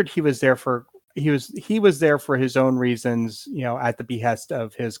figured he was there for his own reasons, at the behest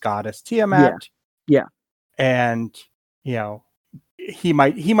of his goddess Tiamat. Yeah. And he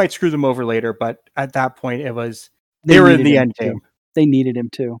might screw them over later, but at that point they were in the end game. They needed him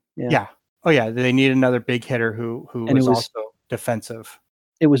too. Yeah. Oh yeah, they need another big hitter who was also defensive.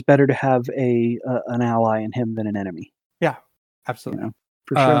 It was better to have an ally in him than an enemy. Yeah, absolutely.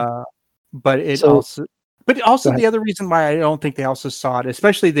 For sure. But also the other reason why I don't think they also saw it,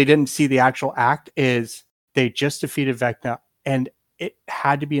 especially they didn't see the actual act, is they just defeated Vecna, and it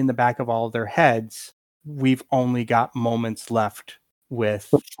had to be in the back of all of their heads. We've only got moments left with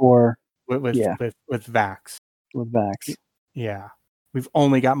Vax. With Vax. Yeah. We've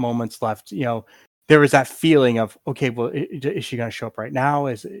only got moments left. There was that feeling of, okay, well, is she going to show up right now?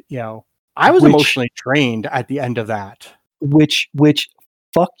 I was emotionally drained at the end of that. Which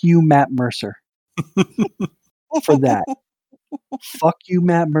fuck you, Matt Mercer. For that. Fuck you,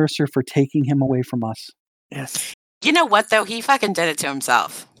 Matt Mercer, for taking him away from us. Yes. You know what, though? He fucking did it to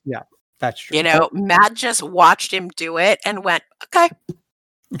himself. Yeah, that's true. Matt just watched him do it and went, okay.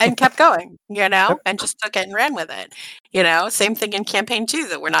 and kept going, Yep. and just took it and ran with it. Same thing in campaign 2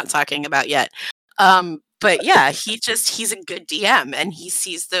 that we're not talking about yet. But yeah, he's a good DM, and he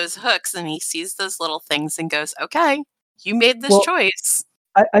sees those hooks and he sees those little things and goes, okay, you made this Well, choice.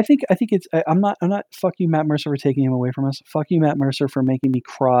 I think it's I'm not fuck you, Matt Mercer, for taking him away from us. Fuck you, Matt Mercer, for making me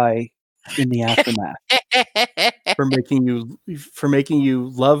cry in the aftermath. for making you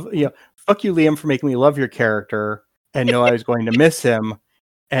love, fuck you, Liam, for making me love your character and know I was going to miss him.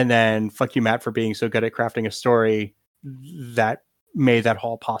 And then fuck you, Matt, for being so good at crafting a story that made that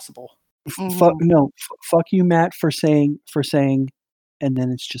all possible. Mhm. Fuck you, Matt, for saying, and then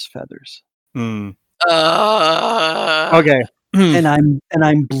it's just feathers. Mm. Uh, Okay. And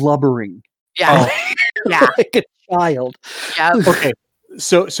I'm blubbering. yeah. Oh, Yeah. Like a child. Yeah. okay.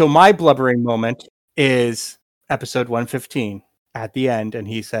 So my blubbering moment is episode 115 at the end, and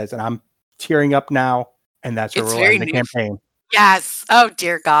he says, and I'm tearing up now, and that's where It's we'll very end the new. campaign. Yes. Oh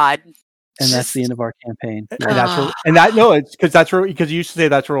dear God. And that's the end of our campaign. Yeah. And that's where, and that no, it's because you used to say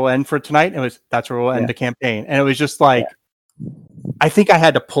that's where we'll end for tonight. And that's where we'll end the campaign, and it was just like, I think I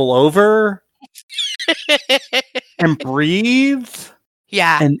had to pull over and breathe.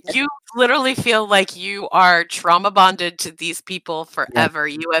 Yeah. And- you literally feel like you are trauma bonded to these people forever.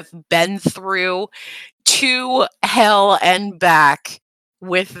 You have been through to hell and back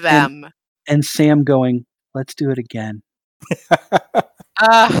with them. And Sam going, let's do it again.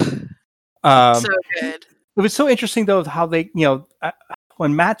 So good. It was so interesting though how they,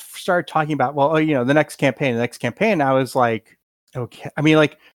 when Matt started talking about, the next campaign, I was like, okay.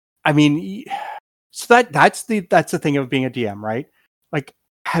 So that's the thing of being a DM, right? Like,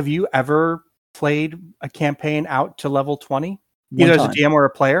 have you ever played a campaign out to level 20, either as a DM or a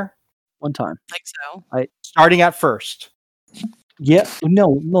player? One time. I think so. Starting at first. Yeah, no.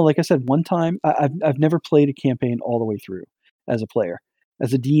 Like I said, one time. I've never played a campaign all the way through as a player.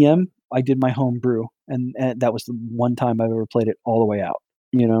 As a DM, I did my home brew, and that was the one time I've ever played it all the way out.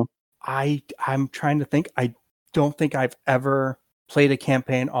 I'm trying to think. I don't think I've ever played a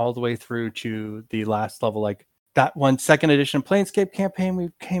campaign all the way through to the last level. Like that one 2nd edition Planescape campaign, we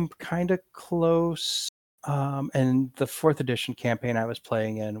came kind of close. And the 4th edition campaign I was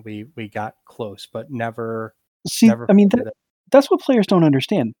playing in, we got close, but never. See, never I mean, played it. that's what players don't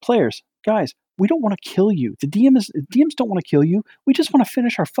understand. Players, guys, we don't want to kill you. DMs don't want to kill you. We just want to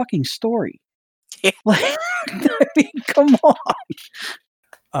finish our fucking story. Yeah. Like, I mean, come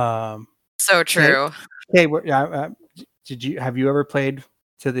on. So true. Okay, have you ever played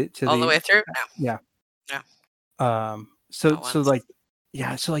All the way through? No. Yeah. No. So like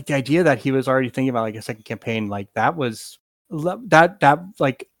the idea that he was already thinking about like a second campaign, like that was that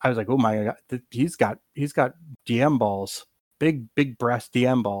like I was like, oh my God, he's got DM balls, big breast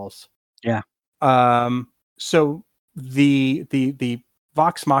DM balls. Yeah. So the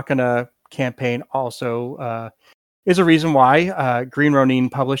Vox Machina campaign also is a reason why Green Ronin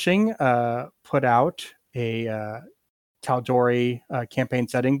Publishing put out a Tal'Dorei campaign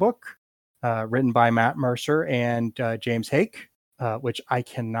setting book written by Matt Mercer and James Hake, which I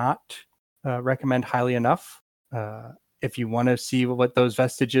cannot recommend highly enough. If you want to see what those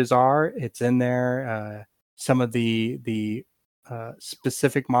vestiges are, it's in there. Some of the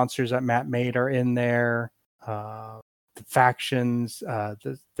specific monsters that Matt made are in there. The factions.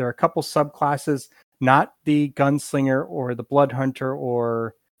 There are a couple subclasses, not the Gunslinger or the Blood Hunter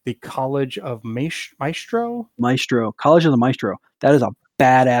or the College of Maestro. College of the Maestro. That is a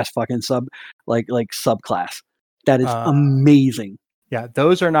badass fucking subclass. That is amazing. Yeah,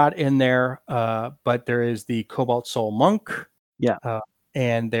 those are not in there, but there is the Cobalt Soul Monk. Yeah,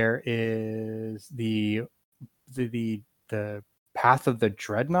 and there is the Path of the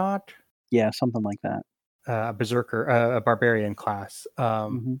Dreadnought. Yeah, something like that. A berserker, a barbarian class.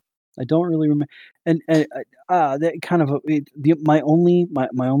 I don't really remember, and that kind of my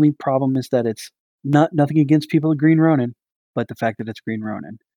only problem is that it's nothing against people of Green Ronin, but the fact that it's Green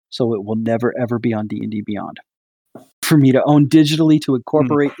Ronin, so it will never ever be on D&D Beyond for me to own digitally to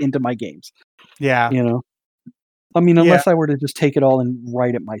incorporate into my games. Yeah, I mean, unless I were to just take it all and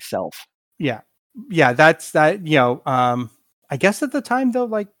write it myself. Yeah, that's that. I guess at the time though,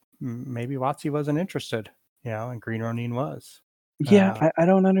 like maybe WotC wasn't interested, and Green Ronin was. Yeah, I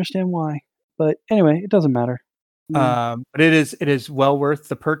don't understand why, but anyway, it doesn't matter. But it is well worth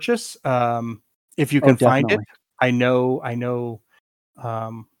the purchase if you can find it. I know.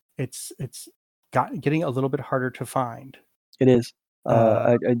 It's getting a little bit harder to find. It is.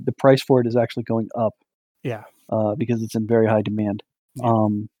 The price for it is actually going up. Yeah. Because it's in very high demand. Yeah.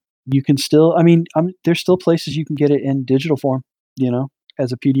 You can still. I mean, there's still places you can get it in digital form.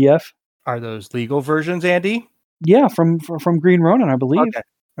 As a PDF. Are those legal versions, Andy? Yeah, from Green Ronin, I believe. Okay.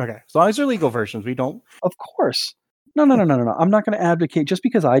 Okay, as long as they're legal versions, we don't. Of course. No. I'm not going to advocate. Just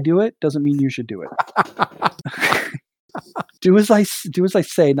because I do it doesn't mean you should do it. do as I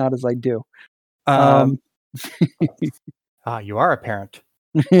say, not as I do. You are a parent.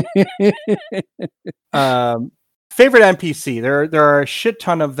 Favorite NPC? There are a shit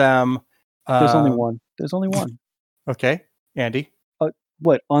ton of them. There's only one. There's only one. Okay, Andy.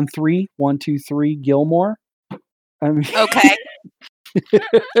 What, on 3? 1, 2, 3, Gilmore? I mean, Okay.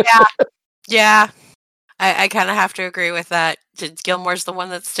 Yeah. I kind of have to agree with that. Gilmore's the one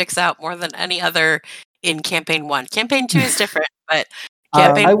that sticks out more than any other in Campaign 1. Campaign 2 is different, but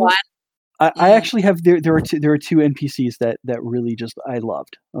Campaign 1... I actually have there are two NPCs that really just I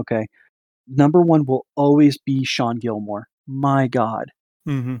loved. Okay, number one will always be Sean Gilmore. My God,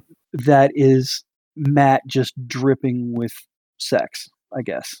 that is Matt just dripping with sex, I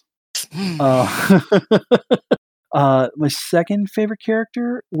guess. My second favorite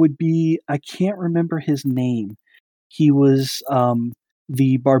character would be, I can't remember his name. He was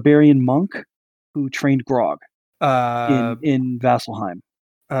the barbarian monk who trained Grog in Vasselheim.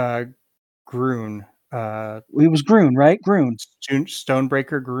 Groon. It was Groon, right? Groon.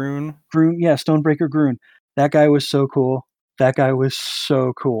 Stonebreaker Groon. Groon, yeah, Stonebreaker Groon. That guy was so cool.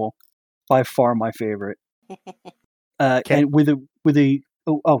 By far my favorite. And with a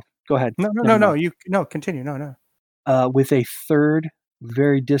go ahead. No. You continue. No. With a third,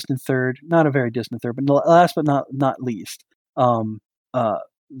 very distant third, not a very distant third, but last but not least,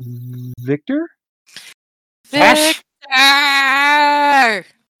 Victor.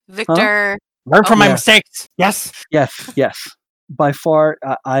 Victor. Learn from my mistakes. Yes. By far,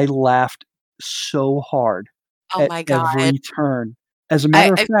 I laughed so hard at every turn. As a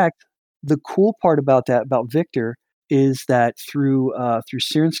matter of fact, the cool part about Victor is that through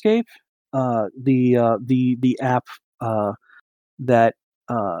Sirenscape, the app that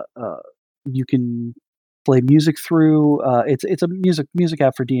you can play music through. It's a music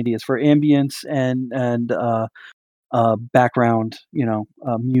app for D&D. It's for ambience and background,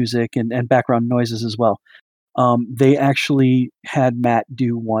 music and background noises as well. They actually had Matt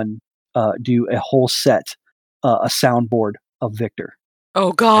do a whole set, a soundboard of Victor.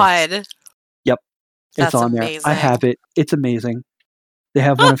 Oh God! Yep, that's it's on amazing. there. I have it. It's amazing. They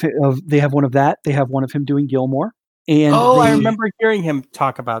have one they have one of that. They have one of him doing Gilmore. And I remember hearing him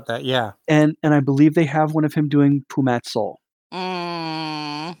talk about that. Yeah, and I believe they have one of him doing Pumat Soul.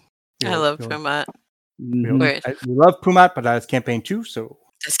 I love Pumat. We love Pumat, but that's Campaign 2, so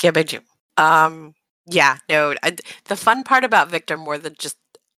it's Campaign 2. Yeah, no. The fun part about Victor, more than just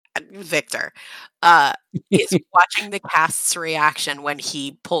Victor, is watching the cast's reaction when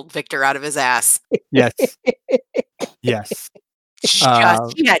he pulled Victor out of his ass. Yes. He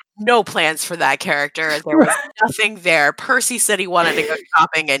had no plans for that character. There was nothing there. Percy said he wanted to go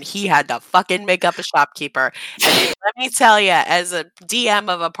shopping, and he had to fucking make up a shopkeeper. And let me tell you, as a DM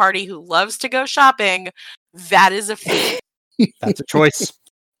of a party who loves to go shopping, that is a feat. That's a choice.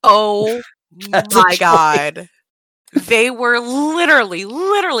 Oh my God. They were literally,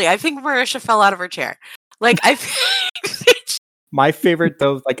 I think Marisha fell out of her chair. Like, I think... My favorite,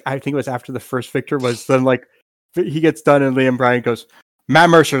 though, like, I think it was after the first Victor, was then, like, he gets done and Liam Bryan goes, Matt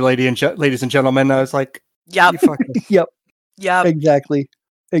Mercer, ladies and gentlemen. I was like, yep. Yep. Exactly.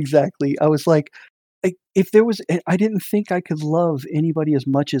 I was like, if there was, I didn't think I could love anybody as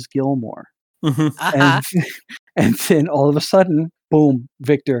much as Gilmore. And then all of a sudden, boom,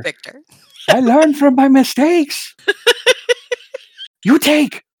 Victor. I learned from my mistakes. You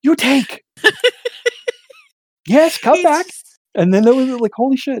take. Yes, come back. And then there was like,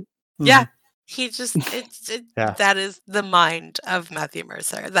 holy shit. Yeah. He just, that is the mind of Matthew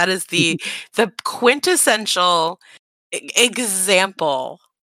Mercer. That is the quintessential example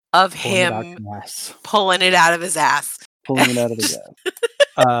of him pulling it out of his ass.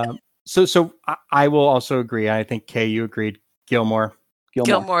 So I will also agree. I think Kay, you agreed. Gilmore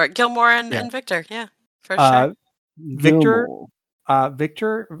and Victor. Yeah, for sure. Victor.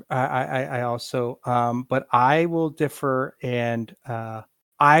 I also. But I will differ, and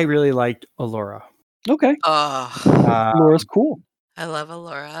I really liked Allura. Okay. Allura's cool. I love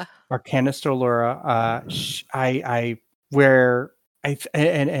Allura. Arcanist Allura. I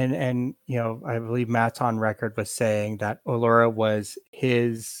believe Matt's on record with saying that Allura was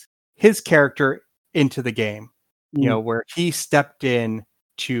his character into the game. Where he stepped in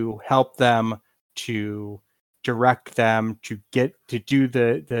to help them, to direct them, to do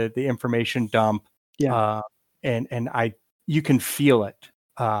the information dump. Yeah. And you can feel it.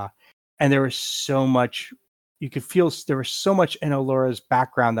 And there was so much you could feel. There was so much in Allura's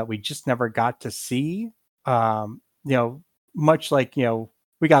background that we just never got to see. Much like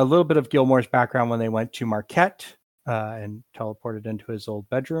we got a little bit of Gilmore's background when they went to Marquette and teleported into his old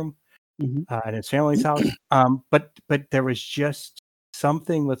bedroom at his family's house. But there was just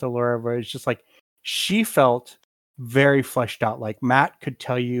something with Allura where it's just like she felt very fleshed out. Like Matt could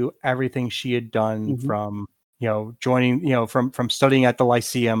tell you everything she had done from joining, from studying at the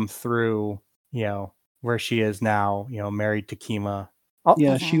Lyceum through where she is now, married to Kima.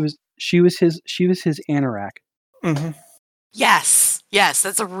 Yeah, she was his anorak. Yes,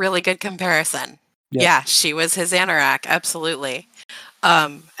 that's a really good comparison. Yep. Yeah, she was his anorak, absolutely.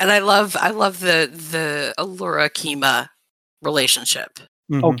 And I love the Allura Kima relationship.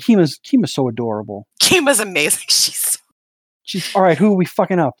 Oh, Kima's so adorable. Kima's amazing. She's all right. Who are we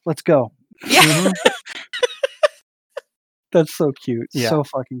fucking up? Let's go. Yeah. That's so cute. Yeah. So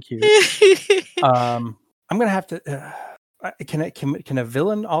fucking cute. I'm gonna have to. Can a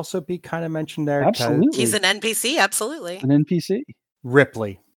villain also be kind of mentioned there? Absolutely. He's an NPC. Absolutely. An NPC.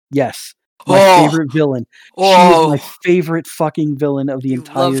 Ripley. Yes. My favorite villain. She is my favorite fucking villain of the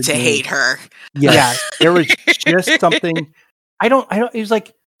entire love to game. hate her. Yes. Yeah, there was just something. I don't. It was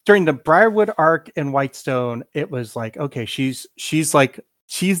like during the Briarwood arc in Whitestone. It was like, okay, she's the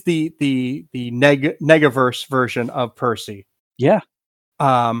Negaverse version of Percy. Yeah.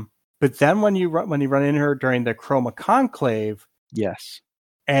 But then when you run into her during the Chroma Conclave, yes.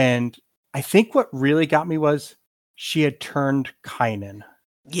 And I think what really got me was she had turned Kynan.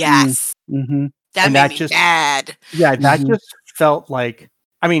 Yes. That made me mad. Yeah, that just felt like,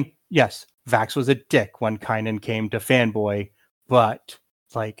 I mean, yes, Vax was a dick when Kynan came to Fanboy, but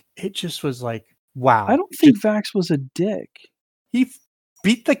like it just was like, wow. I don't think Vax was a dick. He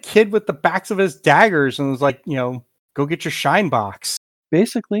beat the kid with the backs of his daggers and was like, go get your shine box.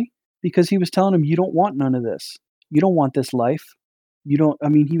 Basically, because he was telling him, you don't want none of this. You don't want this life. You don't. I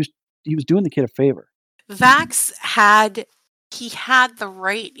mean, he was doing the kid a favor. Vax had the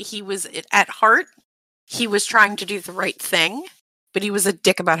right. He was at heart. He was trying to do the right thing, but he was a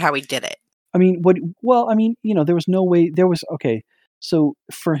dick about how he did it. I mean, there was no way. Okay. So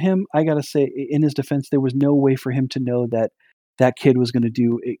for him, I gotta say, in his defense, there was no way for him to know that kid was going to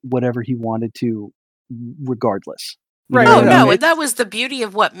do whatever he wanted to, regardless. Right. No, and that was the beauty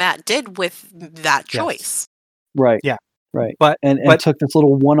of what Matt did with that choice. Right. Yeah. Right. But took this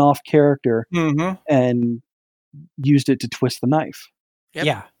little one-off character and used it to twist the knife. Yep.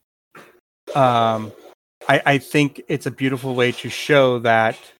 Yeah. I think it's a beautiful way to show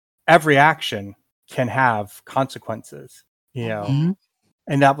that every action can have consequences, and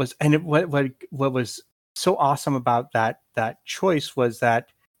that was, what was so awesome about that choice was that,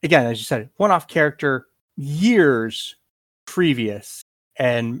 again, as you said, one-off character years previous,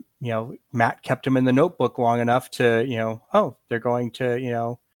 and Matt kept him in the notebook long enough to they're going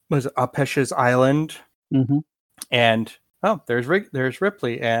to was it Upesh's Island, and there's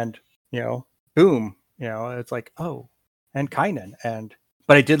Ripley, and boom, it's like, oh, and Kynan,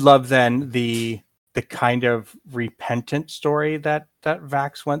 but I did love then the kind of repentant story that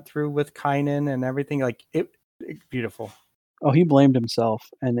Vax went through with Kynan and everything, like it beautiful. Oh, he blamed himself,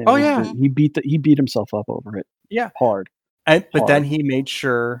 and he beat himself up over it. Yeah, hard. But then he made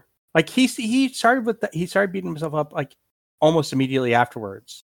sure, like he started beating himself up like almost immediately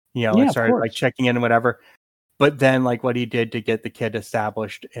afterwards. And started like checking in and whatever. But then like what he did to get the kid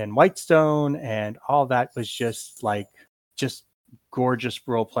established in Whitestone and all that was just gorgeous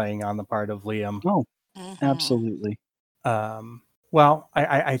role playing on the part of Liam. Oh, absolutely. Well,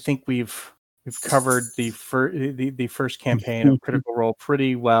 I think we've covered the first campaign of Critical Role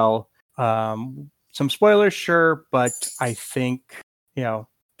pretty well. Some spoilers, sure, but I think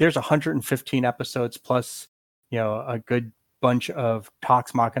there's 115 episodes plus a good bunch of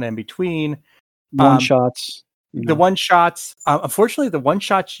Talks Machina in between. One shots. The one shots. Unfortunately, the one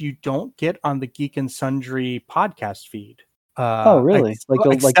shots you don't get on the Geek and Sundry podcast feed. Oh, really?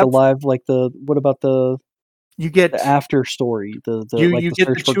 What about the? You get the after story, the get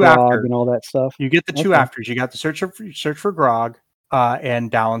search the for two Grog afters and all that stuff. You get the two afters. You got the search for Grog, and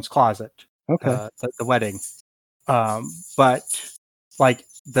Dallon's closet. Okay. The wedding. But like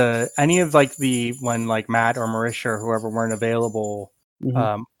any of like the when like Matt or Marisha or whoever weren't available,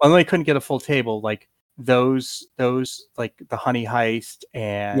 when they couldn't get a full table, like those like the Honey Heist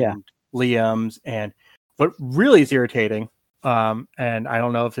and Liam's, and what really is irritating, and I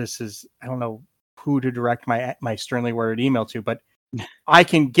don't know who to direct my sternly worded email to, but I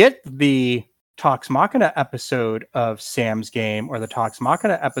can get the Talks Machina episode of Sam's game or the Talks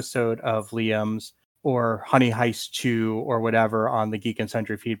Machina episode of Liam's or Honey Heist 2 or whatever on the Geek and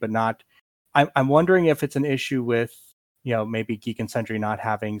Sundry feed, but not. I'm wondering if it's an issue with maybe Geek and Sundry not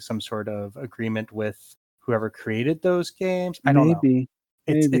having some sort of agreement with whoever created those games. I don't know.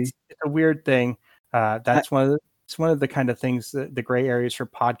 it's a weird thing. That's one of the kind of things that the gray areas for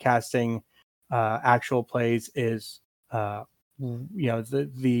podcasting actual plays is the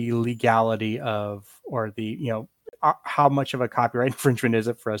legality of, or the how much of a copyright infringement is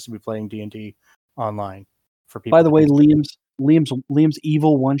it for us to be playing D&D online for people. By the way, Liam's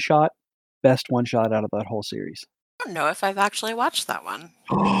evil one shot, best one shot out of that whole series. I don't know if I've actually watched that one.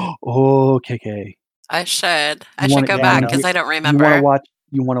 Oh, KK. I should. I You should go back because I don't remember.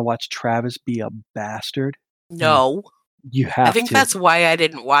 You want to watch Travis be a bastard? No. You have to. I think that's why I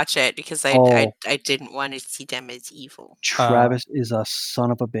didn't watch it, because I didn't want to see them as evil. Travis is a son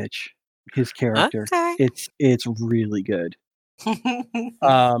of a bitch. His character. Okay. It's really good.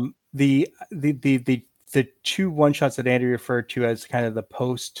 The two one shots that Andy referred to as kind of the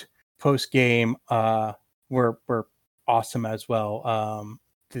post game were awesome as well.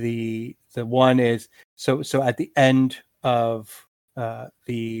 The one is so at the end of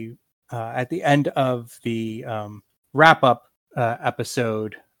the wrap up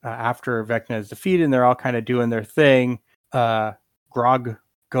episode, after Vecna is defeated and they're all kind of doing their thing, Grog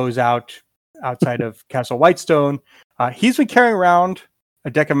goes outside of Castle Whitestone. He's been carrying around a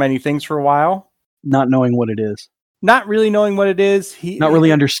deck of many things for a while, not knowing what it is. Not really knowing what it is. Not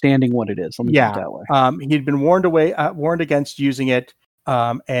really understanding what it is. Let me put it that way. He'd been warned against using it.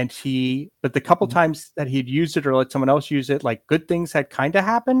 But the couple times that he'd used it or let someone else use it, like, good things had kind of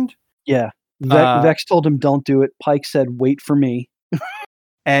happened. Yeah. Vex told him, don't do it. Pike said, wait for me.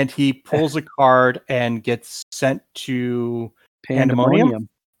 And he pulls a card and gets sent to Pandemonium.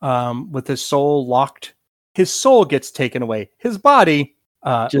 With his soul locked. His soul gets taken away. His body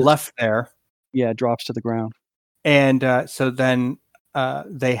left there. Yeah, drops to the ground. And so then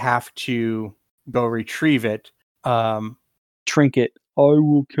they have to go retrieve it. Trinket. I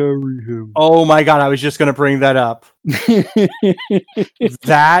will carry him. Oh my God, I was just going to bring that up.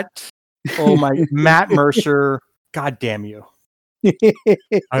 Matt Mercer, God damn you.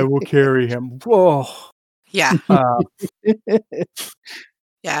 I will carry him. Whoa. Yeah.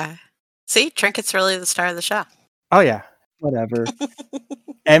 Yeah. See, Trinket's really the star of the show. Oh yeah. Whatever.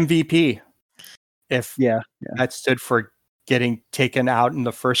 MVP. If yeah. that stood for getting taken out in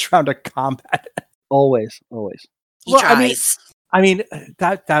the first round of combat. Always. He tries. I mean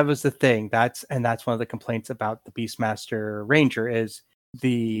that was the thing. That's one of the complaints about the Beastmaster Ranger is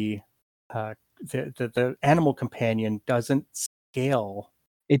the animal companion doesn't scale.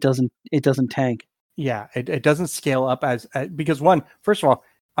 It doesn't tank. Yeah, it doesn't scale up as because first of all,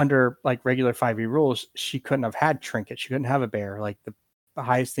 under like regular 5e rules, she couldn't have had Trinket. She couldn't have a bear. Like the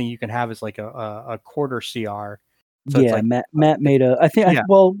highest thing you can have is like a quarter CR. So yeah, it's like, Matt made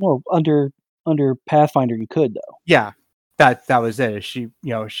well under Pathfinder you could though. Yeah, that was it. He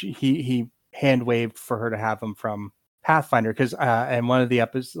hand waved for her to have him from Pathfinder because and one of the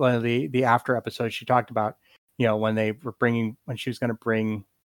after episodes she talked about, when she was going to bring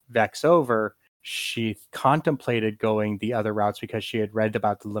Vex over, she contemplated going the other routes because she had read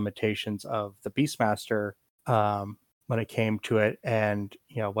about the limitations of the Beastmaster when it came to it, and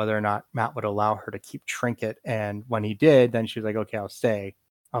whether or not Matt would allow her to keep Trinket. And when he did, then she was like, okay, I'll stay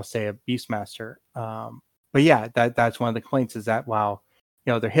a Beastmaster. But yeah, that's one of the complaints is that while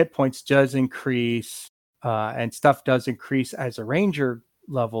their hit points does increase and stuff does increase as the Ranger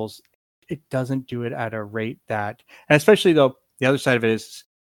levels, it doesn't do it at a rate that, and especially though the other side of it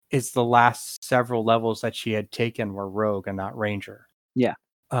is the last several levels that she had taken were Rogue and not Ranger. Yeah.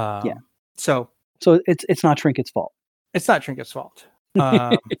 So it's not Trinket's fault. It's not Trinket's fault.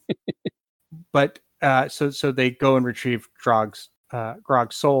 But so they go and retrieve Grog's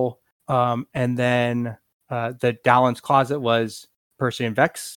soul, and then the Dallon's closet was Percy and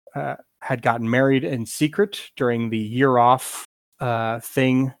Vex had gotten married in secret during the year off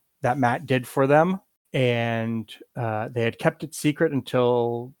thing that Matt did for them. And they had kept it secret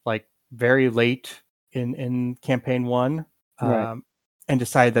until like very late in campaign 1, right. And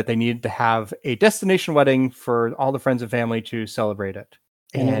decided that they needed to have a destination wedding for all the friends and family to celebrate it.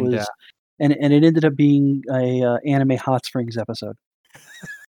 And it was, and it ended up being a anime Hot Springs episode.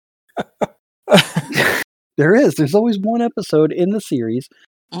 There's always one episode in the series,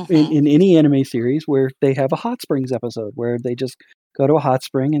 in any anime series, where they have a Hot Springs episode where they just go to a hot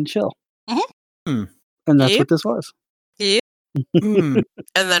spring and chill. Mm-hmm. And that's what this was. Yep. And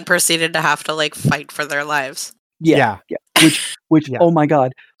then proceeded to have to like fight for their lives. Yeah. Which yeah. Oh my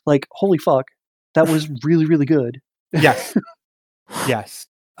God, like holy fuck, that was really, really good. Yes. Yes.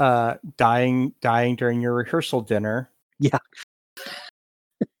 Dying during your rehearsal dinner. Yeah.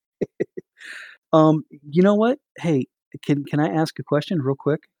 You know what? Hey, can I ask a question real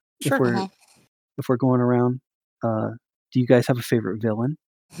quick? Sure. If we're going around Do you guys have a favorite villain?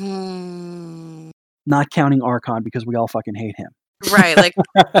 Not counting Archon, because we all fucking hate him. Right, like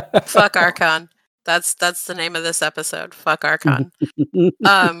fuck Archon. That's the name of this episode. Fuck Archon.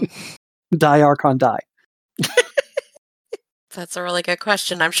 Die, Archon, die. That's a really good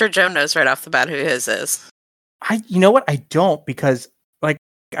question. I'm sure Joe knows right off the bat who his is. You know what? I don't, because like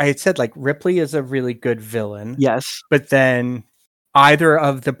I had said, like Ripley is a really good villain. Yes. But then either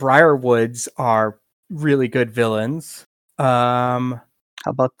of the Briarwoods are really good villains. How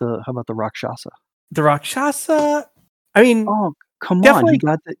about the Rakshasa? The Rakshasa, I mean, Oh, come definitely,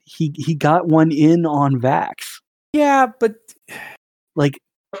 on! He got one in on Vax. yeah, but Like,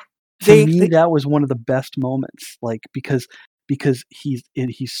 they that was one of the best moments. Like, because he's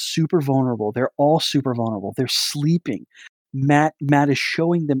super vulnerable. They're all super vulnerable. They're sleeping. Matt is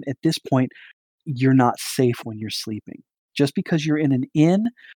showing them at this point, you're not safe when you're sleeping. Just because you're in an inn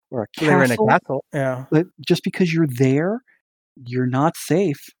or a castle, they're in a castle, yeah. But just because you're there, you're not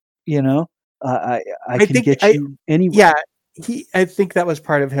safe. You know, I can get you anywhere. Yeah, I think that was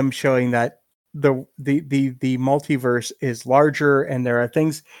part of him showing that the multiverse is larger and there are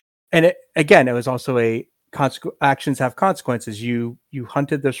things, and it was also a actions have consequences. You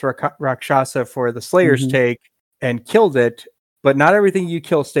hunted this Rakshasa for the Slayer's take and killed it, but not everything you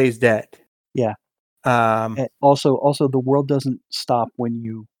kill stays dead. Yeah. Also, the world doesn't stop when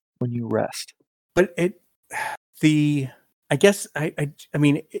you rest. But I guess I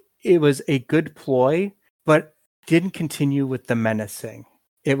mean it was a good ploy, but didn't continue with the menacing.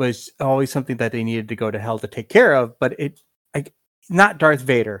 It was always something that they needed to go to hell to take care of, but not Darth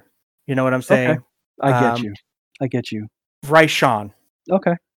Vader. You know what I'm saying? Okay. I get you. Raishan.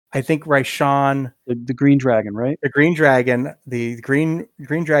 Okay. I think Raishan, the Green Dragon, right? The Green Dragon, the Green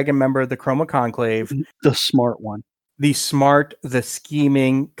Dragon member of the Chroma Conclave, the smart one, the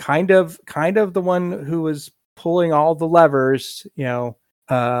scheming, kind of the one who was pulling all the levers. You know,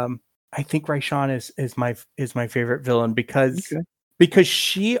 I think Raishan is my favorite villain because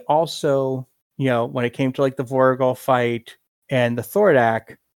she also, you know, when it came to like the Vorgol fight and the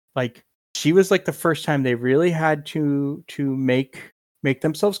Thordak, like she was like the first time they really had to make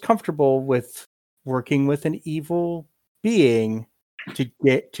themselves comfortable with working with an evil being to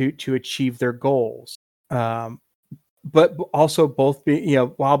get to achieve their goals. But also both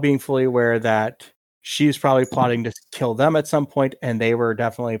while being fully aware that she's probably plotting to kill them at some point, and they were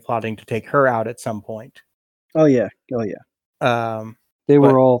definitely plotting to take her out at some point. Oh yeah. They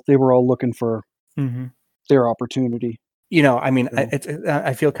were all looking for their opportunity. You know, I mean,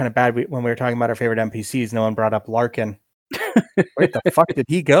 I feel kind of bad when we were talking about our favorite NPCs. No one brought up Larkin. Where the fuck did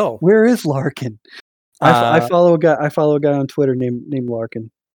he go? Where is Larkin? I follow a guy on Twitter named Larkin.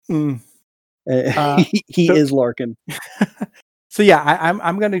 He is Larkin. So yeah,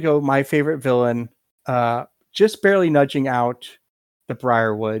 I'm gonna go my favorite villain, just barely nudging out the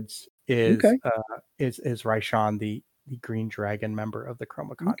Briarwoods is Raishan, the Green Dragon member of the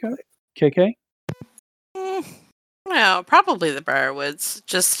Chroma Conclave. KK? No, probably the Briarwoods.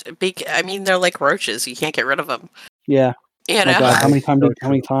 I mean, they're like roaches. You can't get rid of them. Yeah. You know? God, how many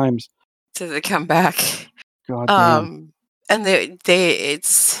times did they come back? God damn. And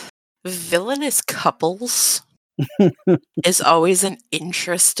it's villainous couples is always an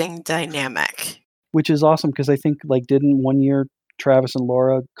interesting dynamic. Which is awesome because I think didn't one year Travis and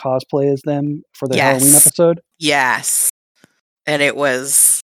Laura cosplay as them for the Halloween episode? Yes. And it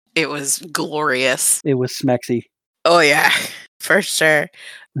was glorious. It was smexy. Oh yeah, for sure.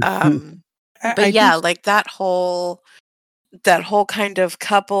 But yeah, like that whole kind of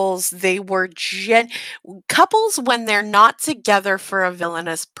couples, they were couples when they're not together for a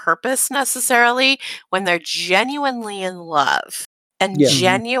villainous purpose necessarily, when they're genuinely in love and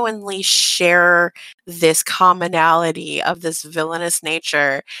genuinely share this commonality of this villainous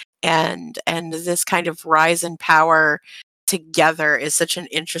nature and this kind of rise in power together is such an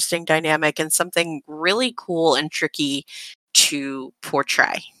interesting dynamic and something really cool and tricky to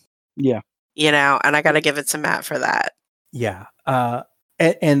portray. Yeah. You know, and I got to give it to Matt for that. Yeah.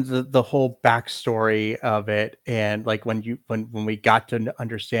 And the whole backstory of it, and like when we got to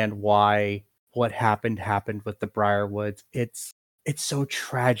understand why what happened with the Briarwoods, it's so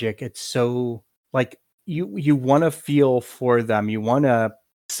tragic. It's so like you want to feel for them, you want to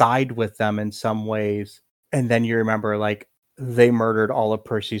side with them in some ways, and then you remember like they murdered all of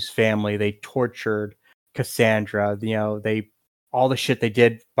Percy's family, they tortured Cassandra, you know, all the shit they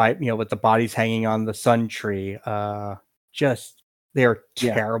did by, you know, with the bodies hanging on the sun tree. Just they're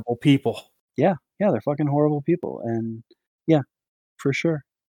terrible people. Yeah, they're fucking horrible people, and yeah, for sure.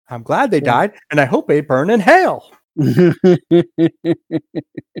 I'm glad they died, and I hope they burn in hell.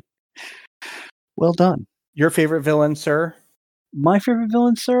 Well done. Your favorite villain, sir? My favorite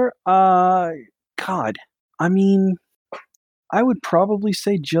villain, sir? God. I mean, I would probably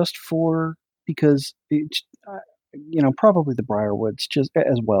say because probably the Briarwoods just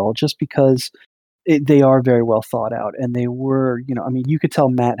as well, just because they are very well thought out, and they were, I mean, you could tell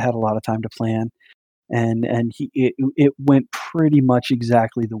Matt had a lot of time to plan, and it went pretty much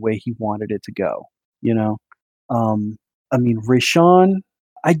exactly the way he wanted it to go. I mean, Rayshawn,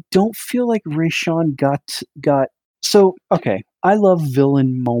 I don't feel like Rayshawn got so okay. I love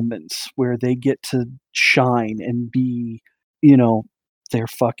villain moments where they get to shine and be, their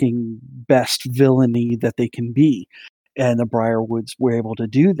fucking best villainy that they can be, and the Briarwoods were able to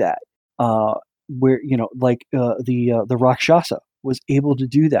do that. Where the Rakshasa was able to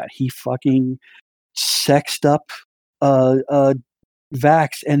do that. He fucking sexed up Vax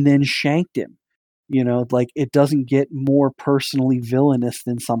and then shanked him. Like, it doesn't get more personally villainous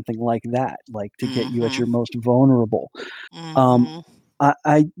than something like that, like to get you at your most vulnerable.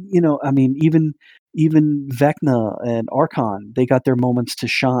 I mean, even Vecna and Archon, they got their moments to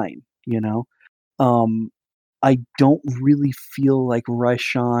shine. I don't really feel like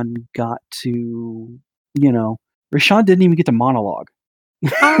Rayshawn got to, Rayshawn didn't even get to monologue.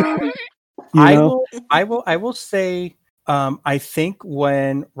 I will say, I think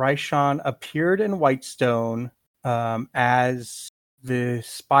when Rayshawn appeared in Whitestone as the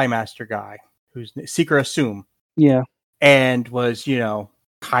spy master guy, who's Seeker Assume, yeah, and was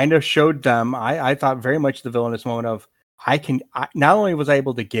kind of showed them. I thought very much the villainous moment of not only was I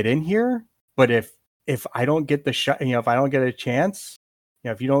able to get in here, but if I don't get the shot, if I don't get a chance,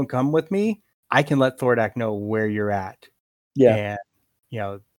 if you don't come with me, I can let Thordak know where you're at. Yeah,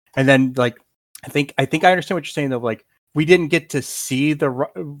 and and then, like, I think I understand what you're saying, though. Like, we didn't get to see the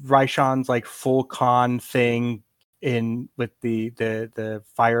Rayshawn's like full con thing with the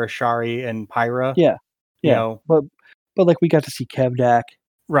Fire Ashari and Pyra. yeah. But like, we got to see Kevdak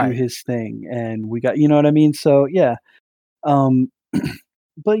do his thing, and we got, you know what I mean. So yeah,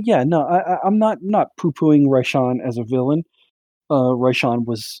 but yeah, no, I'm not poo-pooing Rayshawn as a villain. Rayshawn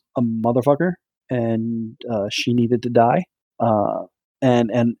was a motherfucker, and she needed to die.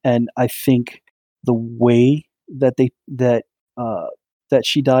 And I think the way that that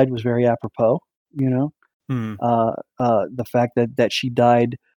she died was very apropos. The fact that she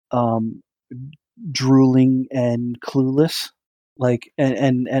died drooling and clueless, like,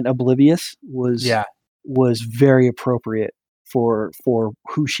 and oblivious was very appropriate for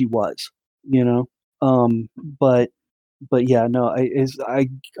who she was. But yeah, no, I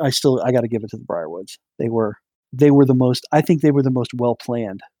got to give it to the Briarwoods. They were the most. I think they were the most well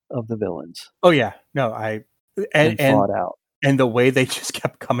planned of the villains. Oh yeah, no, and thought out, and the way they just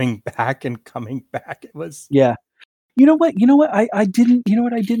kept coming back, it was yeah. You know what? I didn't. You know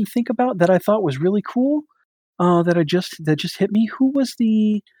what I didn't think about that I thought was really cool. That just hit me. What was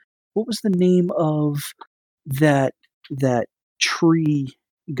the name of that tree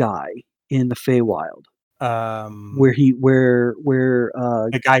guy in the Feywild? Where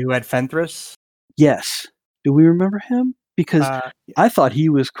the guy who had Fenthras? Yes. Do we remember him? Because I thought he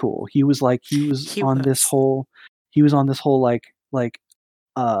was cool. He was on this whole like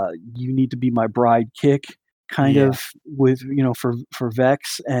you need to be my bride kick kind of with for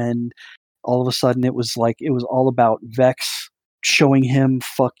Vex, and all of a sudden it was all about Vex showing him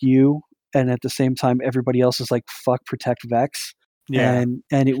fuck you, and at the same time everybody else is like fuck protect Vex. Yeah.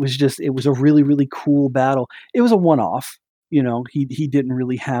 And it was a really, really cool battle. It was a one-off. He didn't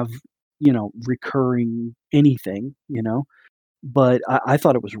really have, recurring anything, but I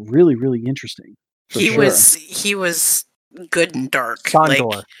thought it was really, really interesting. He was good and dark.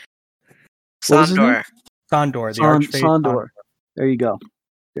 Sondor. Like, Sondor. Sondor, the Archfey. Sondor. There you go.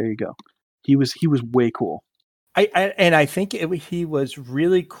 He was way cool. I think he was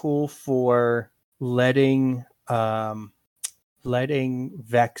really cool for letting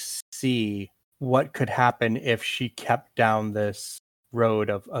Vex see what could happen if she kept down this road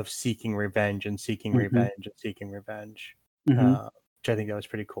of seeking revenge and seeking revenge and seeking revenge, which I think that was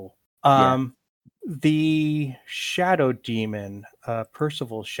pretty cool. The shadow demon,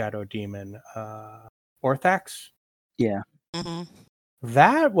 Percival's shadow demon, Orthax. Yeah.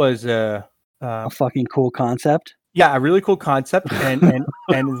 That was a fucking cool concept. Yeah, a really cool concept, and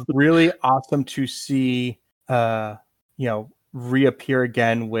really awesome to see reappear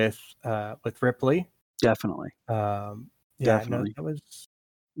again with Ripley. Definitely. Definitely. No,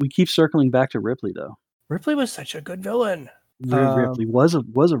 we keep circling back to Ripley, though. Ripley was such a good villain. Ripley was a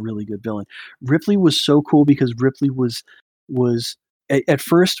really good villain. Ripley was so cool because Ripley was at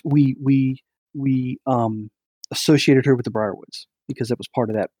first we associated her with the Briarwoods because that was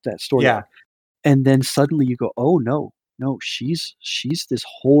part of that story. Yeah. and then suddenly you go, oh no, she's this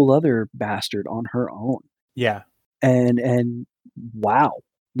whole other bastard on her own, Yeah. and wow,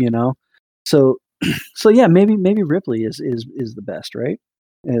 you know. So so yeah, maybe Ripley is the best, right?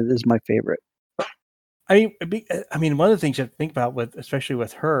 Is my favorite. I mean, one of the things you have to think about with, especially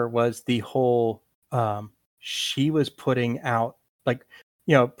with her, was the whole. She was putting out, like,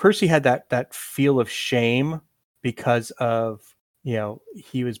 Percy had that feel of shame because of,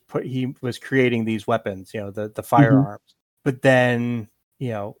 he was creating these weapons, the firearms, but then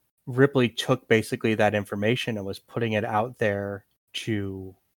Ripley took basically that information and was putting it out there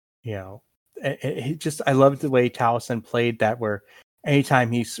to, I loved the way Taliesin played that, where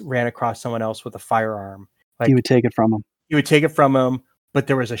anytime he ran across someone else with a firearm, like, He would take it from him. he would take it from him, but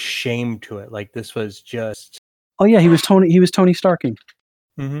there was a shame to it. Like, this was just. Oh yeah, he was Tony Starking.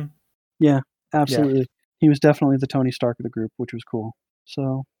 Mm-hmm. Yeah, absolutely. He was definitely the Tony Stark of the group, which was cool.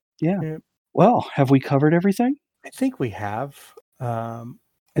 So yeah. Well, have we covered everything? I think we have. The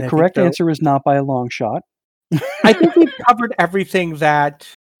correct answer is not by a long shot. I think we've covered everything that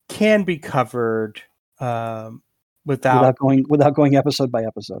can be covered without going episode by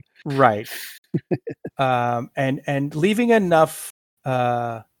episode. Right. And leaving enough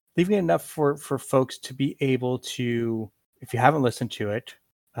for folks to be able to, if you haven't listened to it,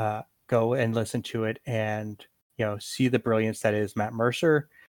 go and listen to it and see the brilliance that is Matt Mercer,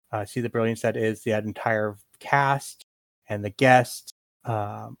 see the brilliance that is that entire cast and the guests,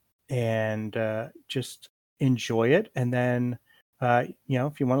 and just enjoy it. And then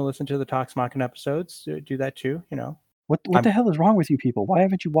if you want to listen to the Talks Machina episodes, do that too. What the hell is wrong with you people? Why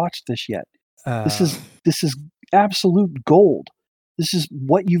haven't you watched this yet? This is absolute gold. This is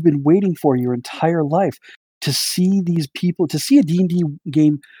what you've been waiting for your entire life, to see these people, to see a D&D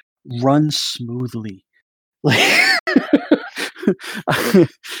game run smoothly. Like,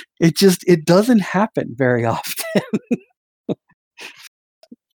 it doesn't happen very often.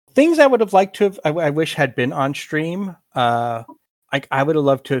 Things I would have liked to have, I wish had been on stream. I would have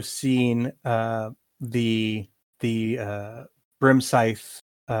loved to have seen the Brimscythe,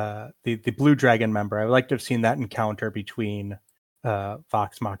 the Blue Dragon member. I would like to have seen that encounter between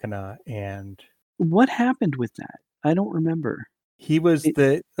Vox Machina and. What happened with that? I don't remember. He was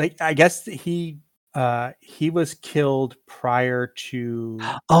I guess he was killed prior to.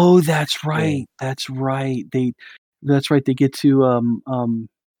 Oh, that's right. That's right. They get to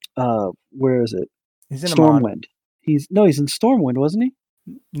where is it? He's in Stormwind. He's in Stormwind, wasn't he?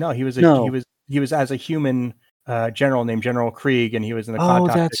 No, he was as a human general named General Krieg, and he was in the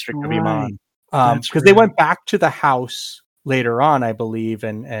Clontarf district of Iman. Because they went back to the house later on, I believe,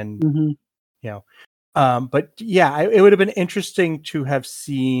 and but yeah, it would have been interesting to have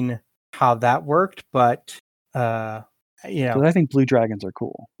seen how that worked, but I think blue dragons are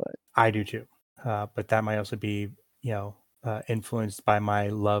cool, but I do too. But that might also be influenced by my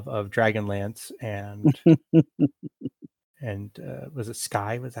love of Dragonlance and and was it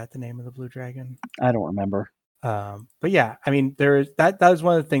Sky? Was that the name of the blue dragon? I don't remember. But yeah, I mean, there is that was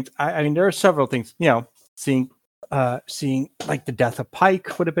one of the things. I mean, there are several things. Seeing like the death of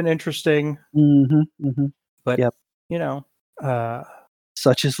Pike would have been interesting. But yep.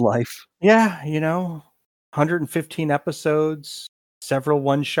 Such is life. Yeah, 115 episodes, several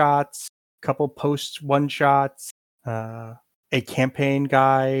one-shots, couple post one-shots, a campaign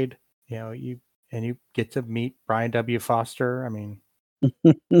guide. You get to meet Brian W. Foster. I mean,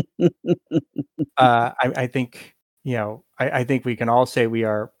 I think I think we can all say we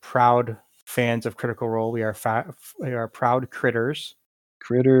are proud fans of Critical Role. We are proud critters.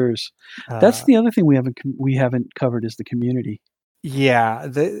 That's the other thing we haven't covered is the community. Yeah,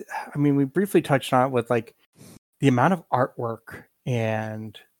 I mean, we briefly touched on it with like the amount of artwork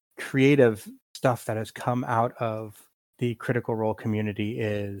and creative stuff that has come out of the Critical Role community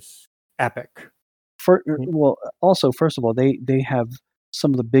is epic. Well, also, first of all, they have some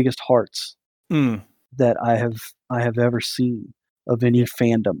of the biggest hearts that I have ever seen of any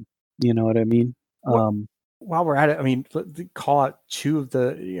fandom. You know what I mean? While we're at it, I mean, call out two of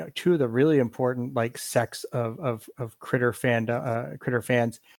the really important like sects of critter fandom, critter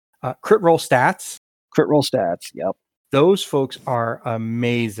fans. Crit Roll Stats. Yep. Those folks are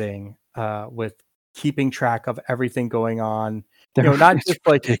amazing with keeping track of everything going on. Not just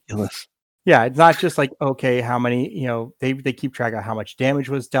like ridiculous. Yeah, it's not just like, okay, how many, they keep track of how much damage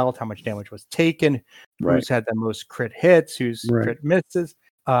was dealt, how much damage was taken, who's had the most crit hits, who's crit misses,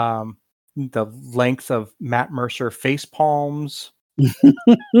 the length of Matt Mercer face palms.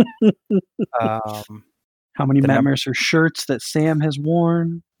 How many Matt Mercer shirts that Sam has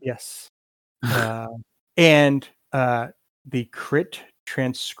worn. Yes. And the crit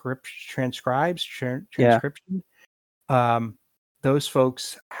transcription. Those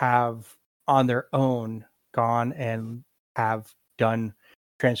folks have on their own gone and have done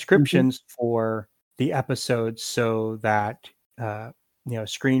transcriptions for the episodes so that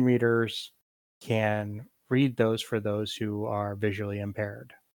screen readers can read those for those who are visually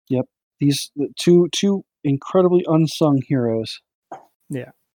impaired. Yep. These two incredibly unsung heroes.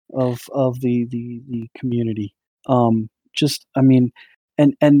 Yeah. Of the community. And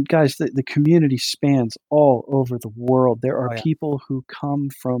guys, the community spans all over the world. There are people who come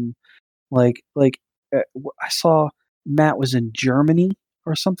from I saw Matt was in Germany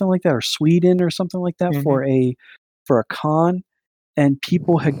or something like that, or Sweden or something like that for a con, and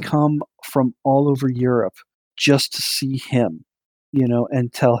people had come from all over Europe just to see him,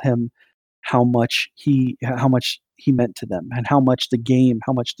 and tell him how much he meant to them, and how much the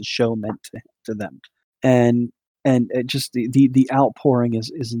show meant to them, and just the outpouring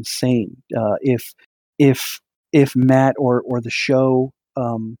is insane. If Matt or the show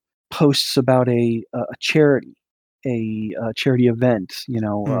posts about a charity, a charity event,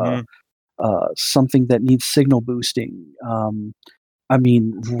 something that needs signal boosting,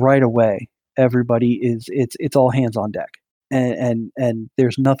 right away everybody it's all hands on deck, and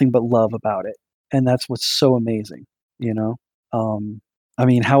there's nothing but love about it, and that's what's so amazing.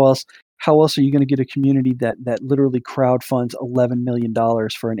 How else are you going to get a community that literally crowdfunds $11 million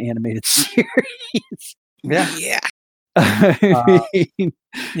for an animated series? Yeah. And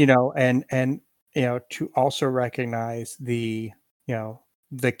to also recognize the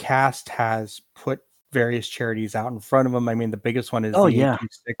cast has put various charities out in front of them. I mean, the biggest one is the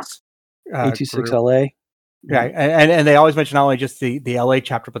 826 826 LA. Yeah, and they always mention not only just the LA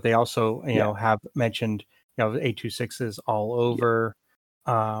chapter, but they also have mentioned 826s all over.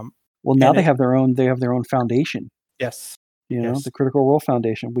 Well, now they have their own foundation. Yes. The Critical Role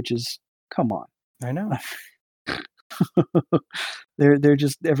Foundation, which is, come on. I know. They're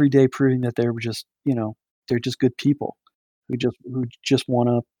just every day proving that they're just they're just good people who just want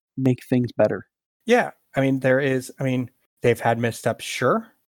to make things better. Yeah, they've had missteps, sure,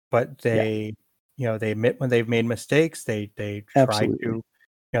 but they they admit when they've made mistakes. They try to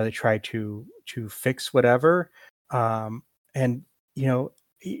they try to fix whatever, and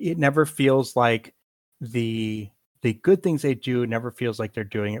it never feels like the good things they do never feels like they're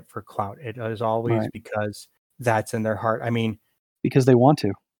doing it for clout. It is always because that's in their heart. Because they want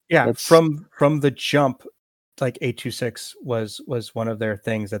to. Yeah, from the jump, like 826 was one of their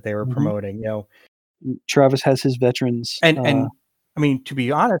things that they were promoting. Travis has his veterans, and to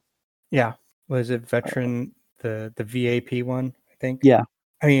be honest, was it veteran the VAP one? I think. Yeah.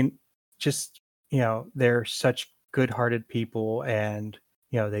 They're such good-hearted people, and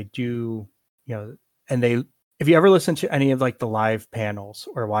they do and they. If you ever listen to any of like the live panels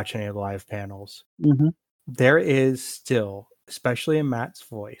or watch any of the live panels, there is still, especially in Matt's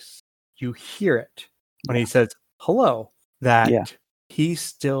voice, you hear it when he says hello, that he's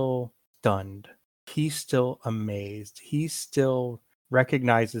still stunned. He's still amazed. He still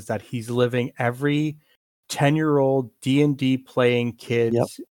recognizes that he's living every 10-year-old D&D playing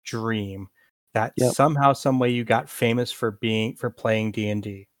kid's dream, that somehow, some way you got famous for playing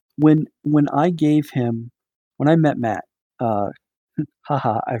D&D. When I met Matt, I've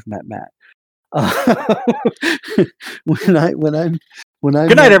met Matt. When I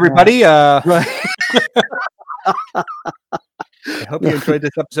Good night, everybody. Right. I hope you enjoyed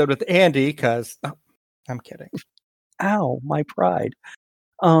this episode with Andy, because I'm kidding. Ow, my pride.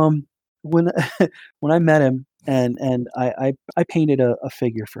 When I met him and I painted a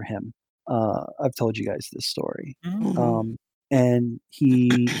figure for him. I've told you guys this story. And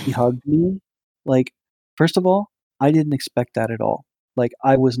he hugged me. Like, first of all, I didn't expect that at all. Like,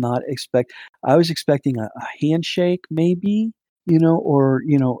 I was expecting a handshake, maybe, or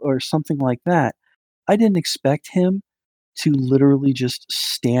something like that. I didn't expect him to literally just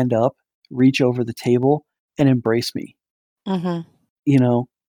stand up, reach over the table, and embrace me. And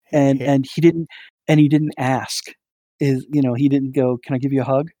he didn't ask. He didn't go, "Can I give you a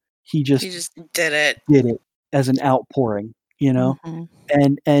hug?" He just did it. Did it as an outpouring, and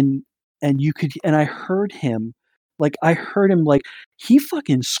you could, and I heard him like he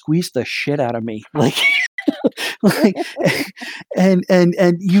fucking squeezed the shit out of me, like and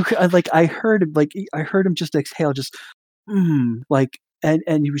you like I heard him just exhale, just and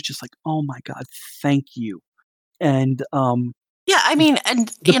he was just like, "Oh my God, thank you." And and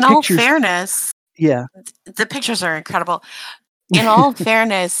in all fairness, the pictures are incredible. In all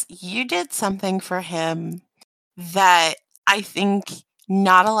fairness, you did something for him that I think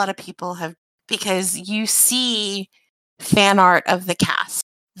not a lot of people have, because you see fan art of the cast.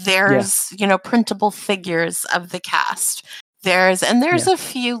 There's, printable figures of the cast. There's a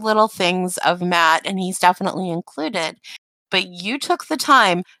few little things of Matt, and he's definitely included. But you took the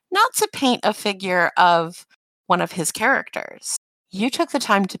time not to paint a figure of one of his characters. You took the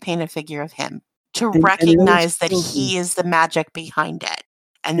time to paint a figure of him, to recognize that he is the magic behind it.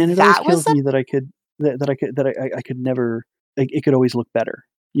 And it that always kills me that I could never, it could always look better.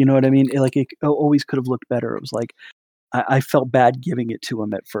 You know what I mean? It always could have looked better. It was like, I felt bad giving it to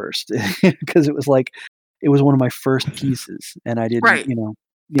him at first because it was like, it was one of my first pieces and I didn't, Right.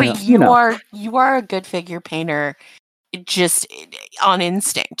 But you are a good figure painter just on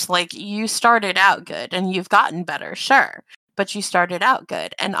instinct. Like, you started out good and you've gotten better, sure. But you started out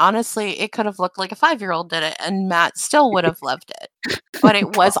good. And honestly, it could have looked like a 5-year-old did it and Matt still would have loved it. But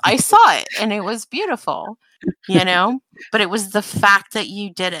it was, I saw it and it was beautiful, But it was the fact that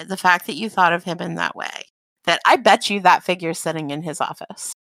you did it, the fact that you thought of him in that way, that I bet you that figure's sitting in his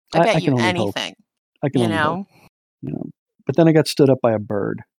office. I bet you anything. I can only hope. But then I got stood up by a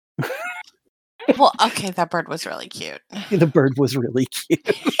bird. Well, okay, that bird was really cute. The bird was really cute.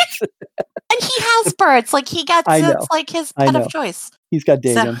 And he has birds. Like, he gets, it's like his pet of choice. He's got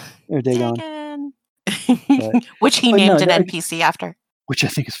Dagon. Or Dagon. Which he named an NPC after. Which I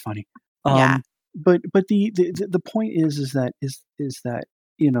think is funny. Yeah. But the point is that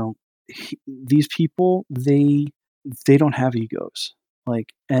these people, they don't have egos. Like,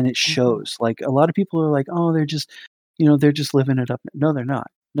 and it shows. Like, a lot of people are like, oh, they're just living it up. No, they're not.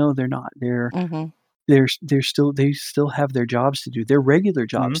 They still have their jobs to do. Their regular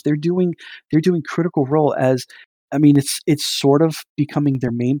jobs. They're doing Critical Role as, I mean, it's sort of becoming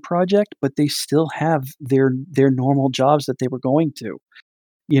their main project, but they still have their normal jobs that they were going to,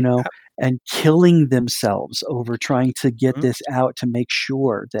 and killing themselves over trying to get this out to make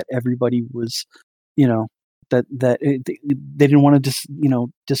sure that everybody was, that they didn't want to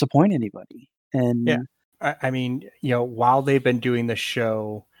disappoint anybody. And yeah. I mean, while they've been doing the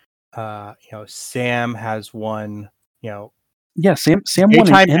show, Sam has won, Sam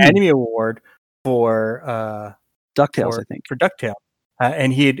won an Emmy Award for DuckTales, I think. For DuckTales.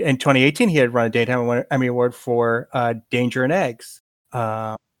 And he had, in 2018, he had run a Daytime Emmy Award for Danger and Eggs.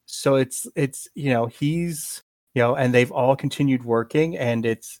 So it's he's, and they've all continued working, and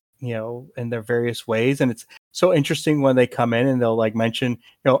it's, in their various ways. And it's so interesting when they come in and they'll like mention,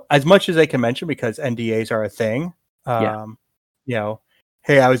 as much as they can mention, because NDAs are a thing.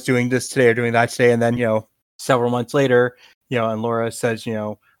 Hey, I was doing this today or doing that today. And then, several months later, and Laura says,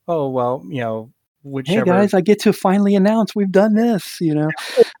 oh, well, whichever. Hey guys, I get to finally announce we've done this,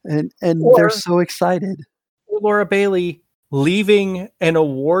 and they're so excited. Laura Bailey leaving an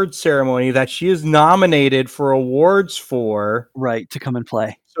award ceremony that she is nominated for awards for. Right, to come and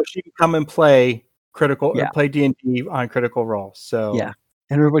play. So she can come and play play D&D on Critical Role. So yeah,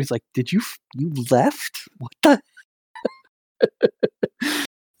 and everybody's like, "Did you left? What the?"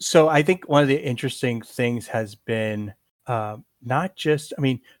 So I think one of the interesting things has been not just,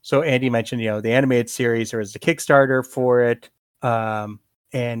 so Andy mentioned, the animated series, there was the Kickstarter for it,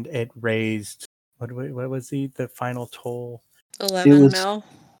 and it raised, what was the final toll? 11 mil.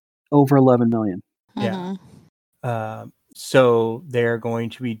 Over 11 million. Yeah. So they're going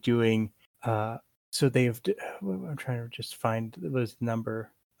to be doing, so they've, I'm trying to just find the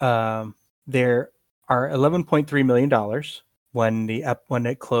number. There are $11.3 million when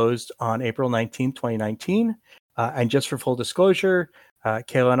it closed on April 19th, 2019. And just for full disclosure,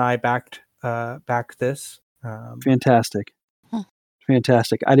 Kayla and I backed this. Fantastic.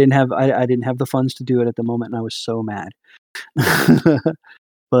 Fantastic. I didn't have the funds to do it at the moment, and I was so mad.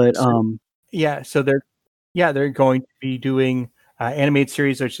 But so they're going to be doing animated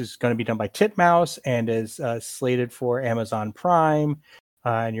series, which is going to be done by Titmouse and is slated for Amazon Prime.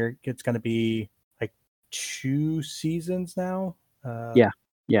 And it's going to be like 2 seasons now. Yeah.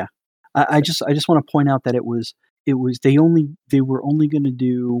 I just want to point out that it was they were only going to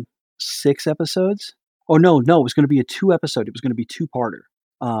do 6 episodes. Oh no, it was going to be a 2-episode. It was going to be 2-parter.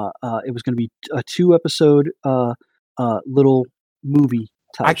 It was going to be a 2-episode little movie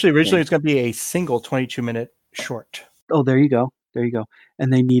type. Actually, originally it's going to be a single 22-minute short. Oh, there you go.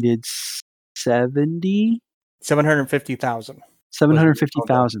 And they needed 750,000.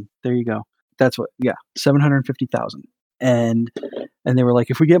 750,000. There you go. That's what. Yeah, 750,000. And they were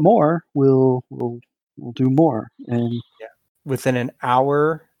like, if we get more, we'll do more. And within an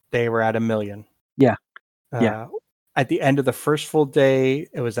hour, they were at 1 million. Yeah. At the end of the first full day,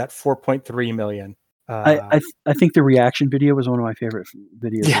 it was at 4.3 million. I think the reaction video was one of my favorite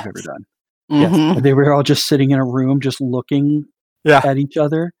videos I've ever done. Mm-hmm. Yes. They were all just sitting in a room, just looking at each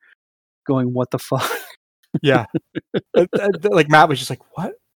other, going, "What the fuck?" Yeah. Like Matt was just like,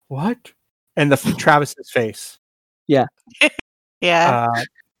 what? And Travis's face. Yeah.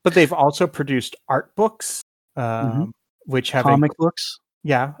 But they've also produced art books, which have Comic books.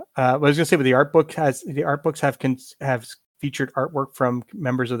 Yeah, I was going to say, but the art books have featured artwork from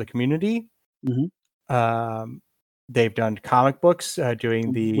members of the community. They've done comic books,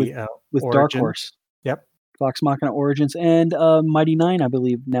 doing the with Origins. Dark Horse. Yep, Vox Machina Origins, and Mighty Nine, I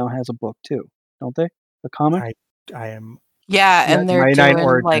believe, now has a book too, don't they? A comic. I am. Yeah, and they're Mighty doing Nine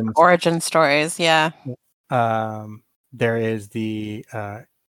Origins. like origin stories. Yeah. There is the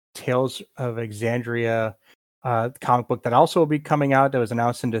Tales of Exandria comic book that also will be coming out. That was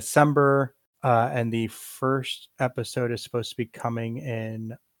announced in December, and the first episode is supposed to be coming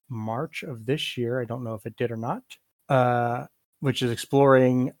in March of this year. I don't know if it did or not. Which is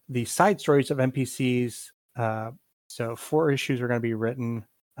exploring the side stories of NPCs. So 4 issues are going to be written.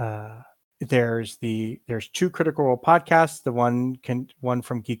 There's 2 Critical Role podcasts. The one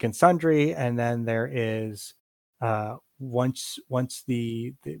from Geek and Sundry, and then there is once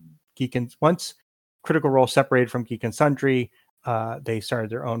Critical Role separated from Geek and Sundry, they started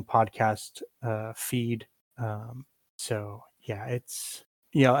their own podcast feed. So yeah, it's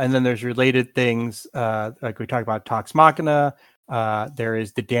and then there's related things like we talked about Vox Machina. There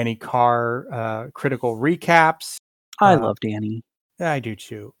is the Danny Carr critical recaps. I love Danny. I do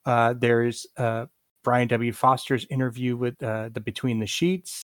too. There's Brian W. Foster's interview with the Between the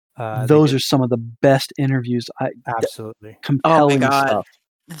Sheets. Those are some of the best interviews. Absolutely compelling stuff.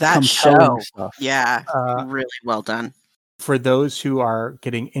 That show, yeah, really well done. For those who are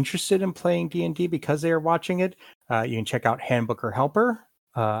getting interested in playing D&D because they are watching it, you can check out Handbook or Helper.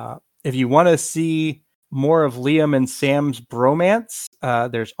 If you want to see more of Liam and Sam's bromance,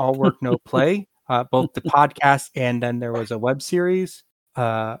 there's All Work No Play, both the podcast and then there was a web series.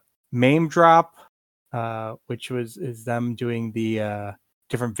 Mame Drop, which is them doing the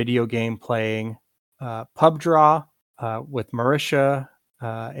different video game playing. Pub Draw with Marisha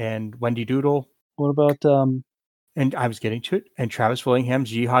and Wendy Doodle. What about and I was getting to it, and Travis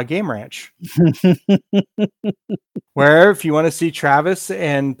Willingham's Yeehaw Game Ranch. Where if you want to see Travis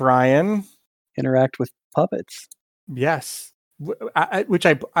and Brian interact with puppets. Yes. Which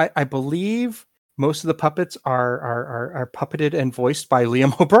I believe most of the puppets are puppeted and voiced by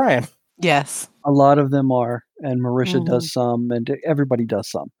Liam O'Brien. Yes. A lot of them are, and Marisha does some, and everybody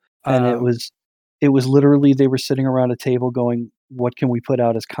does some. And it was literally they were sitting around a table going, what can we put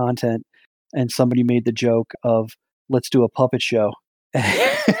out as content? And somebody made the joke of, let's do a puppet show.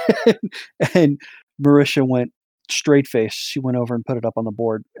 And Marisha went straight face. She went over and put it up on the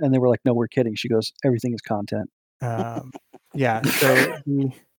board. And they were like, no, we're kidding. She goes, everything is content. Yeah. So,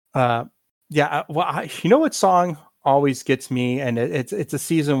 well, you know what song always gets me? And it's a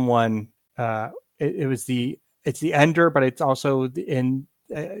season 1. It's the Ender, but it's also in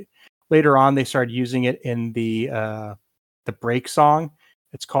later on they started using it in the break song.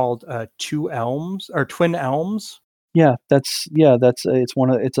 It's called Twin Elms. Yeah, it's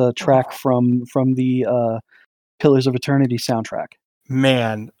a track from the Pillars of Eternity soundtrack.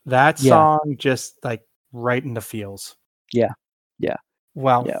 Man, that song just like right in the feels. Yeah.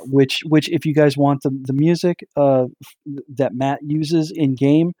 Wow. Yeah, which if you guys want the music that Matt uses in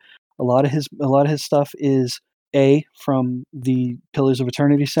game, a lot of his stuff is from the Pillars of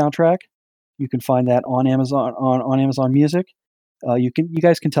Eternity soundtrack. You can find that on Amazon on Amazon Music. You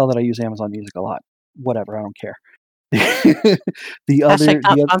guys can tell that I use Amazon Music a lot. Whatever, I don't care. Hashtag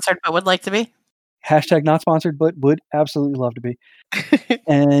not sponsored, but would like to be. Hashtag not sponsored, but would absolutely love to be.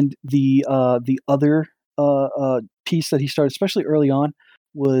 And the other piece that he started, especially early on,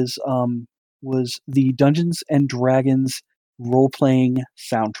 was the Dungeons and Dragons role playing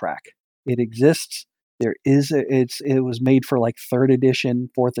soundtrack. It exists. It was made for like 3rd edition,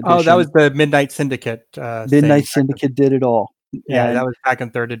 4th edition. Oh, that was the Midnight Syndicate. Midnight Syndicate did it all. Yeah, that was back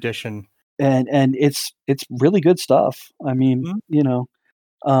in 3rd edition. And it's really good stuff. I mean,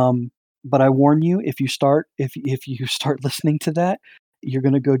 but I warn you, if you start listening to that, you're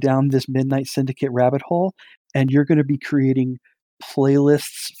going to go down this Midnight Syndicate rabbit hole, and you're going to be creating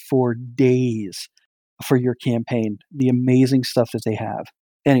playlists for days for your campaign. The amazing stuff that they have.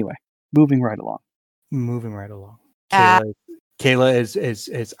 Anyway, moving right along. Kayla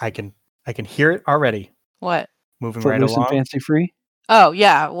is I can hear it already. What? Moving right along. And Fancy Free? Oh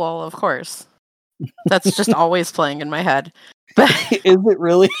yeah, well of course. That's just always playing in my head. But is it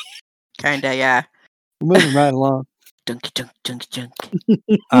really? Kinda, yeah. Moving right along. Dunk.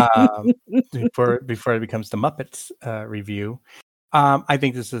 Before it becomes the Muppets review, I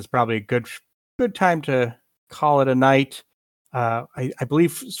think this is probably a good time to call it a night. I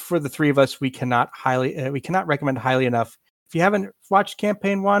believe for the three of us, we cannot recommend highly enough. If you haven't watched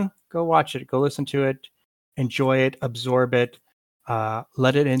campaign 1, go watch it, go listen to it, enjoy it, absorb it,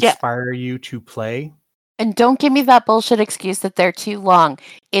 let it inspire you to play. And don't give me that bullshit excuse that they're too long.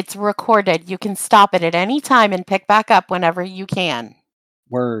 It's recorded. You can stop it at any time and pick back up whenever you can.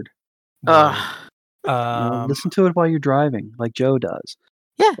 Word. Listen to it while you're driving, like Joe does.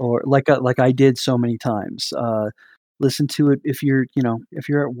 Yeah. Or like I did so many times. Listen to it if you're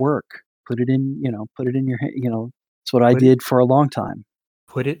at work. Put it in your it's what I did for a long time.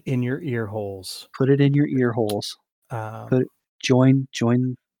 Put it in your ear holes. Put it in your ear holes. Join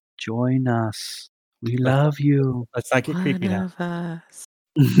us. We love you. Let's not get creepy now.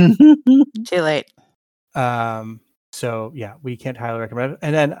 Too late. So yeah, we can't highly recommend it.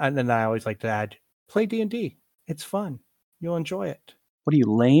 And then I always like to add, play D&D. It's fun. You'll enjoy it. What are you,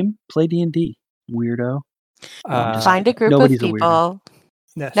 lame? Play D&D, weirdo. Find a group of people.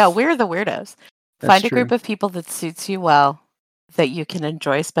 Yes. No, we're the weirdos. Find a group of people that suits you well, that you can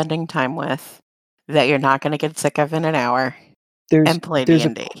enjoy spending time with, that you're not going to get sick of in an hour, and play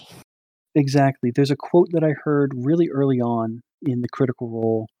D&D. Exactly. There's a quote that I heard really early on in the Critical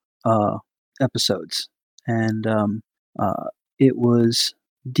Role episodes, and it was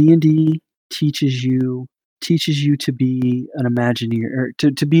D&D teaches you to be an Imagineer,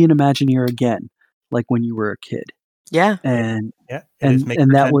 to be an Imagineer again, like when you were a kid. Yeah. And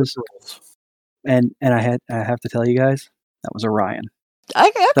that was rules. And I have to tell you guys, that was Orion.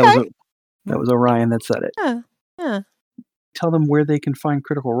 Okay. That was Orion that said it. Yeah. Tell them where they can find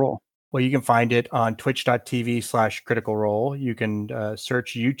Critical Role. Well, you can find it on twitch.tv/Critical Role. You can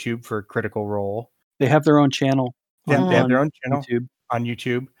search YouTube for Critical Role. They have their own channel. They have their own channel on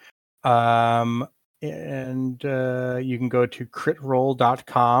YouTube. And you can go to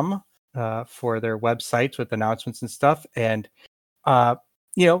critroll.com for their websites with announcements and stuff. And,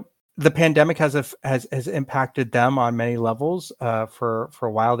 the pandemic has impacted them on many levels. For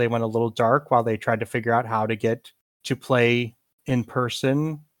a while, they went a little dark while they tried to figure out how to get to play in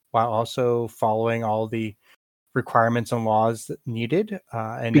person while also following all the requirements and laws that needed.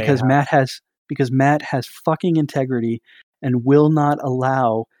 And because Matt has fucking integrity and will not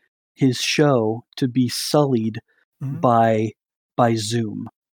allow his show to be sullied by Zoom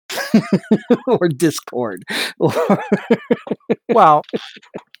or Discord. Well,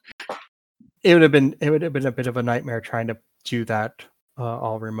 it would have been a bit of a nightmare trying to do that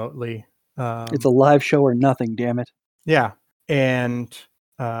all remotely. It's a live show or nothing, damn it. Yeah, and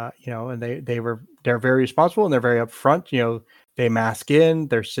and they're very responsible and they're very upfront. They mask in,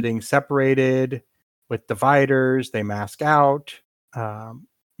 they're sitting separated with dividers, they mask out. And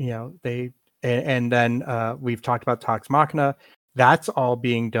then we've talked about Geeks Machina. That's all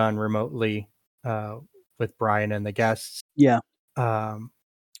being done remotely with Brian and the guests. Yeah.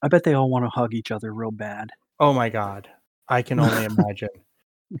 I bet they all want to hug each other real bad. Oh my God. I can only imagine.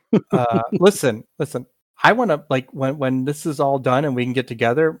 Listen. I want to, when this is all done and we can get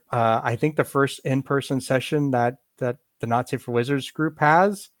together, I think the first in-person session that the Not Safe for Wizards group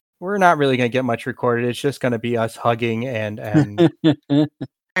has, we're not really going to get much recorded. It's just going to be us hugging and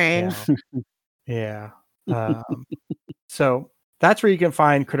yeah. So that's where you can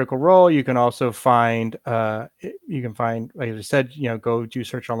find Critical Role. You can also find, like I said, go do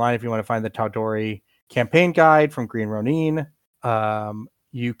search online if you want to find the Tal'Dorei campaign guide from Green Ronin.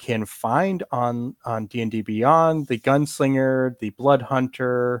 You can find on D&D Beyond the Gunslinger, the Blood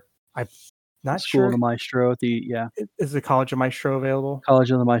Hunter. I'm not School sure. of the Maestro. Is the College of Maestro available?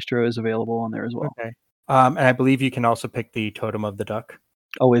 College of the Maestro is available on there as well. Okay. And I believe you can also pick the Totem of the Duck.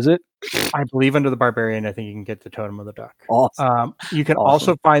 Oh, is it? I believe under the Barbarian, I think you can get the Totem of the Duck. Awesome. You can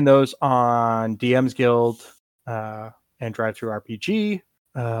also find those on DM's Guild and Drive Through RPG.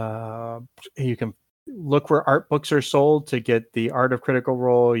 You can look where art books are sold to get the Art of Critical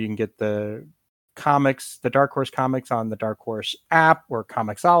Role. You can get the comics, the Dark Horse comics on the Dark Horse app or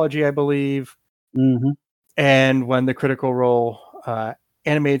Comixology, I believe. Mm-hmm. And when the Critical Role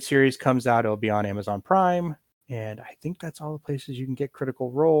animated series comes out, it'll be on Amazon Prime. And I think that's all the places you can get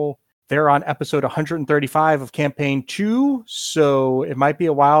Critical Role. They're on episode 135 of Campaign 2, so it might be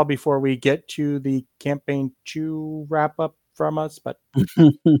a while before we get to the Campaign 2 wrap up from us. But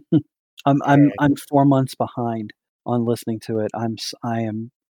I'm 4 months behind on listening to it. I'm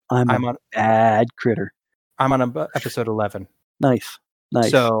a bad critter. I'm on episode 11. Nice.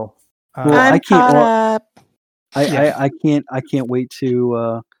 So I can't. I can't wait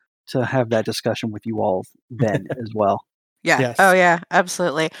to have that discussion with you all then as well. Yeah. Yes. Oh yeah,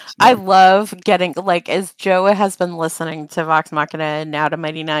 absolutely. So, I love getting, as Joe has been listening to Vox Machina and now to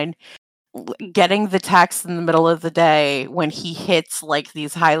Mighty Nine, getting the text in the middle of the day when he hits like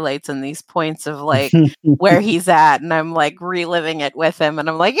these highlights and these points of like where he's at, and I'm like reliving it with him, and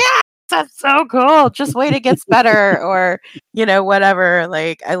I'm like, yeah, that's so cool. Just wait, it gets better, or whatever.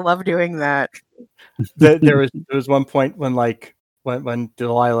 Like, I love doing that. There was one point when when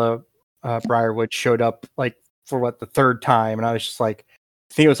Delilah Briarwood showed up like for the third time, and I was just like,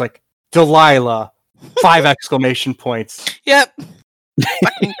 I think it was like Delilah, 5 exclamation points. Yep.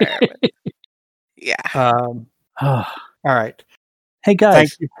 Fucking perfect. Yeah. All right. Hey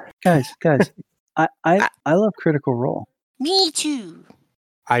guys, Thank you. guys. I love Critical Role. Me too.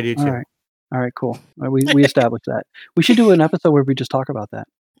 I do too. All right, cool. We established that. We should do an episode where we just talk about that.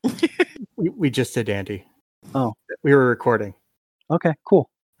 We just did, Andy. Oh, we were recording. Okay, cool.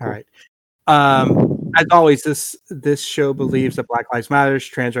 All right. As always, this show believes that Black Lives Matters,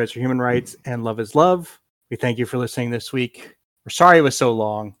 trans rights are human rights, and love is love. We thank you for listening this week. We're sorry it was so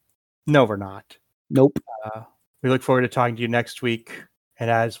long. No, we're not. Nope. We look forward to talking to you next week. And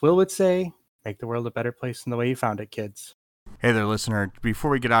as Will would say, make the world a better place than the way you found it, kids. Hey there, listener.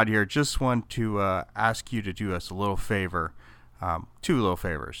 Before we get out of here, just want to ask you to do us a little favor. 2 little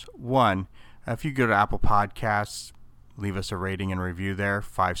favors. One, if you go to Apple Podcasts, leave us a rating and review there.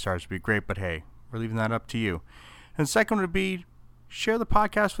 5 stars would be great, but hey, we're leaving that up to you. And second would be share the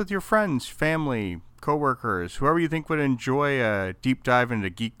podcast with your friends, family, coworkers, whoever you think would enjoy a deep dive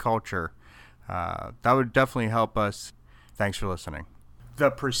into geek culture. That would definitely help us. Thanks for listening. The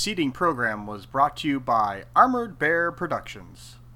preceding program was brought to you by Armored Bear Productions.